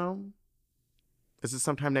 Is it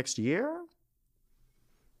sometime next year?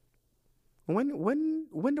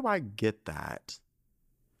 When do I get that?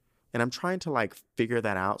 And I'm trying to like figure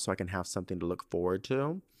that out so I can have something to look forward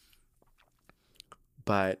to.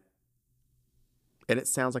 And it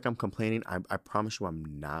sounds like I'm complaining. I promise you I'm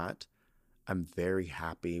not. I'm very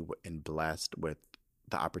happy and blessed with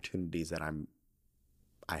the opportunities that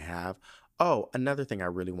I have. Oh, another thing I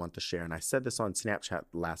really want to share, and I said this on Snapchat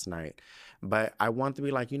last night, but I want to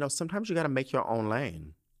be like, sometimes you got to make your own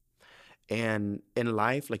lane. And in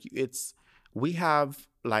life, like we have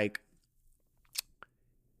like,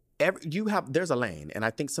 there's a lane. And I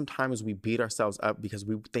think sometimes we beat ourselves up because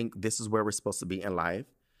we think this is where we're supposed to be in life.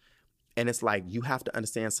 And it's like, you have to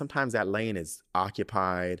understand sometimes that lane is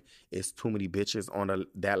occupied. It's too many bitches on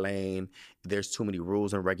that lane. There's too many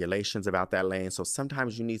rules and regulations about that lane. So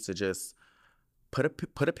sometimes you need to just put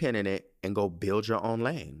a pin in it and go build your own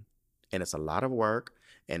lane. And it's a lot of work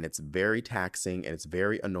and it's very taxing and it's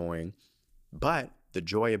very annoying. But the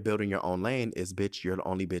joy of building your own lane is, bitch, you're the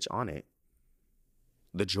only bitch on it.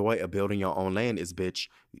 The joy of building your own lane is, bitch,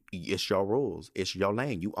 it's your rules. It's your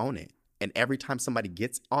lane. You own it. And every time somebody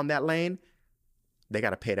gets on that lane, they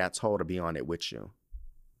got to pay that toll to be on it with you.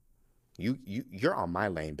 You're on my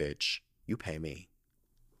lane, bitch. You pay me.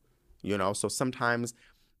 So sometimes,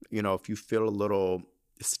 if you feel a little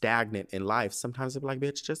stagnant in life, sometimes it'll be like,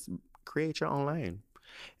 bitch, just create your own lane.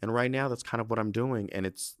 And right now, that's kind of what I'm doing. And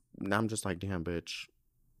I'm just like, damn, bitch,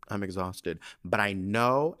 I'm exhausted. But I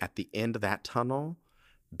know at the end of that tunnel,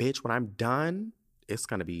 bitch, when I'm done, it's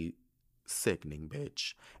going to be sickening,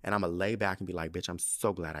 bitch. And I'm going to lay back and be like, bitch, I'm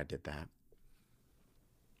so glad I did that.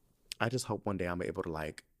 I just hope one day I'm able to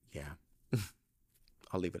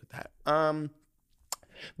I'll leave it at that.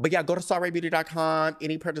 But yeah, go to SaRayBeauty.com.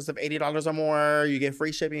 Any purchase of $80 or more, you get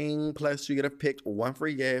free shipping. Plus, you get to pick one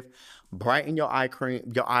free gift. Brighten your eye cream,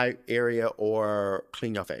 your eye area, or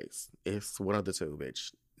clean your face. It's one of the two,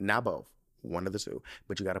 bitch. Not both. One of the two.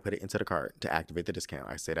 But you got to put it into the cart to activate the discount.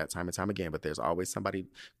 I say that time and time again, but there's always somebody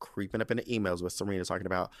creeping up in the emails with Serena talking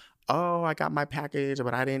about, oh, I got my package,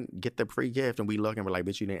 but I didn't get the free gift. And we look and we're like,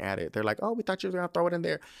 bitch, you didn't add it. They're like, oh, we thought you were going to throw it in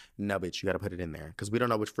there. No, bitch, you got to put it in there because we don't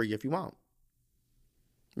know which free gift you want.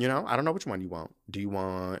 I don't know which one you want. Do you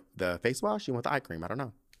want the face wash? You want the eye cream? I don't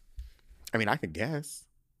know. I mean, I could guess,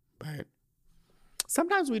 but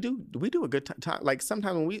Sometimes we do a good time. Like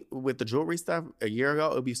sometimes when we with the jewelry stuff a year ago,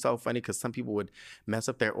 it would be so funny because some people would mess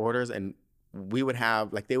up their orders and we would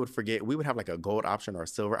have like they would forget. We would have like a gold option or a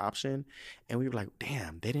silver option, and we were like,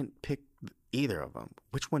 damn, they didn't pick either of them.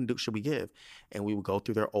 Which one should we give? And we would go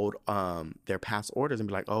through their old their past orders and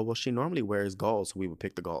be like, oh well, she normally wears gold, so we would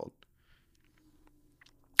pick the gold.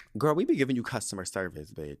 Girl, we be giving you customer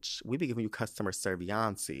service, bitch. We be giving you customer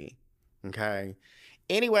serviancy. Okay.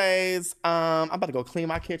 Anyways, I'm about to go clean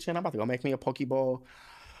my kitchen. I'm about to go make me a poke bowl.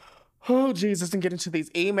 Oh, Jesus, and get into these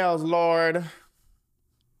emails, Lord.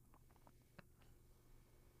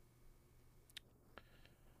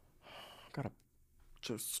 Gotta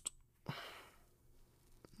just...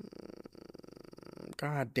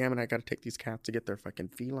 God damn it, I gotta take these cats to get their fucking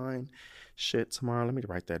feline shit tomorrow. Let me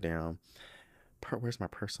write that down. Where's my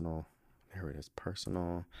personal? There it is.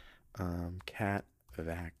 Personal cat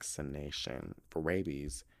vaccination for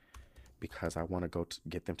rabies, because I want to go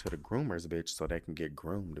get them to the groomers, bitch, so they can get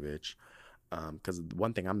groomed, bitch. Because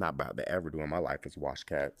one thing I'm not about to ever do in my life is wash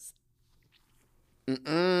cats.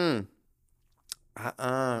 Ooh,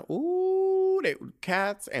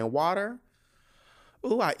 cats and water.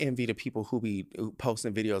 Ooh, I envy the people who be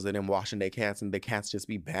posting videos of them washing their cats and the cats just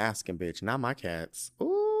be basking, bitch. Not my cats.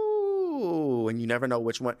 Ooh, and you never know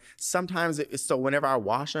which one. Sometimes so whenever I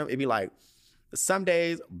wash them, it'd be like, some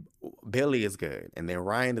days Billy is good, and then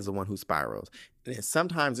Ryan is the one who spirals. And then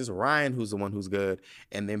sometimes it's Ryan who's the one who's good,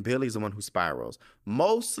 and then Billy's the one who spirals.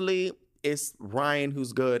 Mostly it's Ryan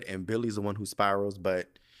who's good, and Billy's the one who spirals,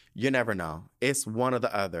 but you never know. It's one or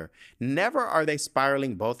the other. Never are they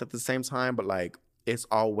spiraling both at the same time, but like it's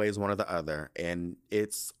always one or the other, and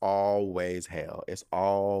it's always hell. It's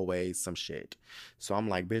always some shit. So I'm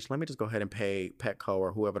like, bitch, let me just go ahead and pay Petco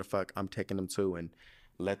or whoever the fuck I'm taking them to and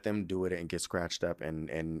let them do it and get scratched up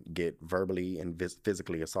and get verbally and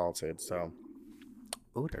physically assaulted. So,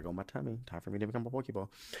 oh, there go my tummy. Time for me to become a Pokeball.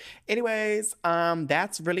 Anyways,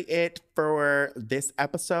 that's really it for this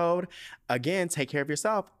episode. Again, take care of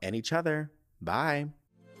yourself and each other. Bye.